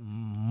 but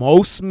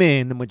most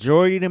men, the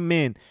majority of the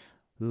men,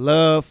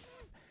 love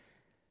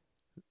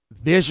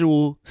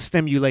visual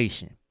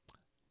stimulation.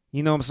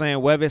 You know what I'm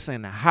saying? Whether it's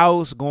in the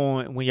house,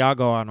 when y'all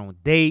go out on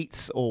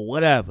dates or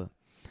whatever.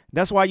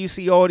 That's why you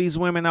see all these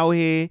women out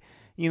here,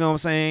 you know what I'm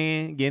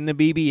saying, getting the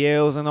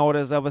BBLs and all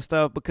this other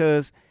stuff,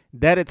 because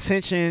that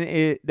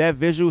attention, that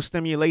visual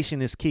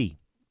stimulation is key.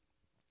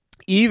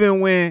 Even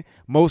when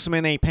most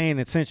men ain't paying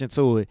attention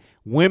to it,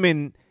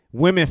 women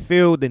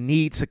feel the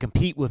need to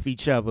compete with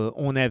each other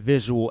on that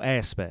visual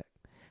aspect.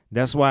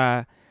 That's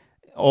why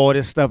all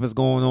this stuff is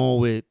going on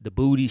with the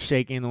booty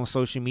shaking on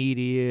social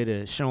media,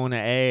 the showing the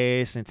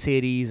ass and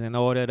titties and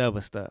all that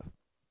other stuff.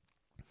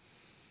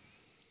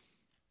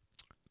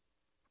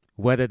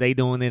 Whether they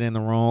doing it in the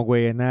wrong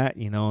way or not,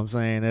 you know what I'm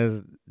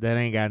saying? That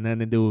ain't got nothing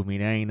to do with me.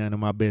 That ain't none of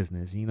my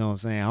business. You know what I'm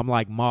saying? I'm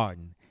like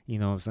Martin. You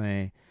know what I'm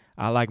saying?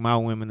 I like my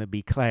women to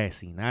be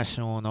classy, not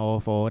showing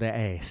off all the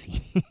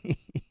assy.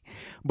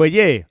 But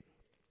yeah,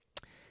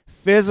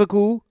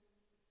 visual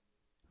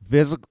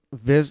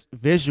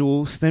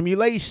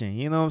stimulation,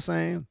 you know what I'm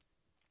saying?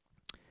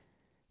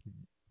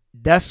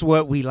 That's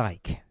what we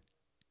like.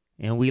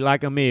 And we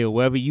like a meal,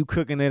 whether you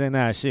cooking it or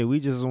not. Shit, we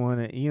just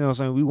want to, you know what I'm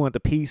saying? We want the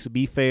piece to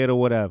be fed or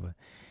whatever.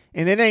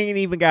 And it ain't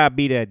even got to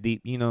be that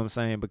deep, you know what I'm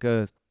saying?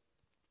 Because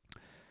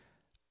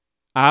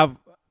I'm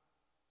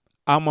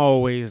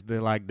always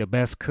the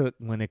best cook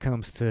when it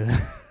comes to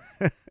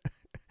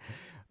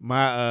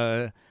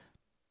my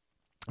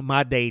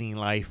dating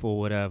life or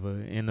whatever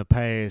in the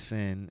past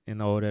and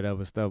all that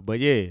other stuff. But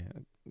yeah,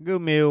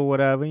 good meal,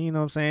 whatever. You know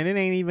what I'm saying? It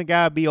ain't even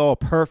gotta be all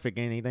perfect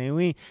or anything.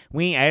 We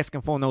ain't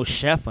asking for no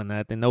chef or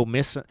nothing.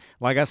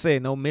 Like I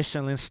said, no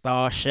Michelin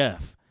star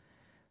chef.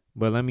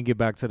 But let me get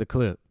back to the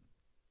clip.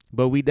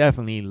 But we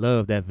definitely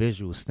love that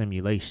visual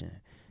stimulation.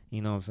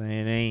 You know what I'm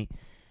saying?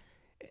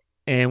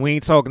 And we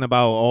ain't talking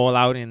about all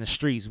out in the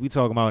streets. We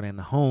talking about in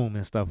the home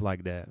and stuff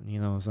like that. You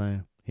know what I'm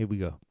saying? Here we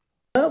go.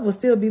 Love will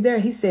still be there,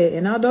 he said,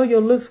 and although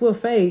your looks will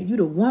fade, you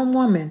the one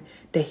woman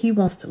that he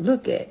wants to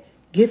look at.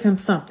 Give him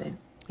something.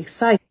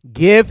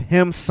 Give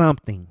him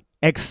something.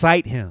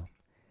 Excite him.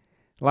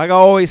 Like I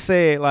always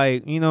said,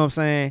 like, you know what I'm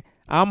saying?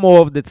 I'm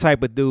more of the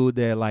type of dude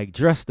that like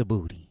dress the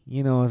booty.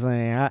 You know what I'm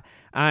saying?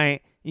 I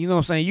ain't, you know what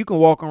I'm saying? You can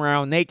walk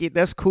around naked.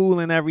 That's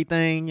cool and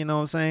everything, you know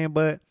what I'm saying?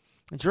 But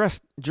dress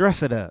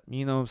it up.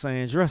 You know what I'm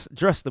saying?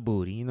 Dress the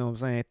booty. You know what I'm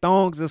saying?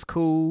 Thongs is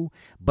cool.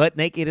 Butt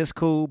naked is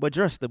cool, but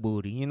dress the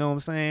booty. You know what I'm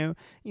saying?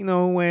 You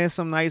know, wear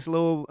some nice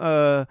little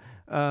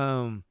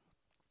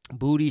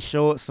booty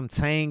shorts, some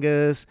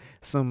tangas,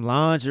 some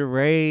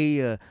lingerie,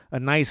 a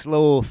nice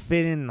little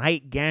fitting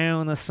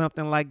nightgown or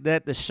something like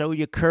that to show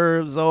your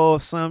curves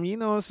off. Some, you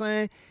know what I'm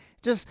saying?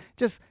 Just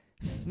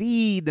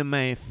feed the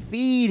man.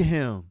 Feed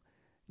him.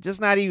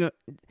 Just not even.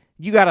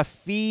 You gotta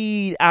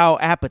feed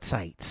our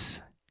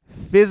appetites.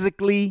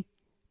 Physically,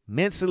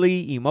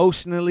 mentally,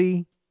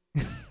 emotionally.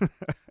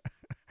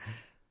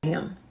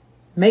 him.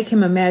 Make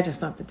him imagine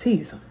something.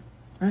 Tease him.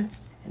 Right?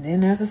 And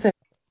then as I said,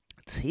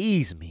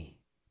 tease me,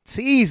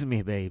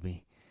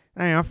 baby.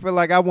 Dang, I feel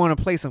like I want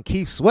to play some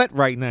Keith Sweat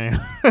right now.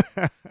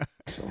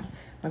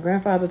 my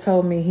grandfather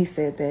told me, he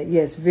said that,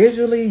 yes,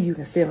 visually you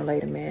can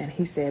stimulate a man.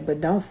 He said,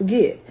 but don't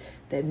forget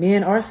that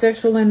men are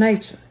sexual in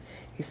nature.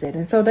 He said,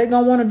 and so they're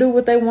going to want to do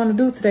what they want to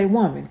do to their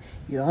woman.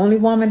 You're the only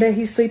woman that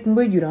he's sleeping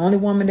with. You're the only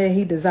woman that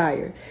he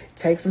desired.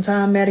 Take some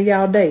time out of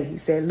y'all day. He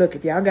said, look,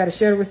 if y'all got to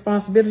share the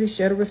responsibilities,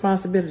 share the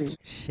responsibilities.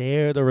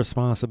 Share the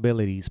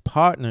responsibilities.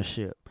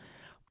 Partnership.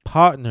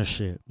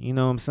 You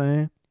know what I'm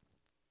saying?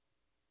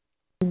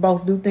 You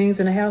both do things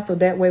in the house so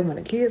that way when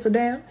the kids are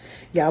down,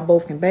 y'all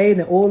both can bathe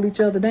and oil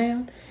each other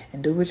down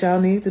and do what y'all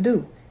need to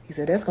do. He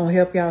said, that's going to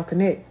help y'all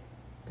connect.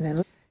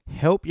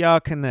 Help y'all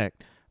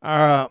connect.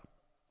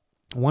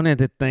 One of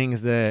the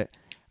things that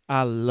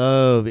I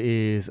love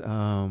is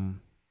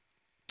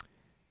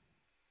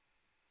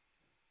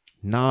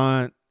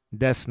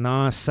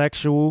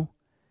non-sexual,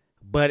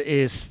 but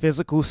is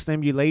physical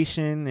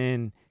stimulation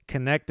and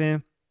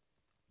connecting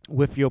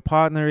with your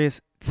partner is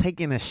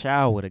taking a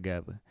shower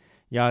together.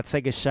 Y'all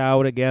take a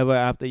shower together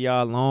after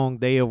y'all long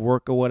day of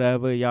work or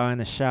whatever. Y'all in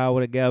the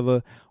shower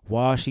together,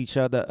 wash each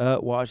other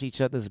up, wash each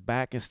other's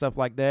back and stuff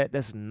like that.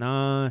 It's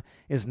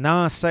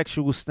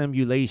non-sexual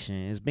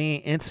stimulation. It's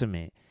being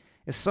intimate.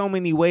 It's so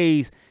many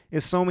ways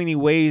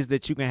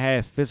that you can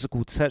have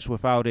physical touch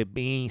without it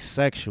being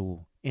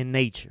sexual in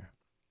nature.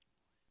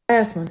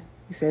 Last one,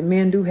 he said,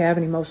 men do have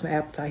an emotional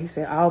appetite. He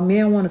said, all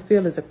men want to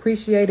feel is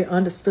appreciated,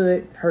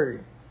 understood,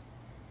 heard.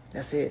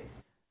 That's it.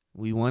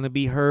 We want to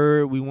be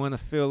heard. We want to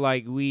feel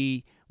like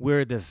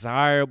we're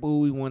desirable.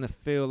 We want to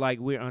feel like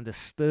we're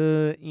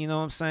understood. You know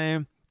what I'm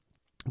saying?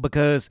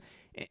 Because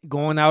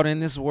going out in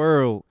this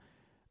world,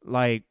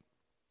 like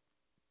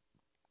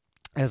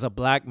as a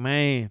black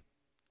man,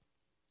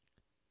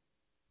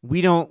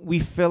 we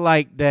feel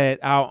like that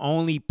our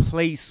only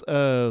place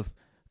of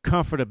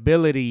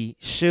comfortability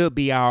should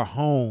be our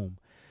home,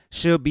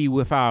 should be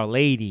with our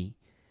lady.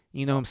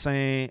 You know what I'm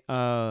saying?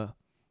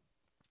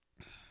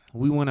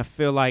 We want to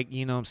feel like,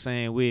 you know what I'm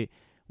saying,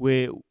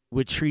 we're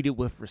treated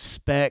with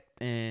respect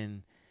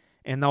and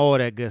all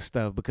that good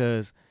stuff,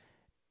 because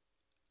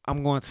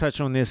I'm going to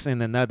touch on this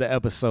in another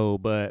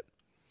episode, but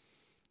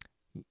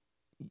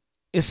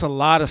it's a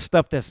lot of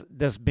stuff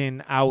that's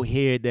been out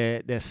here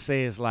that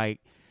says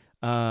like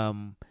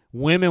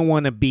women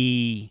want to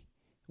be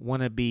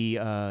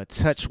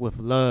touched with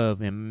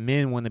love and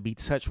men want to be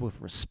touched with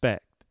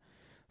respect.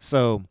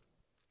 So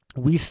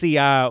we see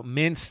our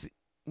men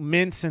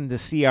tend to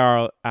see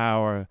our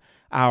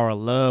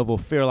love or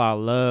feel our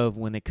love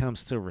when it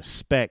comes to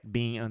respect,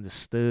 being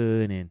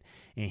understood and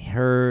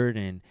heard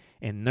and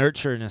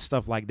nurtured and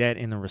stuff like that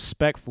in a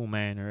respectful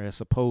manner, as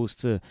opposed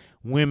to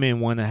women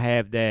want to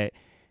have that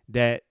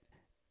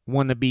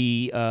want to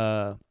be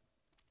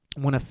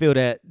want to feel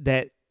that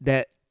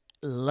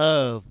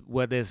love,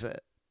 whether it's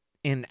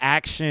in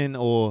action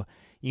or,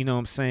 you know what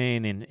I'm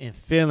saying, in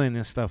feeling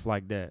and stuff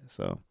like that.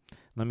 So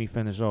let me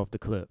finish off the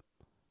clip.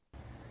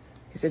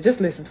 He said,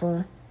 just listen to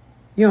him.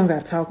 You don't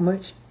got to talk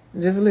much.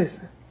 Just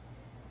listen.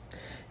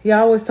 He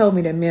always told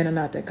me that men are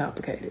not that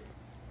complicated.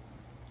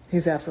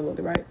 He's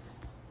absolutely right.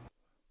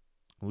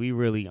 We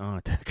really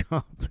aren't that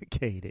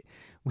complicated.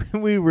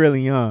 We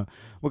really aren't.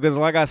 Because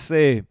like I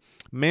said,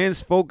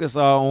 men's focus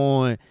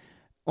are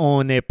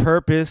on their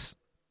purpose,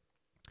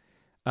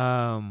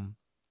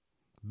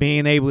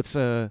 being able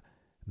to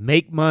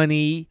make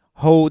money,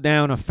 hold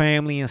down a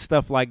family and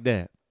stuff like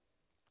that.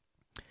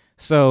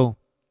 So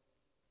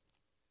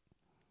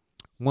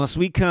once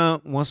we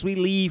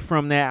leave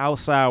from that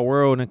outside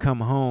world and come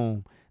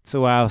home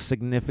to our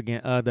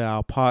significant other,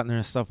 our partner,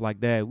 and stuff like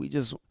that. We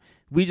just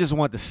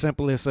want the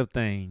simplest of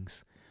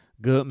things.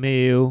 Good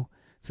meal,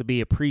 to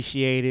be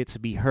appreciated, to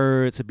be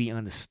heard, to be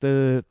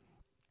understood,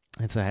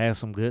 and to have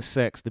some good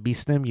sex, to be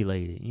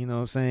stimulated. You know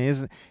what I'm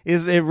saying?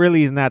 It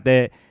really is not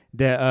that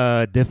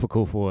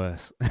difficult for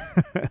us.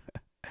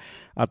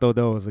 I thought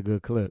that was a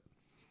good clip.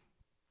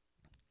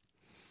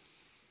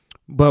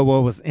 But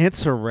what was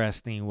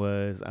interesting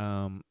was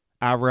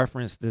I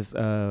referenced this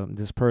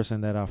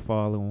person that I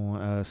follow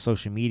on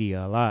social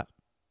media a lot.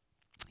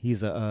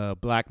 He's a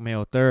black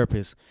male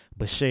therapist,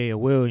 Bashea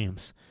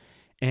Williams.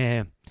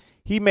 And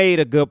he made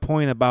a good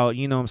point about,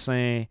 you know what I'm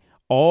saying,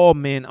 all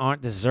men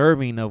aren't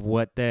deserving of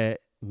what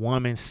that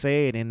woman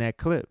said in that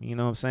clip. You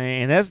know what I'm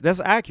saying? And that's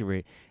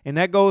accurate. And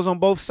that goes on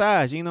both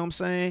sides. You know what I'm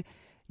saying?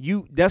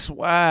 That's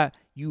why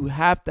you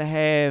have to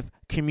have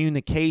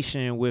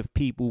communication with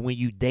people when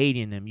you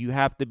dating them. You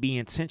have to be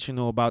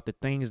intentional about the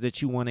things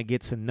that you want to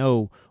get to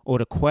know, or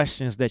the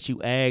questions that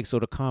you ask, or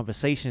the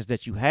conversations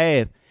that you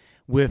have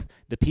with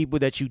the people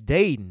that you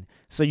dating,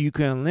 so you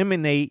can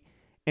eliminate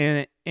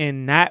and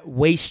not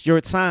waste your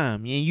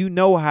time. And you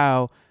know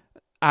how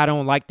I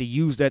don't like to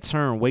use that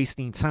term,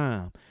 wasting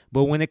time.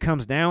 But when it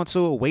comes down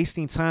to it,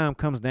 wasting time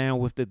comes down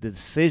with the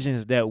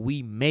decisions that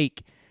we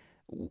make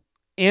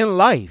in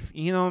life.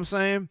 You know what I'm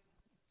saying?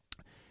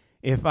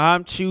 If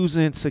I'm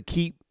choosing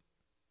to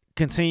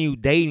continue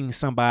dating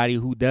somebody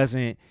who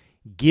doesn't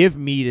give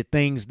me the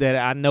things that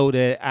I know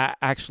that I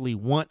actually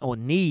want or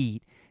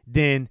need,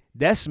 then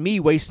that's me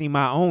wasting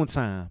my own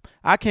time.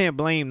 I can't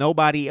blame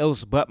nobody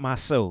else but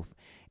myself.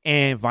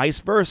 And vice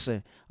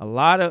versa.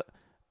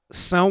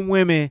 Some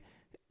women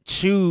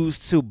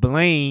choose to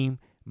blame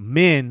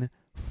men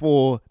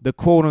for the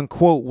quote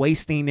unquote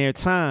wasting their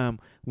time,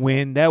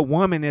 when that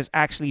woman is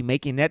actually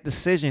making that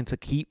decision to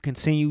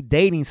continue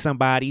dating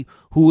somebody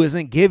who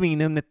isn't giving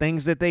them the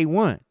things that they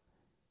want.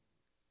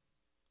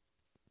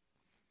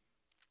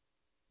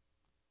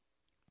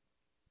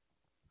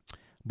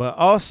 But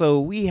also,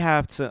 we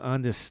have to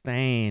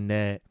understand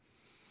that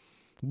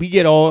we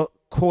get all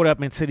caught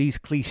up into these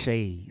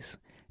cliches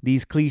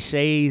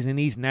and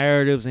these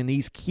narratives and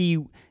these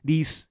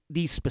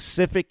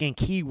specific and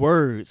key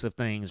words of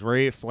things: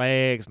 red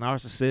flags,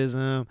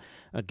 narcissism,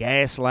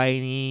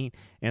 gaslighting,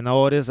 and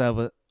all this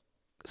other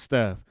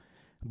stuff.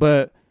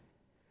 But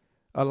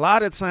a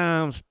lot of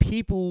times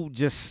people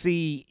just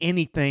see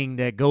anything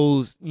that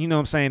goes, you know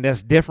what I'm saying,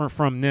 that's different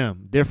from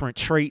them, different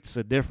traits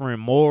or different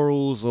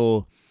morals,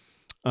 or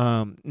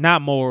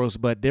not morals,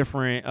 but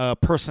different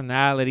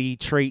personality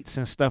traits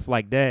and stuff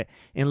like that,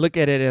 and look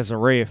at it as a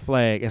red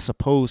flag, as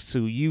opposed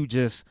to you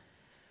just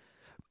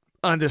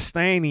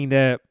understanding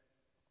that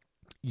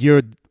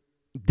you're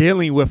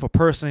dealing with a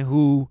person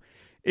who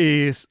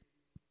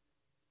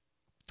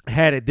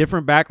had a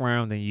different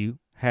background than you,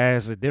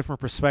 has a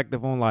different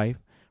perspective on life,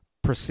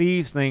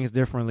 perceives things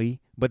differently,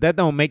 but that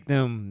don't make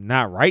them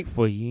not right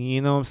for you.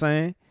 You know what I'm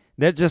saying?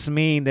 That just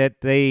means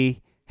that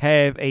they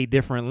have a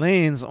different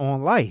lens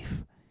on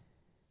life.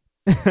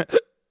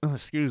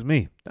 Excuse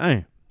me.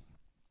 Dang.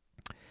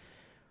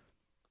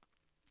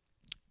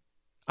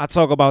 I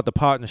talk about the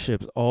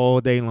partnerships all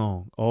day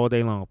long.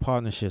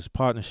 Partnerships.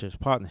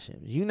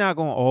 You're not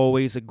going to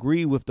always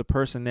agree with the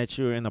person that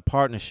you're in a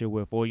partnership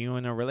with, or you're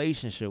in a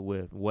relationship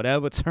with,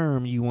 whatever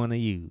term you want to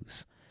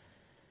use.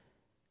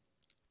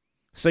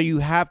 So you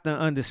have to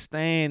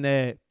understand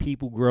that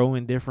people grow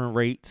in different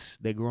rates.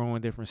 They grow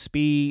in different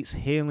speeds.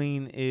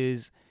 Healing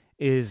is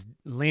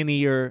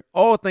linear.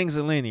 All things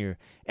are linear.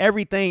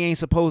 Everything ain't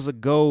supposed to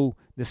go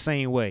the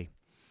same way.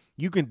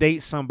 You can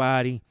date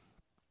somebody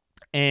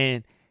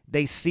and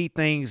they see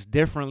things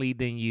differently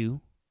than you,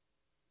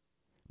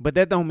 but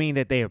that don't mean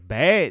that they're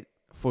bad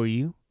for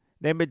you.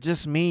 That would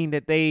just mean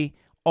that they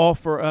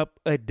offer up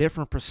a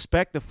different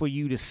perspective for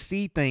you to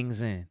see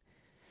things in.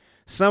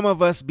 Some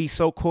of us be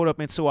so caught up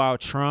into our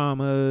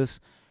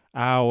traumas,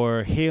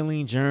 our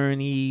healing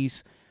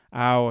journeys,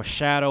 our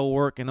shadow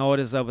work, and all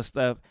this other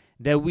stuff,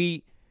 that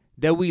we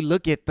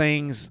look at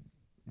things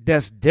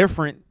that's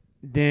different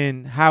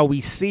than how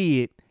we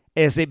see it,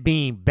 as it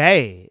being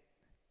bad.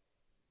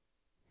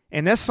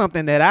 And that's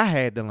something that I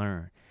had to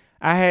learn.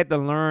 I had to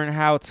learn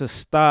how to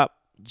stop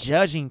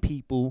judging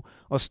people,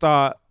 or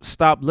stop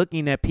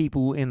looking at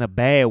people in a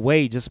bad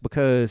way just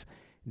because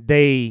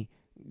they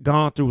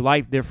gone through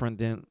life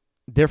differently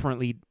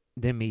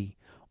than me,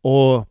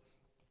 or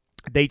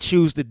they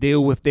choose to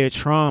deal with their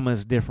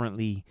traumas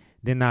differently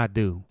than I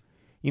do.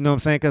 You know what I'm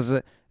saying?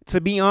 Because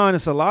to be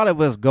honest, a lot of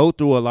us go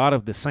through a lot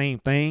of the same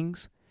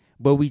things,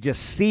 but we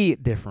just see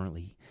it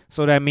differently.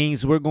 So that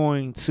means we're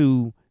going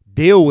to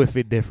deal with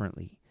it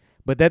differently.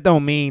 But that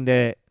don't mean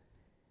that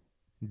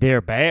they're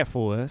bad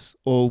for us,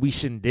 or we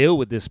shouldn't deal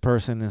with this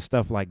person and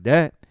stuff like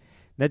that.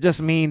 That just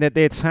means that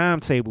their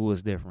timetable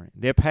is different.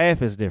 Their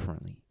path is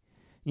differently.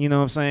 You know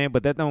what I'm saying?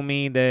 But that don't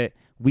mean that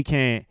we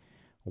can't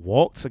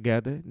walk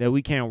together, that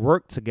we can't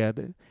work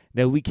together,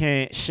 that we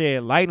can't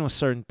shed light on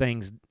certain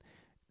things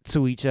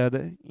to each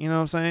other. You know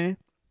what I'm saying?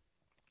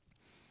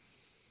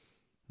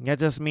 That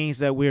just means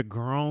that we're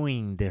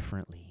growing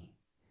differently.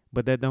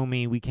 but that don't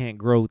mean we can't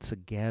grow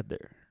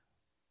together.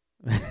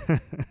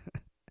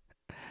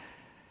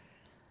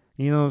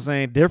 You know what I'm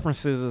saying?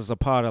 Differences is a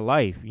part of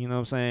life. You know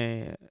what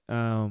I'm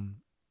saying?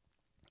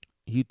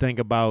 You think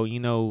about,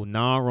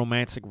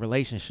 non-romantic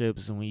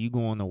relationships, and when you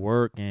go on to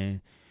work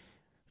and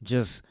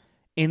just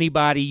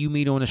anybody you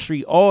meet on the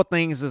street, all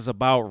things is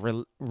about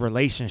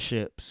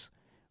relationships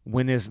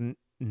when it's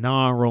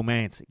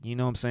non-romantic. You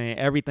know what I'm saying?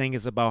 Everything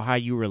is about how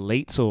you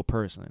relate to a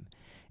person.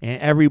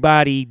 And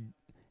everybody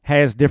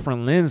has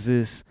different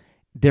lenses,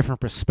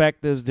 different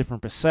perspectives,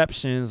 different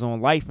perceptions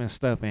on life and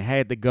stuff, and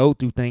had to go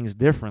through things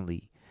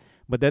differently.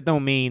 But that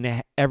don't mean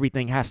that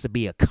everything has to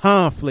be a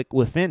conflict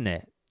within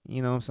that.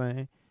 You know what I'm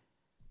saying?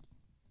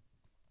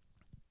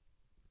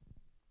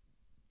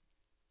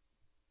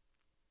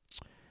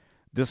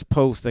 This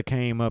post that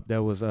came up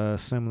that was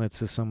similar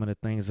to some of the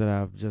things that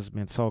I've just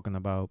been talking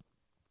about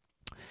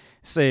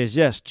says,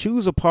 yes,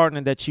 choose a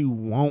partner that you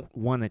won't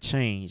want to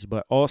change,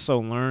 but also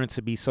learn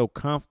to be so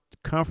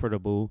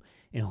comfortable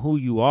in who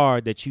you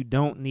are that you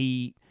don't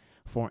need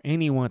for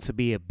anyone to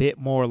be a bit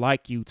more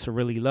like you to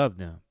really love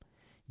them.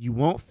 You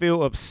won't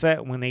feel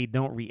upset when they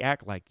don't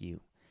react like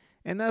you.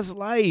 And that's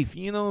life.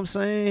 You know what I'm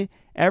saying?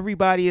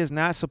 Everybody is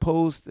not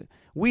supposed to.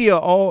 We are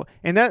all,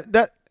 and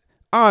that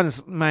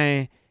honest,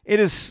 man,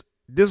 it is,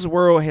 this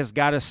world has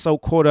got us so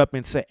caught up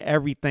into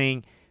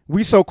everything.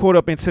 We so caught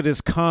up into this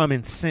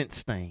common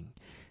sense thing.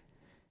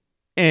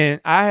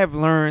 And I have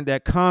learned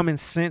that common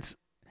sense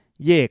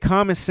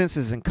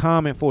is in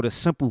common for the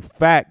simple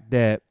fact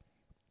that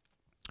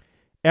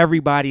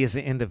everybody is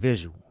an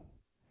individual.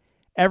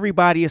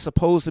 Everybody is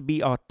supposed to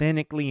be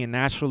authentically and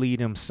naturally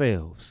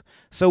themselves.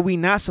 So we're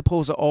not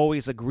supposed to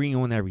always agree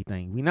on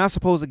everything. We're not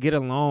supposed to get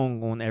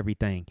along on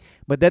everything.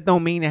 But that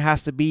don't mean it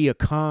has to be a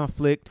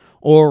conflict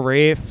or a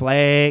red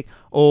flag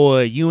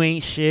or you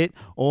ain't shit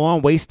or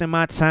I'm wasting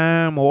my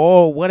time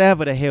or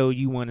whatever the hell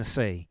you want to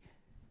say.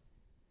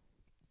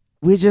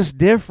 We're just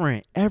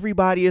different.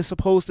 Everybody is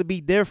supposed to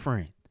be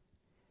different.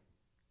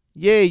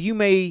 Yeah, you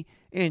may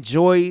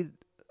enjoy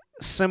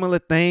similar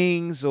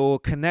things or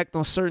connect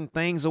on certain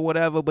things or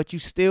whatever, but you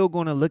still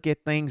going to look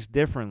at things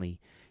differently.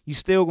 You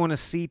still going to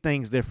see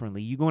things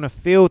differently. You're going to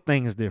feel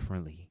things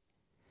differently.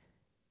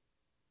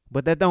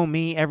 But that don't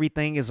mean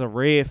everything is a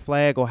red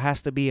flag or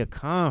has to be a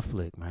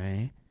conflict,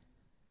 man.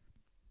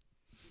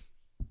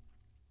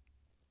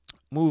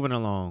 Moving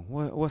along.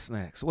 What's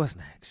next?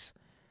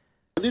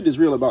 I did this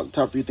reel about the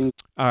top 3 things.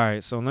 All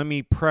right, so let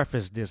me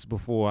preface this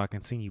before I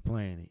continue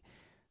playing it.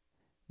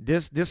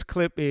 This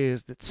clip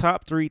is the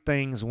top 3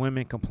 things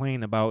women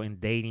complain about in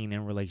dating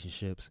and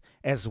relationships,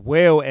 as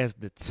well as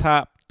the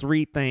top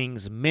 3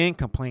 things men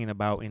complain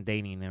about in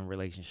dating and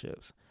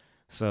relationships.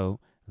 So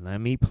let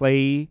me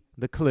play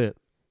the clip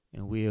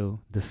and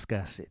we'll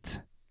discuss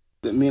it.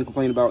 That men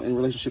complain about in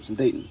relationships and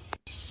dating.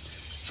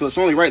 So it's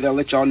only right that I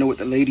let y'all know what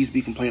the ladies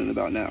be complaining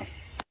about now.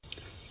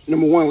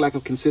 Number 1, lack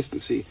of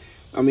consistency.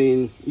 I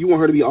mean, you want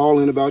her to be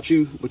all in about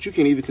you, but you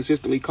can't even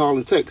consistently call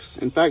and text.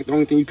 In fact, the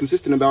only thing you're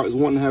consistent about is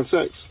wanting to have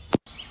sex.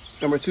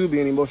 Number 2,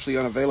 being emotionally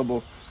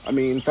unavailable. I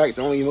mean, in fact,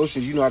 the only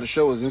emotions you know how to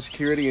show is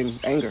insecurity and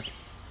anger.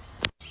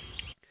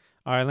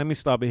 All right, let me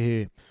stop it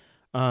here.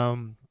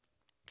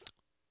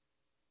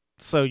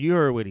 So you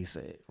heard what he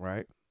said,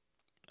 right?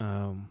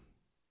 And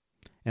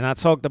I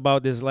talked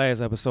about this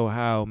last episode,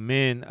 how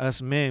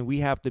us men, we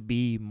have to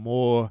be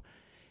more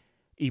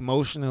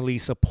emotionally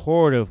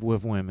supportive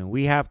with women.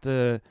 We have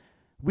to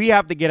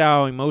get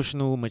our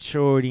emotional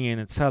maturity and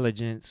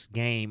intelligence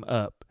game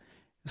up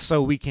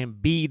so we can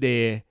be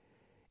there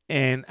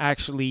and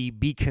actually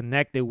be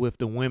connected with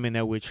the women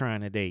that we're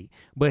trying to date.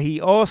 But he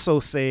also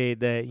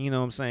said that, you know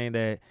what I'm saying,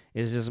 that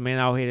it's just men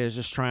out here that's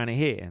just trying to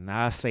hit. And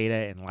I say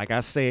that, and like I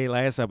said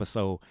last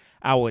episode,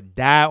 I would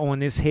die on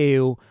this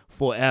hill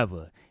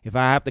forever. If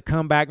I have to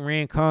come back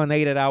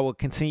reincarnated, I will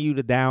continue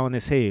to die on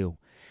this hill.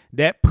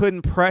 That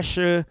putting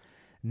pressure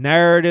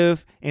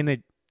narrative and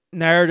the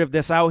narrative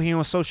that's out here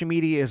on social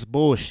media is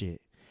bullshit,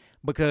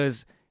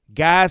 because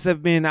guys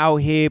have been out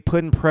here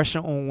putting pressure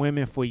on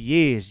women for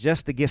years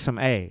just to get some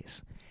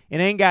ass.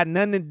 It ain't got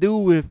nothing to do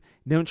with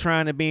them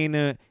trying to be in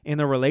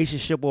a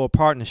relationship or a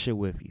partnership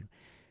with you.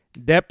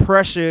 That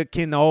pressure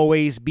can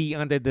always be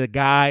under the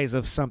guise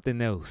of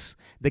something else,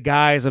 the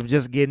guise of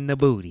just getting the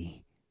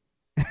booty.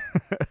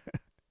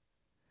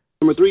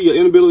 Number 3, your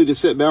inability to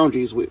set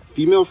boundaries with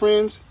female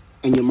friends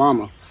and your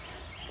mama.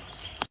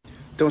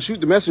 Don't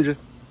shoot the messenger.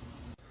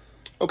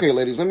 Okay,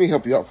 ladies, let me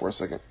help you out for a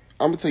second.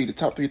 I'm going to tell you the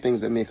top 3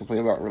 things that men complain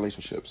about in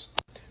relationships.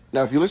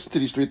 Now, if you listen to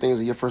these 3 things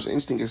and your first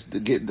instinct is to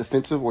get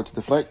defensive or to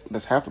deflect,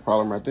 that's half the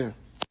problem right there.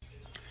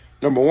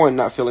 Number 1,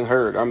 not feeling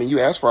heard. I mean, you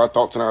ask for our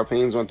thoughts and our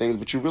opinions on things,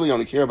 but you really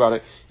only care about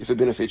it if it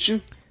benefits you.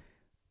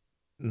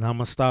 Now, I'm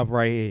going to stop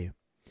right here.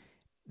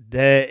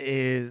 That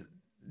is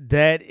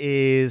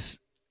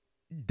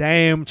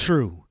damn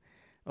true.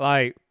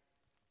 Like,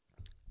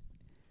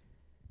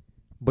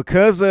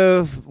 because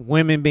of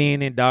women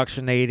being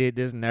indoctrinated,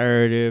 this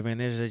narrative and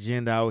this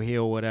agenda out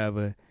here or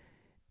whatever,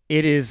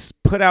 it is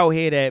put out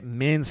here that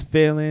men's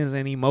feelings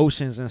and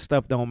emotions and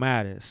stuff don't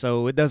matter.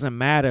 So it doesn't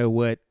matter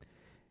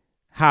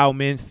how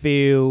men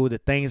feel, the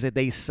things that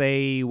they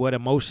say, what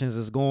emotions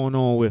is going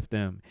on with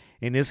them.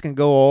 And this can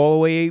go all the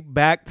way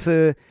back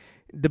to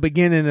the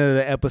beginning of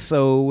the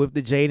episode with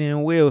the Jaden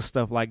and Will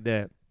stuff like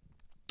that.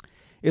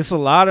 It's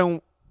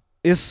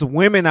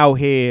women out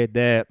here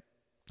that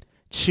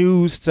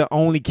choose to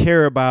only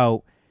care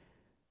about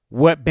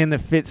what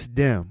benefits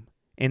them.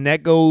 And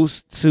that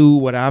goes to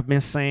what I've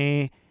been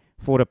saying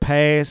for the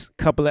past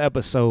couple of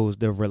episodes,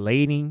 the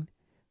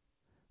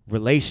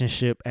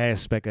relationship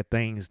aspect of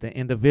things, the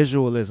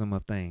individualism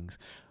of things.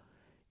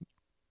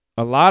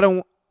 A lot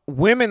of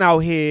women out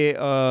here,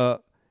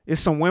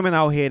 it's some women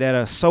out here that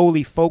are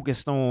solely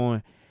focused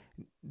on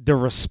the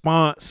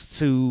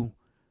response or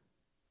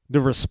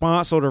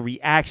the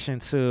reaction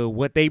to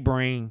what they're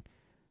bringing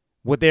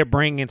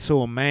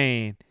to a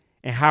man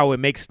and how it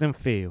makes them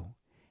feel.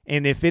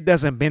 And if it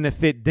doesn't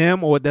benefit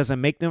them or it doesn't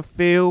make them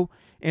feel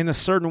in a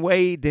certain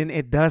way, then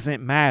it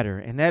doesn't matter.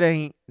 And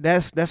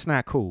that's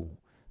not cool.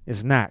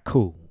 It's not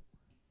cool.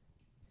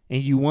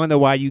 And you wonder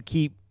why you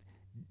keep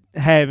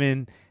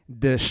having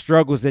the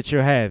struggles that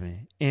you're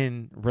having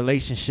in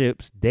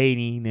relationships,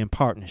 dating, and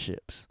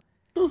partnerships.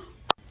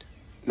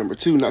 Number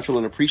 2, not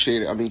feeling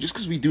appreciated. I mean, just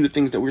because we do the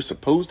things that we're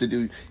supposed to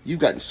do, you've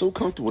gotten so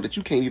comfortable that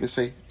you can't even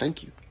say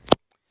thank you.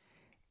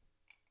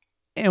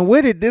 And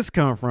where did this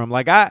come from?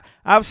 Like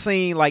I've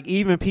seen, like,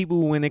 even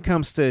people when it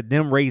comes to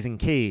them raising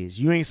kids,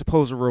 you ain't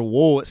supposed to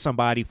reward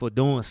somebody for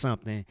doing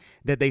something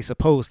that they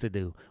supposed to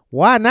do.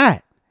 Why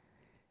not?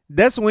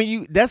 That's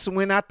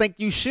when I think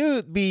you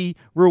should be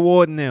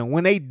rewarding them,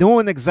 when they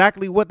doing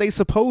exactly what they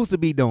supposed to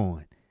be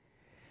doing.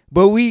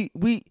 But we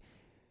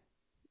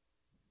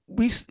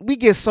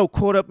get so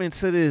caught up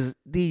into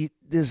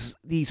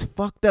these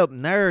fucked up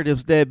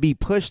narratives that be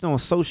pushed on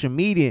social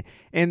media,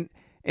 and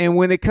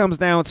when it comes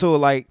down to,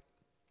 like,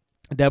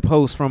 that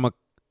post from Waka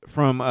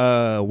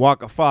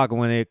Flocka,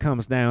 when it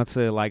comes down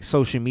to, like,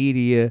 social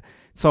media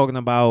talking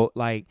about,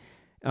 like,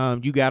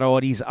 you got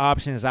all these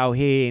options out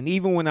here. And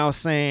even when I was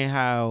saying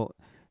how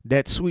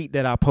that tweet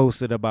that I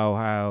posted about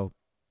how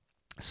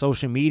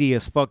social media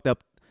has fucked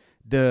up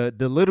the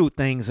little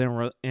things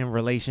in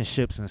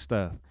relationships and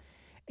stuff.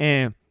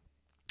 And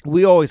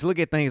we always look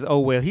at things, oh,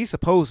 well, he's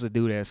supposed to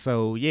do that,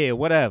 so yeah,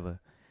 whatever.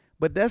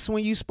 But that's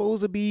when you're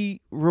supposed to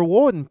be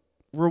rewarding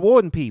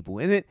people.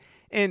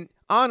 And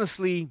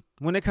honestly,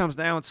 when it comes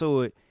down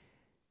to it,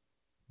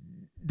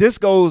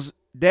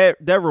 that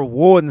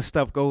rewarding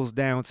stuff goes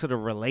down to the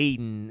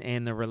relating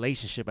and the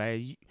relationship.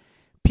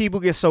 People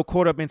get so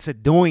caught up into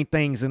doing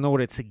things in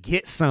order to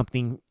get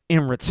something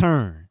in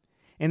return.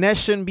 And that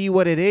shouldn't be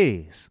what it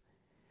is.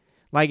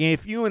 Like,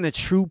 if you're in a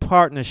true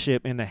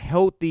partnership, in a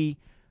healthy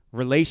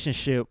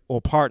relationship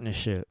or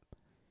partnership,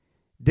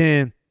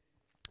 then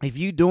if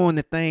you're doing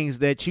the things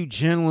that you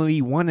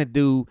generally want to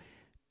do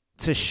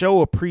to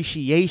show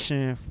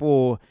appreciation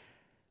for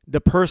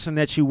the person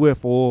that you're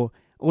with, or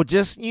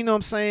just, you know what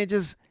I'm saying,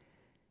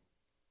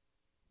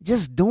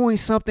 just doing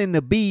something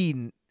to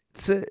be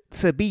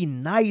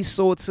nice,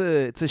 or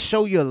to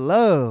show your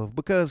love.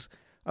 Because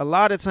a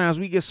lot of times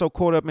we get so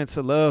caught up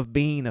into love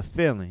being a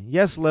feeling.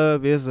 Yes,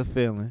 love is a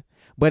feeling,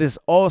 but it's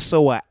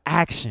also an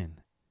action.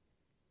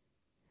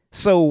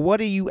 So what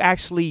are you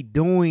actually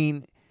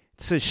doing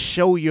to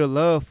show your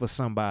love for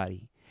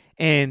somebody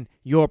and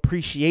your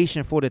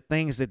appreciation for the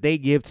things that they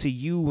give to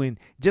you and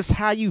just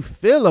how you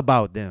feel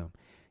about them?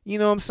 You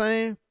know what I'm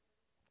saying?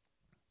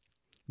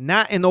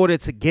 Not in order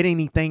to get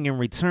anything in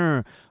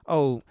return.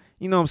 Oh,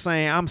 you know what I'm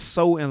saying? I'm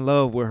so in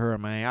love with her,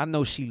 man. I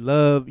know she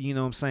love, you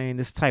know what I'm saying,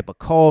 this type of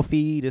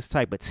coffee, this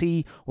type of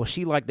tea, or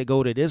she like to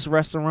go to this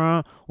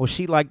restaurant, or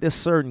she like this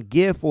certain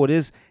gift, or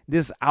this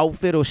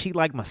outfit, or she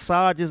like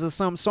massages or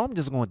something. So I'm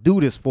just going to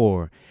do this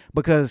for her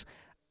because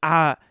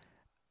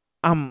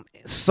I'm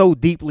so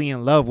deeply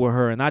in love with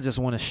her, and I just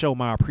want to show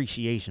my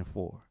appreciation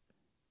for her.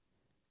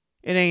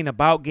 It ain't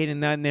about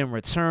getting nothing in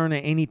return or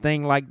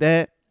anything like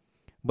that.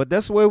 But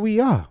that's where we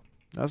are.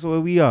 That's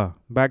where we are.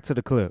 Back to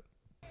the clip.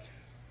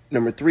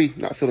 Number 3,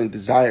 not feeling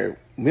desired.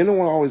 Men don't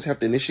always have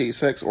to initiate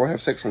sex or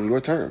have sex on your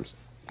terms.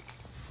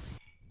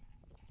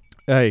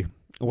 Hey,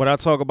 what I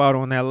talk about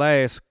on that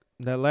last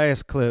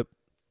clip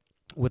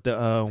with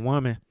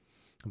the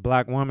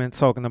black woman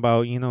talking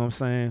about, you know what I'm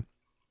saying,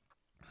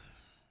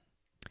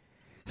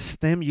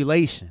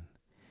 stimulation.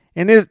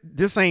 And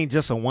this ain't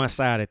just a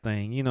one-sided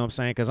thing, you know what I'm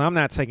saying, because I'm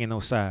not taking no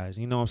sides,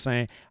 you know what I'm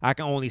saying. I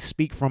can only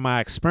speak from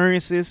my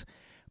experiences,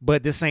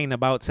 but this ain't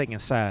about taking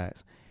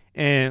sides.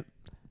 And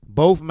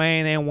both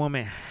man and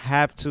woman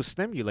have to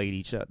stimulate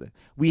each other.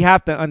 We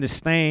have to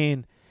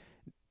understand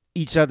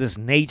each other's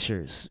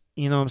natures.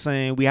 You know what I'm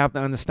saying? We have to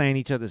understand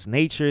each other's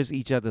natures,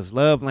 each other's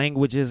love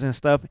languages and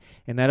stuff.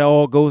 And that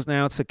all goes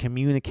down to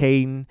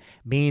communicating,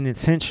 being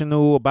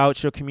intentional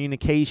about your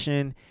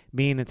communication,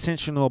 being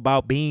intentional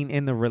about being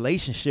in the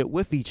relationship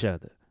with each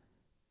other.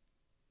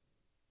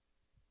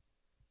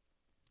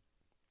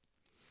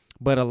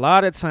 But a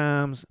lot of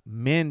times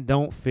men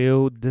don't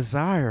feel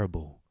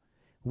desirable.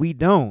 We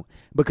don't,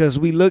 because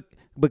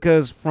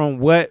from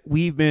what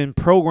we've been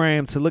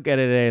programmed to look at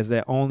it as,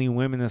 that only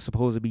women are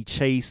supposed to be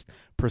chased,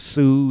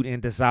 pursued,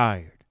 and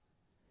desired.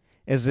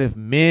 as if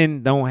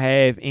men don't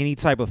have any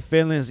type of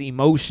feelings,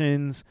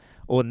 emotions,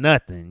 or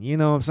nothing. You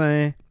know what I'm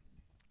saying?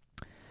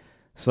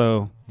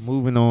 So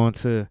moving on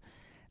to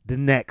the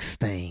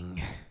next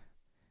thing.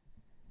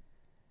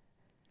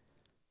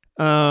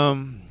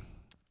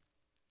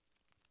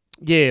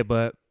 Yeah,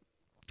 but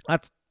I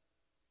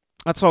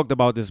talked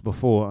about this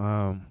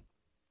before.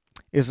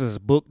 It's this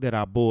book that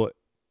I bought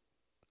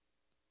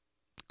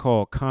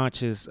called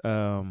Conscious.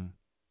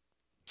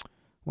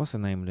 What's the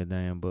name of the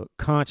damn book?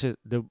 Conscious.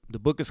 The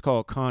book is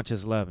called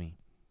Conscious Loving.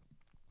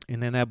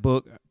 And in that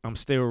book, I'm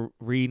still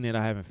reading it.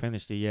 I haven't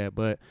finished it yet.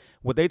 But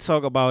what they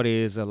talk about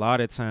is a lot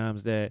of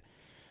times that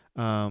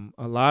a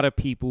lot of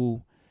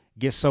people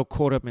get so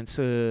caught up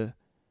into,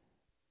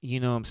 you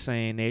know what I'm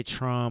saying, their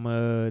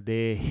trauma,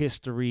 their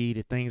history,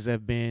 the things that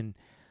have been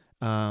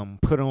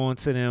put on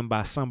to them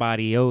by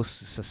somebody else,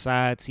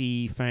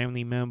 society,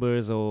 family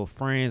members, or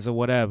friends, or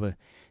whatever,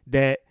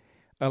 that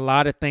a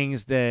lot of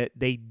things that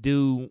they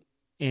do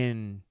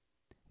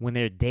when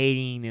they're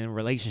dating in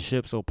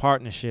relationships or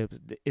partnerships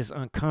is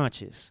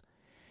unconscious,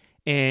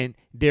 and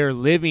they're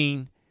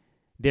living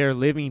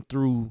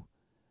through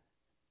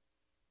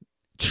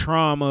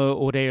trauma,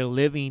 or they're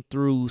living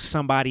through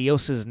somebody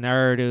else's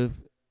narrative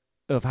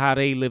of how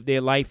they live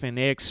their life and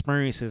their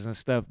experiences and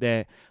stuff,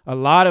 that a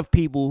lot of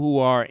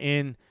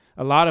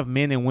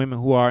men and women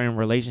who are in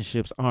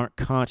relationships aren't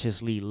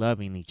consciously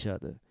loving each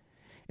other.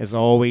 It's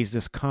always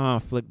this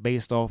conflict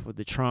based off of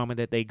the trauma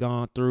that they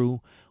gone through,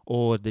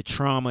 or the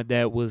trauma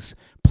that was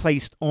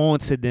placed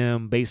onto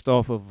them based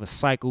off of a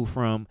cycle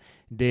from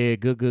their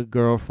good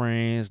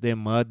girlfriends, their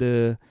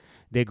mother,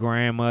 their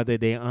grandmother,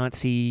 their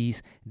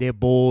aunties, their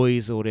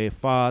boys, or their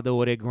father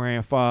or their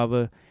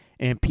grandfather.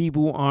 And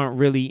people aren't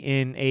really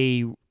in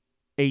a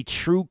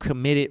true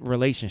committed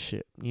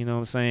relationship. You know what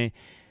I'm saying?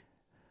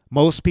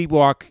 Most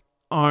people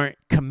aren't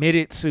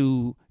committed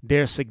to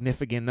their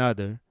significant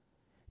other.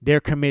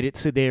 They're committed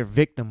to their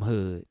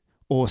victimhood,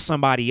 or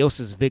somebody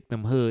else's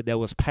victimhood that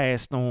was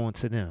passed on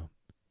to them.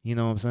 You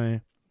know what I'm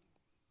saying?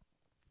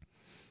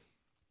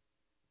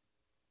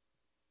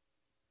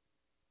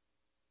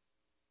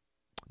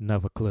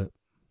 Another clip.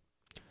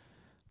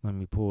 Let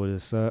me pull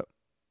this up.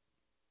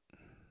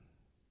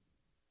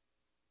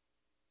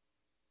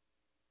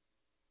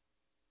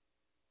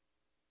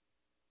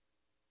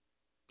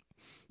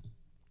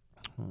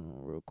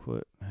 Real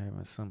quick,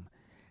 having some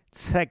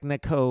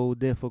technical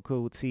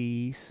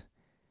difficulties.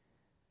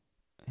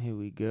 Here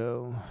we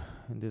go.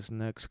 And this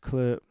next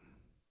clip.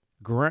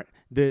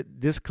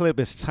 This clip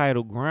is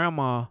titled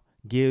 "Grandma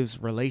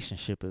Gives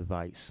Relationship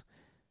Advice."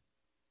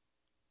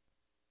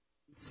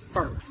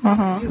 First,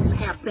 you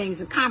have things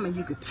in common.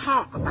 You could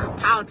talk about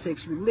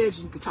politics,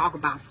 religion. You could talk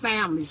about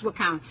families, what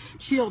kind of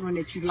children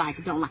that you like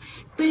or don't like,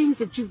 things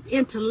that you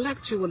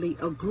intellectually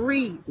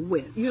agree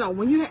with. You know,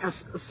 when you are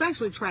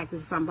sexually attracted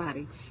to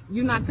somebody,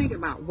 you're not thinking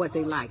about what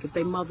they like. If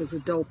their mother's a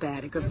dope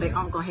addict, if their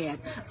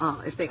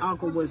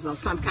uncle was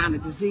some kind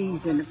of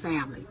disease in the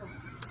family,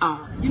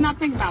 you're not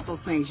thinking about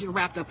those things. You're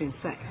wrapped up in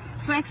sex.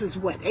 Sex is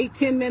what,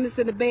 8-10 minutes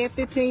in the bed,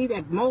 15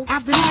 at most.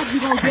 After that,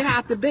 you're going to get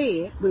out the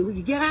bed. But when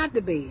you get out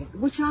the bed,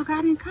 what y'all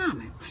got in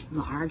common?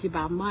 You're going to argue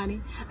about money.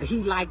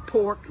 He like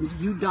pork,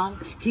 you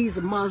don't. He's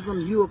a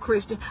Muslim, you a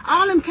Christian.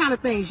 All them kind of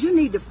things, you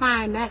need to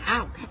find that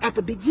out at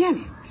the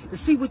beginning to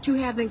see what you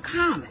have in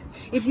common.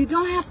 If you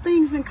don't have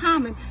things in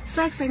common,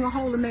 sex ain't going to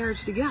hold a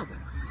marriage together.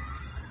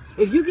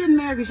 If you get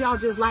married because y'all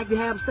just like to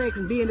have sex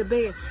and be in the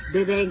bed,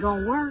 that ain't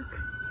going to work.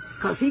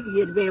 Because he can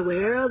get in bed with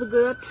every other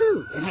girl,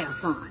 too, and have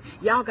fun.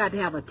 Y'all got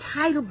to have a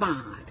tighter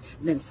bond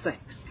than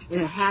sex.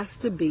 And it has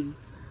to be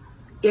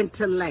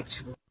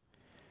intellectual.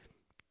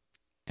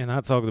 And I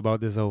talked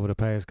about this over the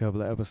past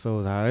couple of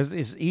episodes. How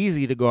it's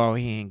easy to go out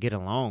here and get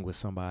along with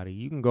somebody.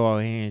 You can go out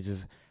here and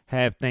just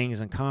have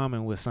things in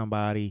common with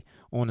somebody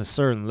on a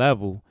certain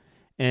level.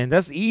 And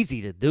that's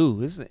easy to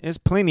do. There's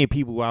plenty of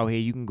people out here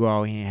you can go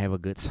out here and have a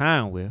good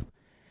time with.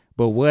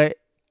 But what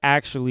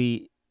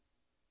actually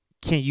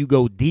can you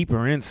go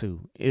deeper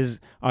into?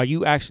 Are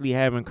you actually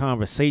having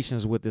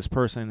conversations with this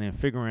person and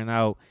figuring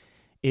out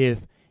if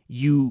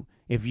you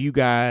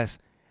guys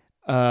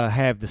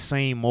have the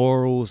same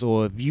morals,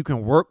 or if you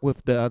can work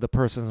with the other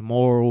person's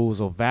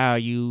morals or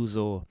values,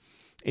 or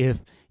if,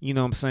 you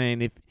know what I'm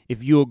saying,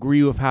 if you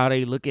agree with how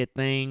they look at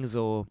things,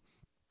 or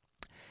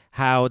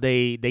how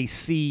they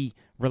see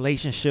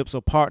relationships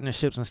or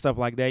partnerships and stuff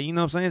like that. You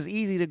know what I'm saying? It's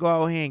easy to go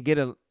out here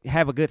and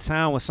have a good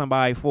time with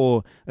somebody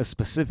for a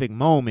specific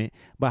moment,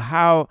 but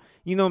how,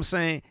 you know what I'm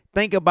saying,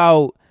 think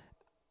about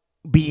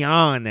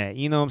beyond that,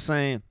 you know what I'm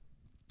saying?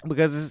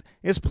 Because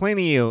it's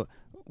plenty of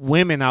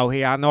women out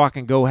here I know I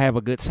can go have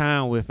a good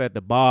time with at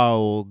the bar,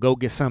 or go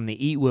get something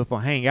to eat with,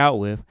 or hang out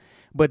with.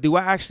 But do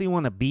I actually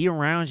want to be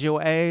around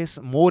your ass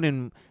more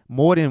than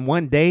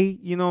one day?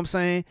 You know what I'm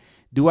saying?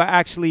 Do I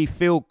actually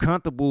feel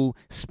comfortable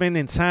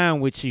spending time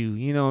with you?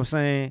 You know what I'm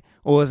saying?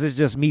 Or is it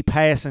just me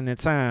passing the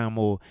time,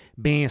 or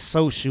being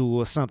social,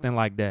 or something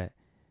like that?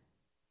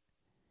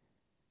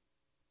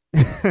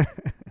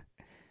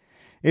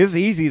 It's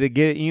easy to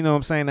get, you know what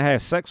I'm saying, to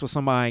have sex with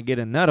somebody and get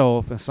a nut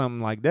off and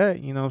something like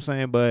that. You know what I'm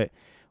saying? But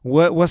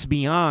what's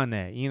beyond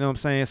that? You know what I'm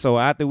saying? So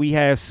after we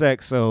have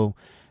sex, so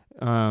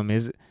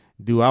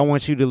do I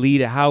want you to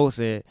leave the house?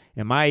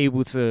 Am I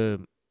able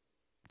to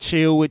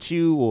chill with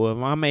you, or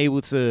am I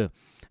able to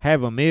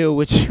have a meal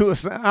with you? Or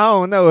something? I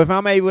don't know if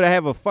I'm able to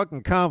have a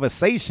fucking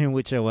conversation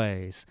with your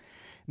ass.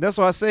 That's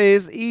why I say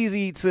it's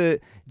easy to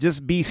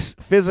just be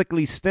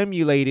physically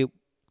stimulated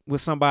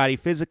with somebody,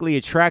 physically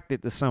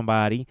attracted to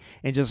somebody,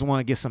 and just want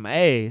to get some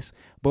ass.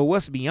 But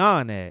what's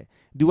beyond that?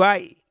 Do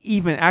I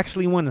even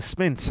actually want to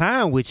spend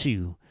time with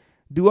you?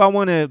 Do I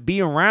want to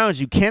be around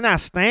you? Can I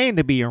stand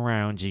to be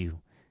around you?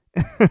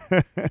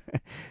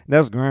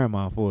 That's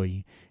grandma for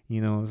you.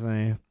 You know what I'm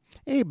saying?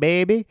 Hey,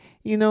 baby,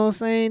 you know what I'm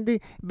saying?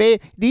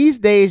 These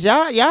days,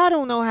 y'all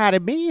don't know how to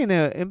be in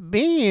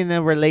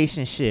a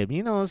relationship.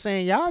 You know what I'm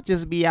saying? Y'all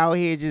just be out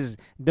here just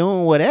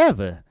doing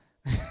whatever.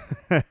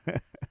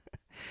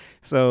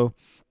 So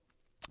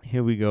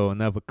here we go.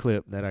 Another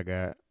clip that I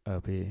got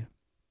up here.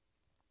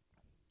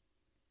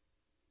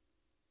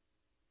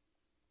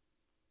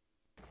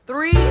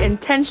 3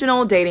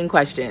 intentional dating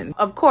questions.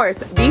 Of course,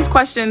 these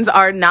questions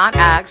are not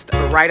asked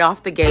right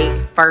off the gate,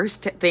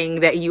 first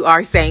thing that you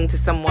are saying to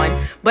someone.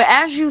 But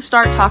as you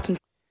start talking,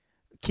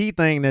 key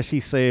thing that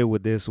she said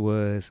with this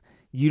was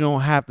you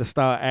don't have to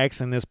start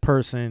asking this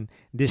person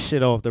this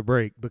shit off the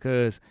break,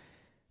 because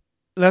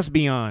let's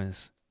be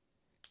honest.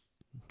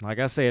 Like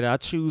I said, I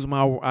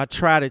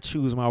try to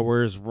choose my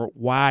words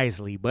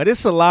wisely, but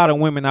it's a lot of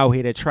women out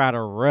here that try to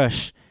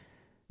rush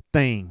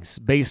things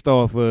based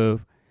off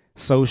of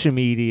social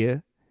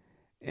media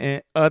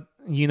and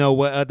you know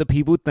what other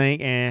people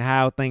think and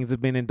how things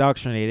have been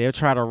indoctrinated. They'll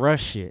try to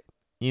rush it.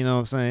 You know what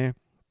I'm saying?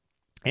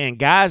 And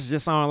guys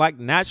just aren't like,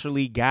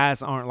 naturally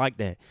guys aren't like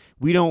that.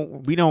 We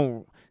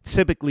don't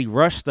typically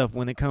rush stuff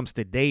when it comes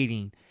to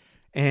dating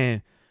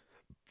and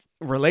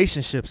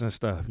relationships and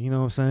stuff. You know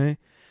what I'm saying?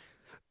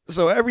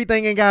 So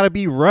everything ain't gotta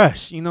be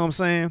rushed. You know what I'm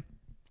saying?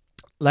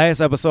 Last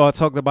episode I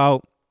talked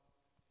about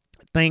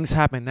things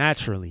happen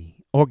naturally,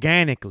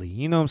 organically.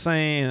 You know what I'm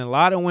saying? And a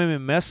lot of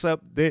women mess up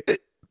their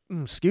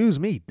excuse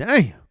me,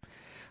 damn.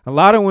 A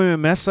lot of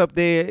women mess up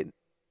their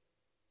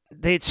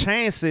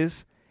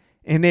chances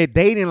in their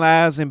dating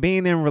lives and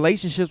being in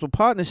relationships with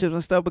partnerships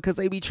and stuff because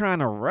they be trying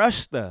to rush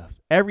stuff.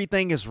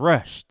 Everything is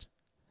rushed.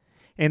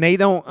 And they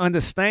don't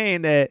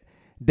understand that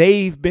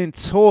they've been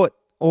taught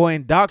or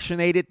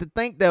indoctrinated to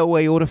think that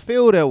way or to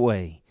feel that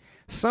way.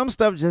 Some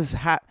stuff just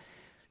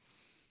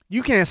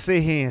you can't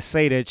sit here and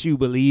say that you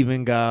believe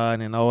in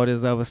God and all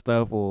this other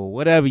stuff or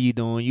whatever you're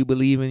doing. You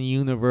believe in the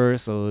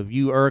universe, or if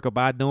you irk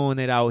about doing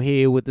it out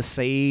here with the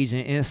sage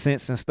and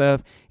incense and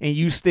stuff, and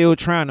you still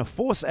trying to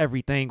force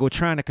everything or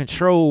trying to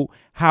control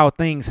how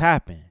things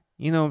happen.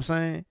 You know what I'm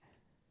saying?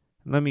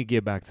 Let me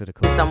get back to the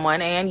clip.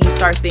 Someone and you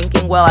start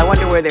thinking, well, I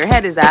wonder where their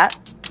head is at.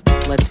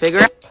 Let's figure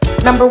out.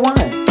 Number 1.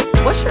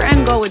 What's your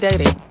end goal with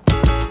dating?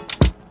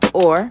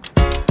 Or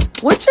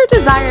what's your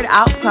desired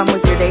outcome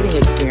with your dating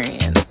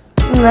experience?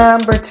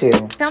 Number 2.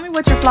 Tell me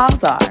what your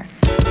flaws are,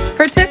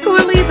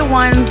 particularly the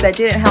ones that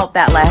didn't help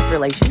that last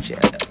relationship.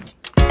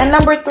 And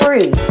number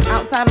 3.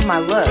 Outside of my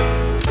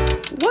looks,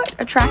 what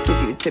attracted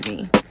you to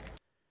me?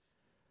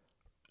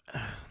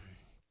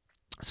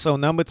 So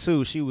number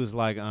 2, she was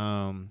like,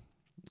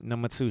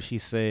 number 2, she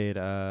said,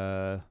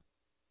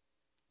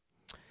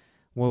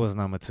 what was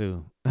number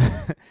 2?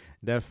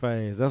 That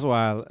phase. That's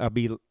why I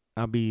be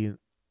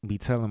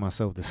telling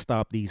myself to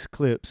stop these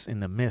clips in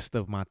the midst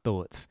of my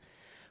thoughts.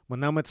 But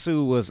number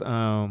 2 was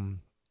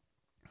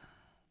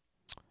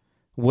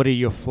what are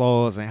your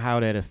flaws and how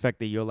that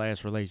affected your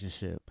last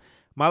relationship.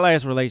 My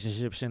last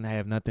relationship shouldn't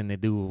have nothing to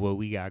do with what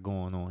we got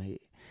going on here.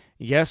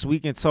 Yes, we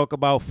can talk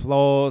about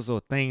flaws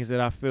or things that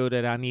I feel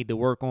that I need to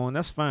work on.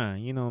 That's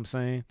fine. You know what I'm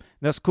saying?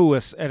 That's cool.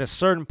 At a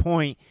certain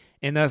point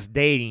in us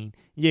dating,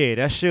 yeah,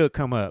 that should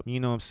come up. You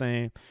know what I'm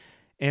saying?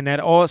 And that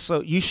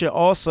also, you should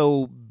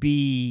also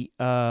be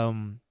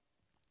in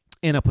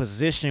a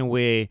position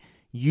where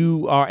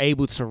you are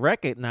able to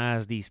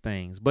recognize these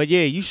things. But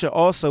yeah, you should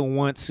also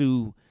want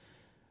to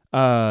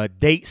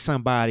date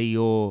somebody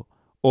or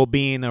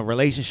be in a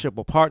relationship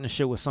or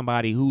partnership with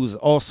somebody who's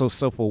also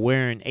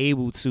self-aware and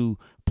able to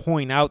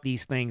point out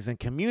these things and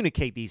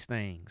communicate these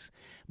things.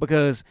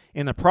 Because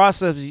in the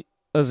process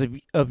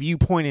of you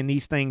pointing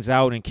these things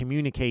out and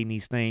communicating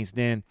these things,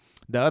 then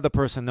the other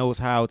person knows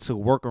how to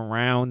work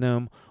around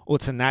them or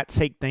to not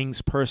take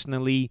things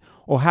personally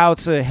or how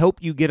to help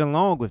you get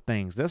along with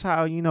things. That's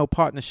how,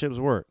 partnerships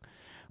work.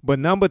 But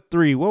number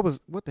 3, what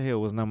the hell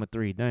was number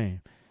 3?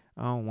 Damn,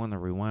 I don't want to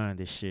rewind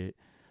this shit.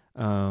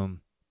 What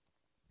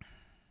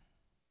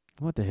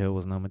the hell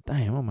was number?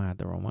 Damn, I'm gonna have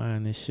to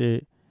rewind this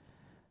shit.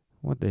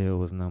 What the hell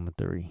was number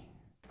 3?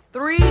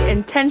 3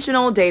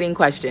 intentional dating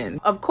questions.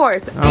 Of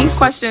course, these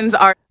questions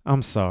are...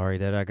 I'm sorry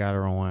that I gotta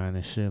rewind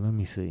this shit. Let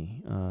me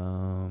see.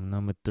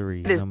 Number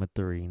 3.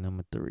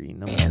 Number 3.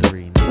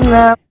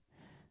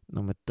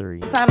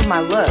 Outside of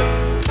my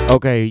looks.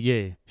 Okay,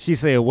 yeah. She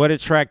said, what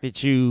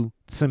attracted you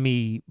to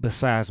me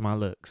besides my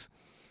looks?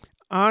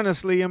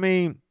 Honestly, I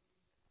mean,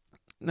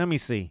 let me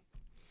see.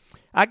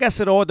 I guess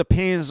it all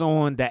depends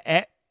on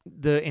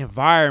the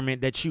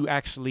environment that you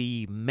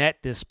actually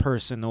met this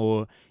person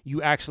or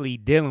you actually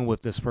dealing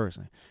with this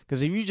person.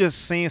 Because if you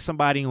just seeing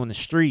somebody on the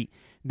street,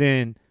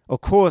 then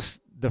of course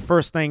the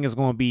first thing is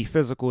going to be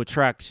physical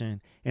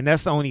attraction, and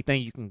that's the only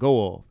thing you can go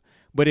off.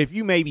 But if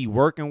you may be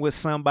working with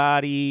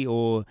somebody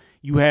or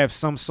you have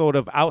some sort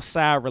of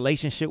outside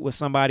relationship with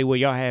somebody where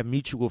y'all have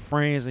mutual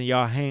friends and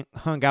y'all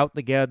hung out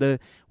together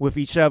with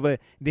each other,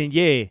 then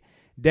yeah,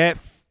 that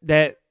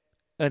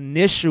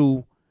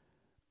initial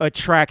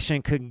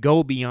attraction could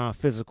go beyond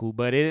physical,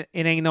 but it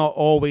ain't not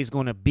always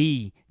going to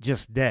be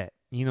just that.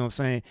 You know what I'm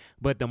saying?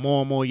 But the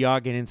more and more y'all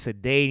get into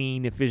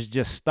dating, if it's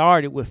just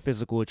started with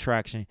physical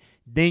attraction,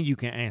 then you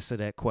can answer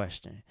that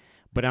question.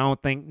 But I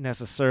don't think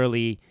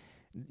necessarily,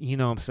 you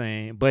know what I'm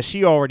saying? But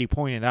she already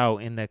pointed out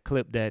in that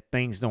clip that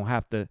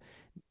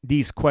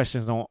these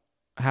questions don't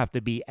have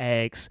to be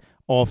asked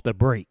off the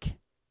break.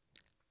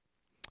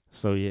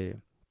 So yeah.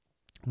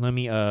 Let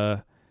me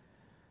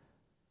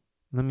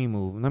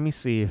move. Let me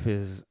see if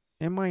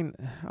I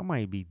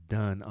might be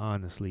done,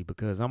 honestly,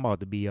 because I'm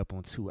about to be up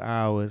on 2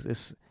 hours.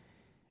 It's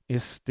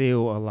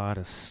still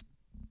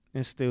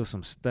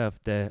some stuff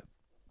that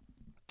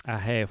I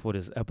had for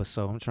this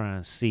episode. I'm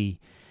trying to see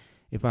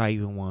if I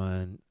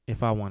want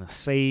to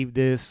save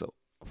this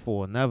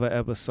for another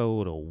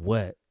episode or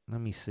what.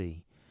 Let me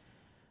see.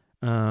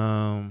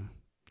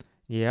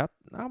 Yeah,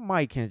 I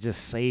might can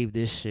just save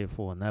this shit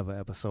for another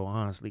episode,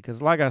 honestly,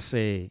 because like I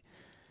said,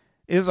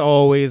 it's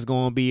always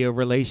going to be a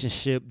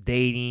relationship,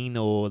 dating,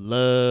 or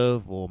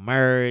love, or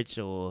marriage,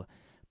 or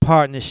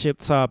partnership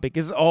topic.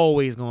 It's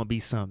always going to be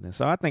something.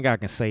 So I think I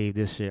can save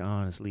this shit,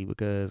 honestly,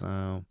 because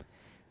I'm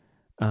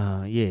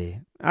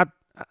going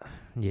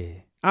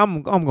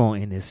to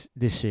end this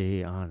shit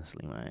here,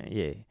 honestly, man.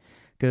 Yeah,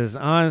 because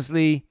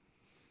honestly,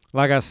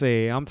 like I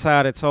said, I'm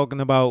tired of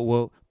talking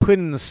about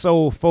putting the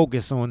sole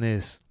focus on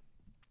this,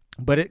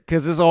 but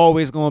because it's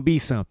always going to be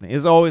something.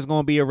 It's always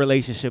going to be a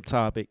relationship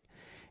topic.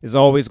 It's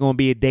always going to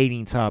be a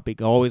dating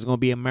topic, always going to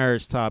be a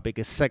marriage topic,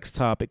 a sex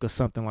topic, or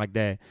something like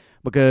that.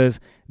 Because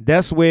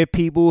that's where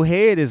people's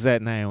head is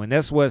at now. And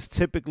that's what's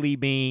typically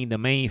being the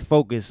main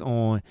focus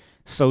on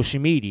social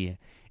media.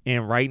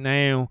 And right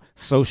now,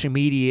 social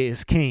media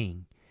is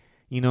king.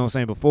 You know what I'm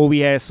saying? Before we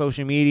had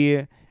social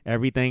media,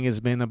 everything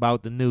has been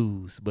about the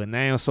news. But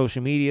now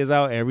social media is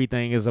out,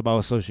 everything is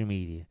about social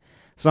media.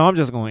 So I'm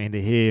just going to end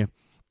it here.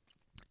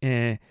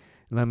 And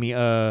let me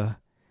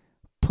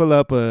pull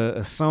up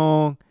a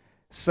song.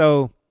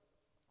 So,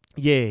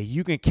 yeah,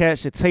 you can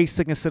catch a Taste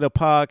to Consider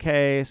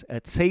podcast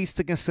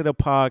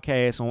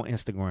on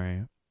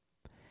Instagram.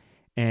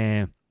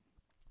 And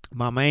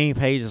my main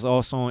page is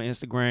also on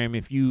Instagram.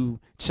 If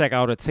you check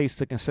out a Taste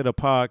to Consider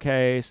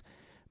podcast,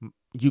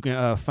 you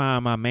can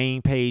find my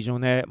main page on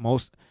that.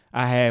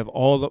 I have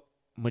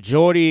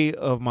majority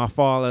of my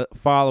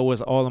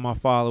followers, all of my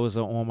followers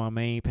are on my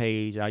main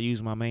page. I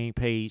use my main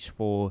page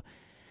for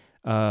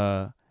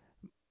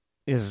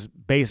is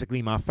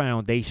basically my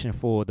foundation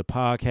for the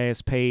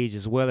podcast page,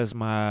 as well as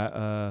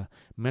my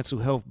mental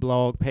health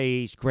blog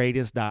page,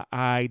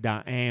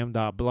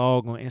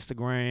 greatest.i.am.blog on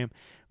Instagram,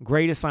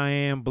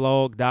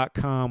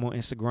 greatestiamblog.com on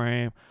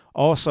Instagram.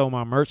 Also,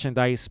 my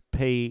merchandise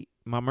page,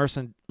 my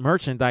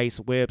merchandise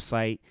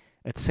website,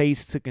 a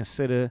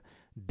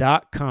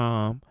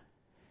tastetoconsider.com,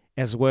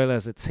 as well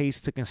as a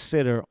taste to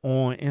consider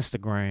on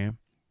Instagram.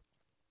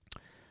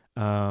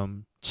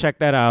 Check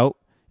that out.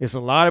 It's a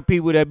lot of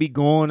people that be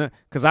going,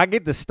 because I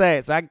get the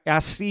stats. I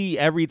see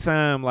every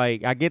time,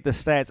 like, I get the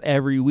stats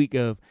every week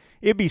of,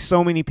 it be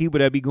so many people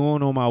that be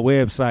going on my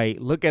website,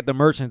 look at the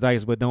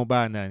merchandise, but don't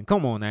buy nothing.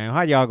 Come on now.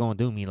 How y'all going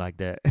to do me like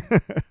that?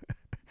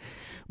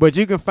 But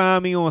you can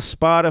find me on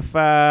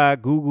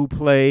Spotify, Google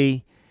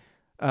Play,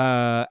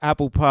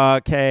 Apple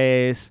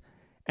Podcasts,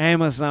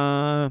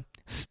 Amazon,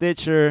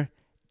 Stitcher,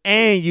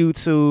 and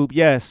YouTube.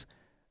 Yes,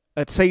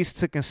 a Taste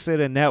to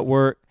Consider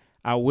network.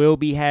 I will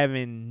be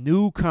having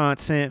new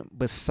content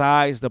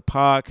besides the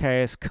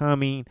podcast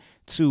coming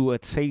to a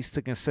Taste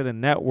to Consider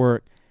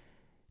network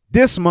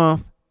this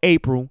month,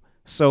 April.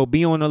 So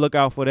be on the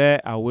lookout for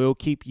that. I will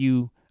keep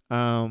you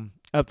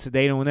up to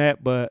date on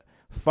that. But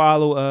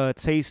follow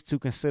Taste to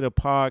Consider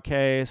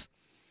podcast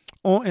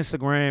on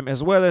Instagram,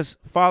 as well as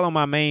follow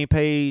my main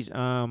page.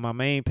 My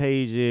main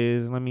page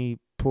is, let me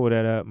pull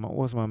that up.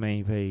 What's my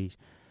main page?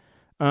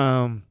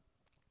 My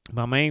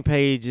main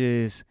page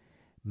is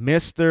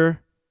Mr.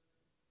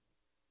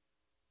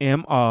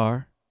 mr.i.am_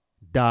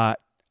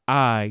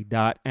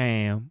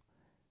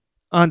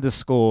 on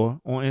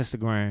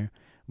Instagram.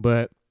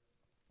 But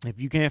if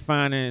you can't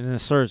find it in the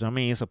search, I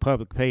mean, it's a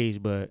public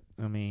page, but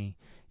I mean,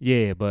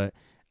 yeah, but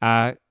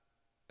I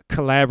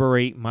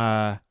collaborate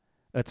a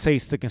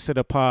Taste to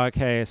Consider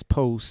podcast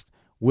post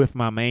with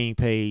my main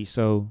page.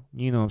 So,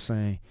 you know what I'm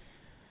saying?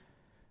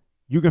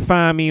 You can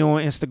find me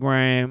on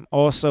Instagram,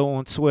 also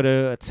on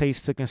Twitter, a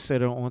Taste to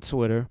Consider on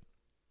Twitter.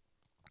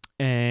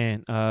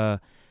 And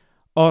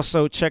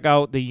also, check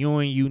out the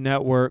UNU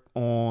Network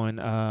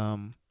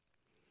on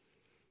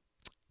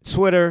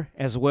Twitter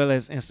as well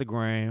as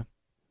Instagram.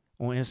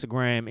 On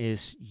Instagram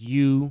is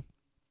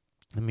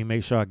let me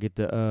make sure I get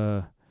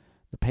the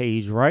the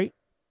page right.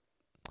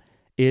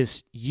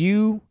 It's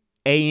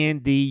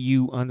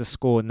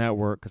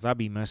UANDU_network, because I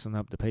be messing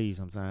up the page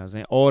sometimes.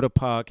 And all the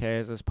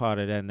podcasts is part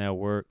of that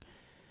network.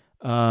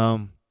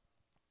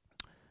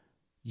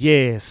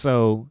 Yeah,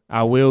 so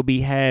I will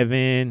be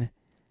having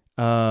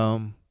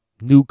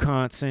new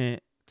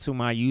content to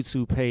my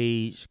YouTube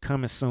page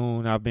coming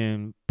soon. I've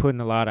been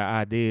putting a lot of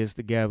ideas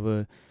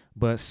together,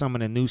 but some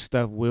of the new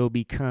stuff will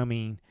be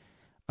coming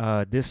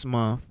this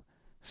month.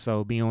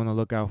 So be on the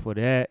lookout for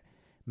that.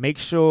 Make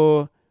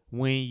sure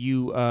when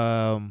you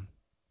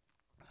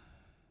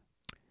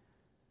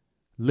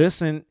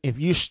listen, if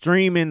you're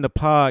streaming the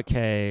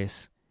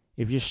podcast,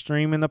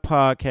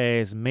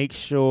 make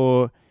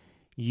sure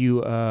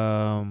you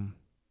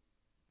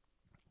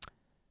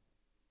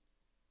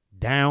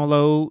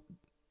download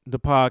the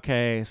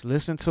podcast,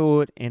 listen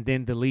to it, and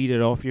then delete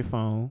it off your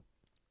phone.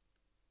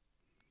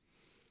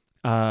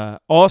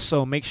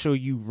 Also, make sure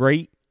you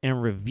rate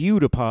and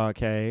review the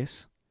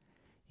podcast.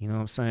 You know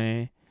what I'm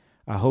saying?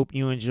 I hope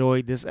you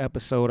enjoyed this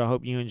episode. I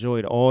hope you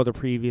enjoyed all the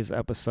previous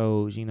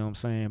episodes. You know what I'm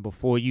saying?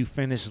 Before you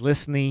finish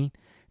listening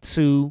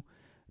to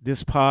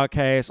this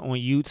podcast on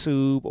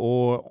YouTube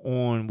or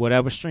on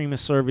whatever streaming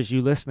service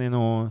you're listening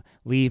on,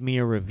 leave me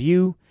a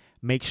review.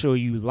 Make sure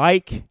you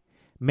like.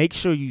 Make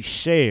sure you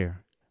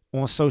share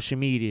on social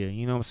media.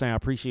 You know what I'm saying? I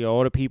appreciate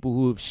all the people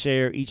who have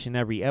shared each and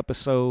every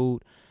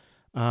episode.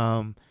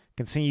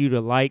 Continue to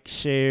like,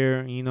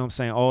 share, you know what I'm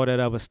saying? All that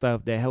other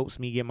stuff that helps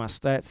me get my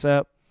stats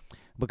up.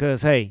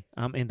 Because, hey,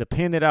 I'm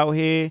independent out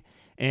here.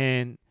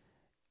 And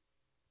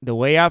the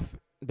way I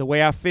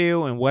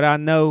feel and what I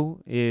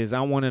know is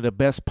I'm one of the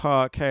best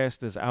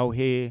podcasters out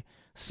here.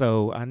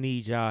 So I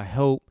need y'all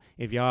help.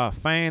 If y'all a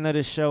fan of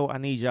the show, I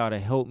need y'all to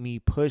help me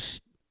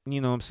push, you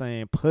know what I'm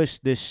saying, push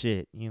this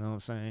shit, you know what I'm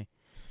saying?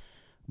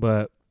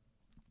 But,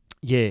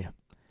 yeah,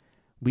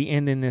 we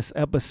ending this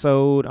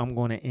episode. I'm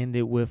going to end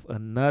it with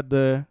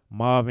another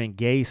Marvin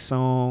Gaye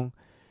song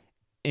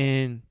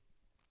in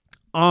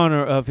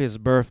honor of his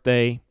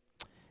birthday.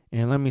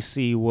 And let me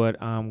see what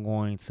I'm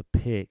going to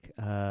pick.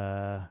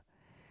 Let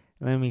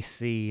me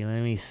see.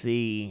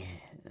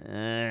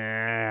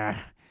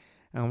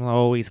 I'm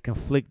always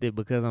conflicted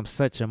because I'm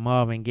such a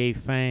Marvin Gaye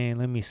fan.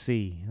 Let me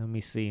see. Let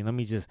me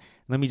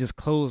just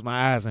close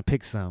my eyes and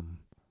pick something.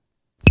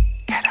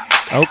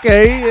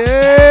 Okay,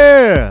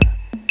 yeah.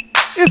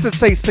 It's a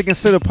Taste to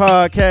Consider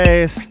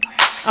podcast.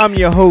 I'm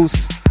your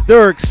host,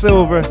 Derek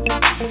Silver.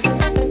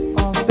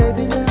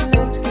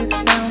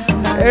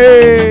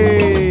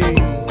 Hey.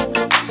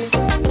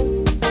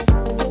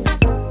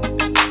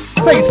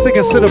 Taste to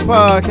Consider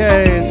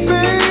podcast.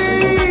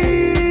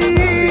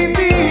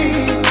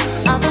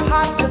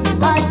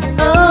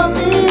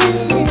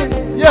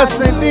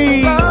 Yes,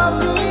 indeed.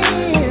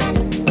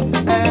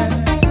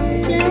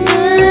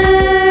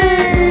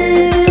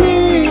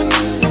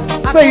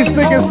 Taste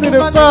to Consider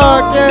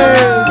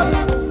podcast.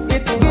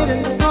 It's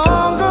getting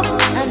stronger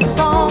and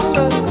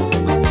stronger.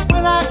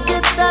 When I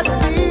get that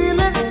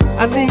feeling,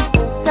 I need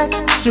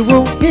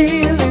sexual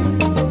healing.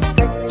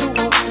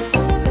 Sexual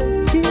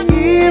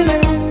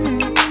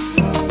healing.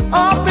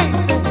 Oh, baby,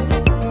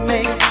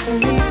 makes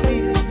me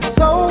feel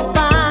so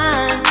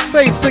fine.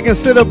 Taste to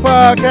Consider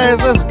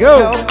podcast. Let's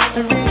go. Helps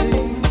to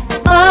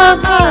relieve my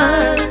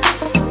mind.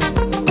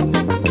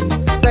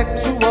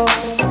 Sexual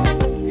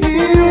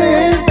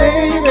healing,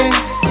 baby,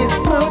 is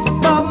good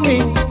for me.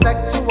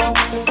 Sexual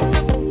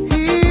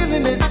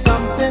healing is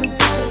something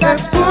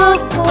that's good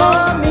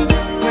for me.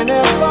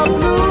 Whenever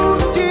blue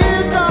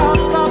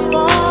teardrops are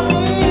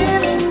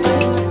falling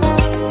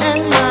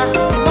and my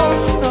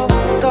emotional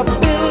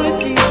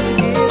stability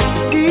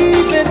is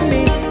leaving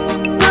me,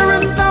 there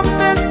is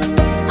something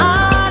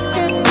I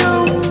can do.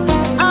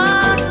 I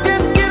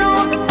can get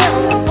on the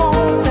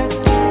telephone and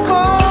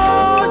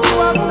call you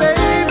up,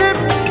 baby,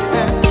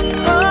 and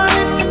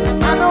honey,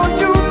 I know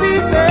you'll be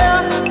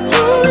there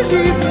to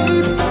relieve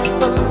me.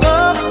 The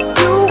love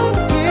you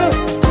give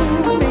to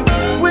me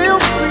will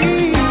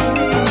free me.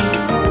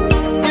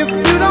 If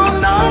you don't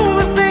know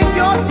the thing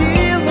you're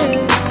dealing,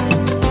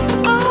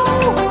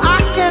 oh, I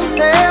can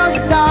tell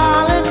you,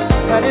 darling,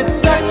 that it's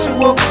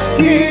sexual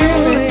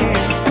healing.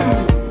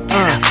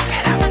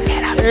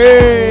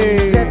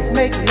 Hey. Let's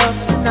make love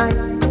tonight,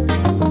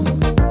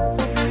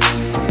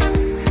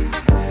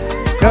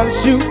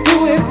 'Cause you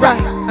do it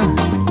right.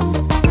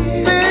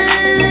 Baby,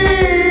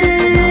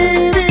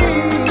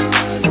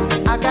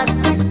 I got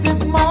sick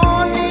this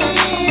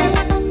morning.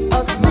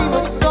 A sea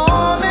was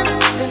storming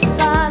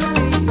inside of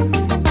me.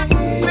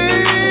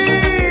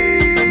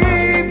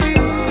 Baby,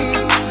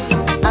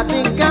 I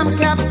think I'm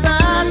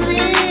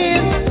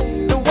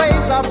capsizing. The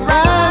waves are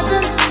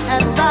rising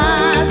and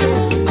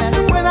rising. And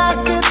when I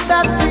get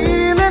that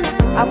feeling,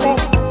 I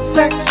want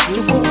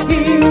sexual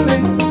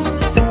healing.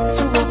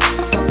 Sexual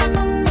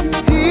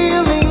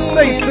healing.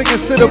 Taste to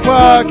Consider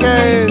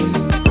podcast.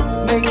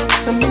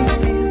 Makes me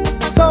feel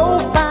so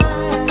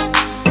fine.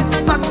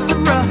 It's such a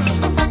rush.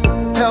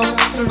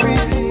 Helps to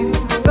relieve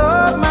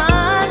the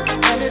mind,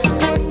 and it's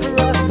good for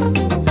us.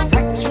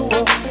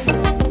 Sexual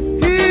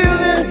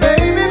healing,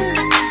 baby,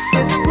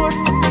 it's good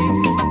for me.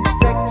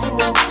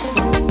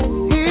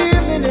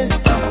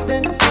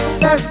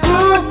 that's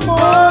good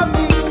for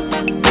me.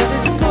 That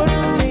is good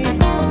for me.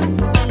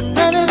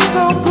 And it's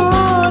so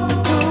good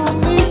to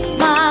me,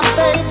 my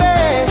baby.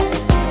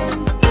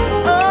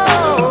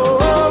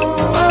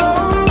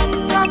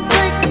 Come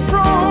take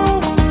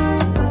control.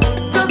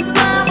 Just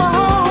grab a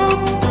hold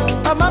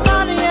of my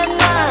body and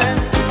mind.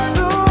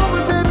 Soon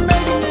we'll be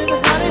making it,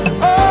 honey.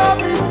 Oh,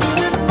 we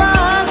feeling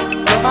fine.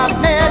 My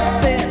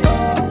medicine.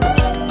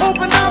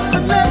 Open up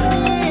and let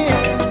me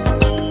in.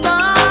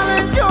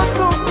 Darling, you're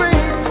so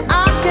great. I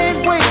can't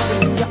wait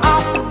till you're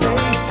off the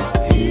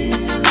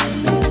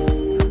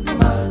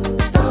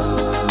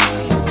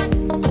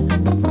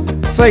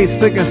Say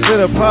Sick and Sit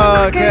Up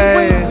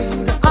Podcast.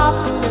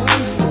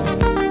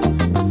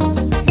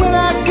 When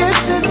I get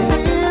this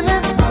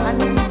feeling, I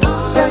need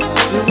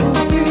sexual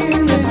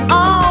healing.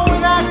 Oh,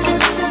 when I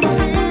get this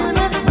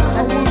feeling,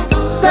 I need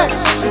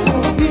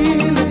sexual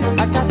healing.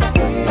 I got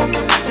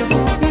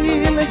sexual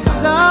healing,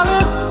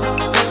 darling.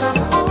 'Cause I'm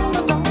all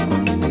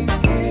alone.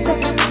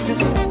 Sexual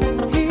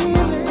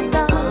healing,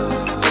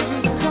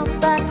 darling. Come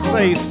back home.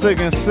 Say Sick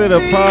and Sit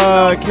Up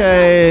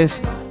Podcast.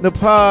 The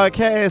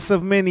podcast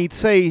of many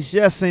tastes.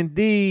 Yes,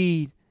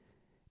 indeed.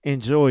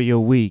 Enjoy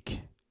your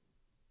week.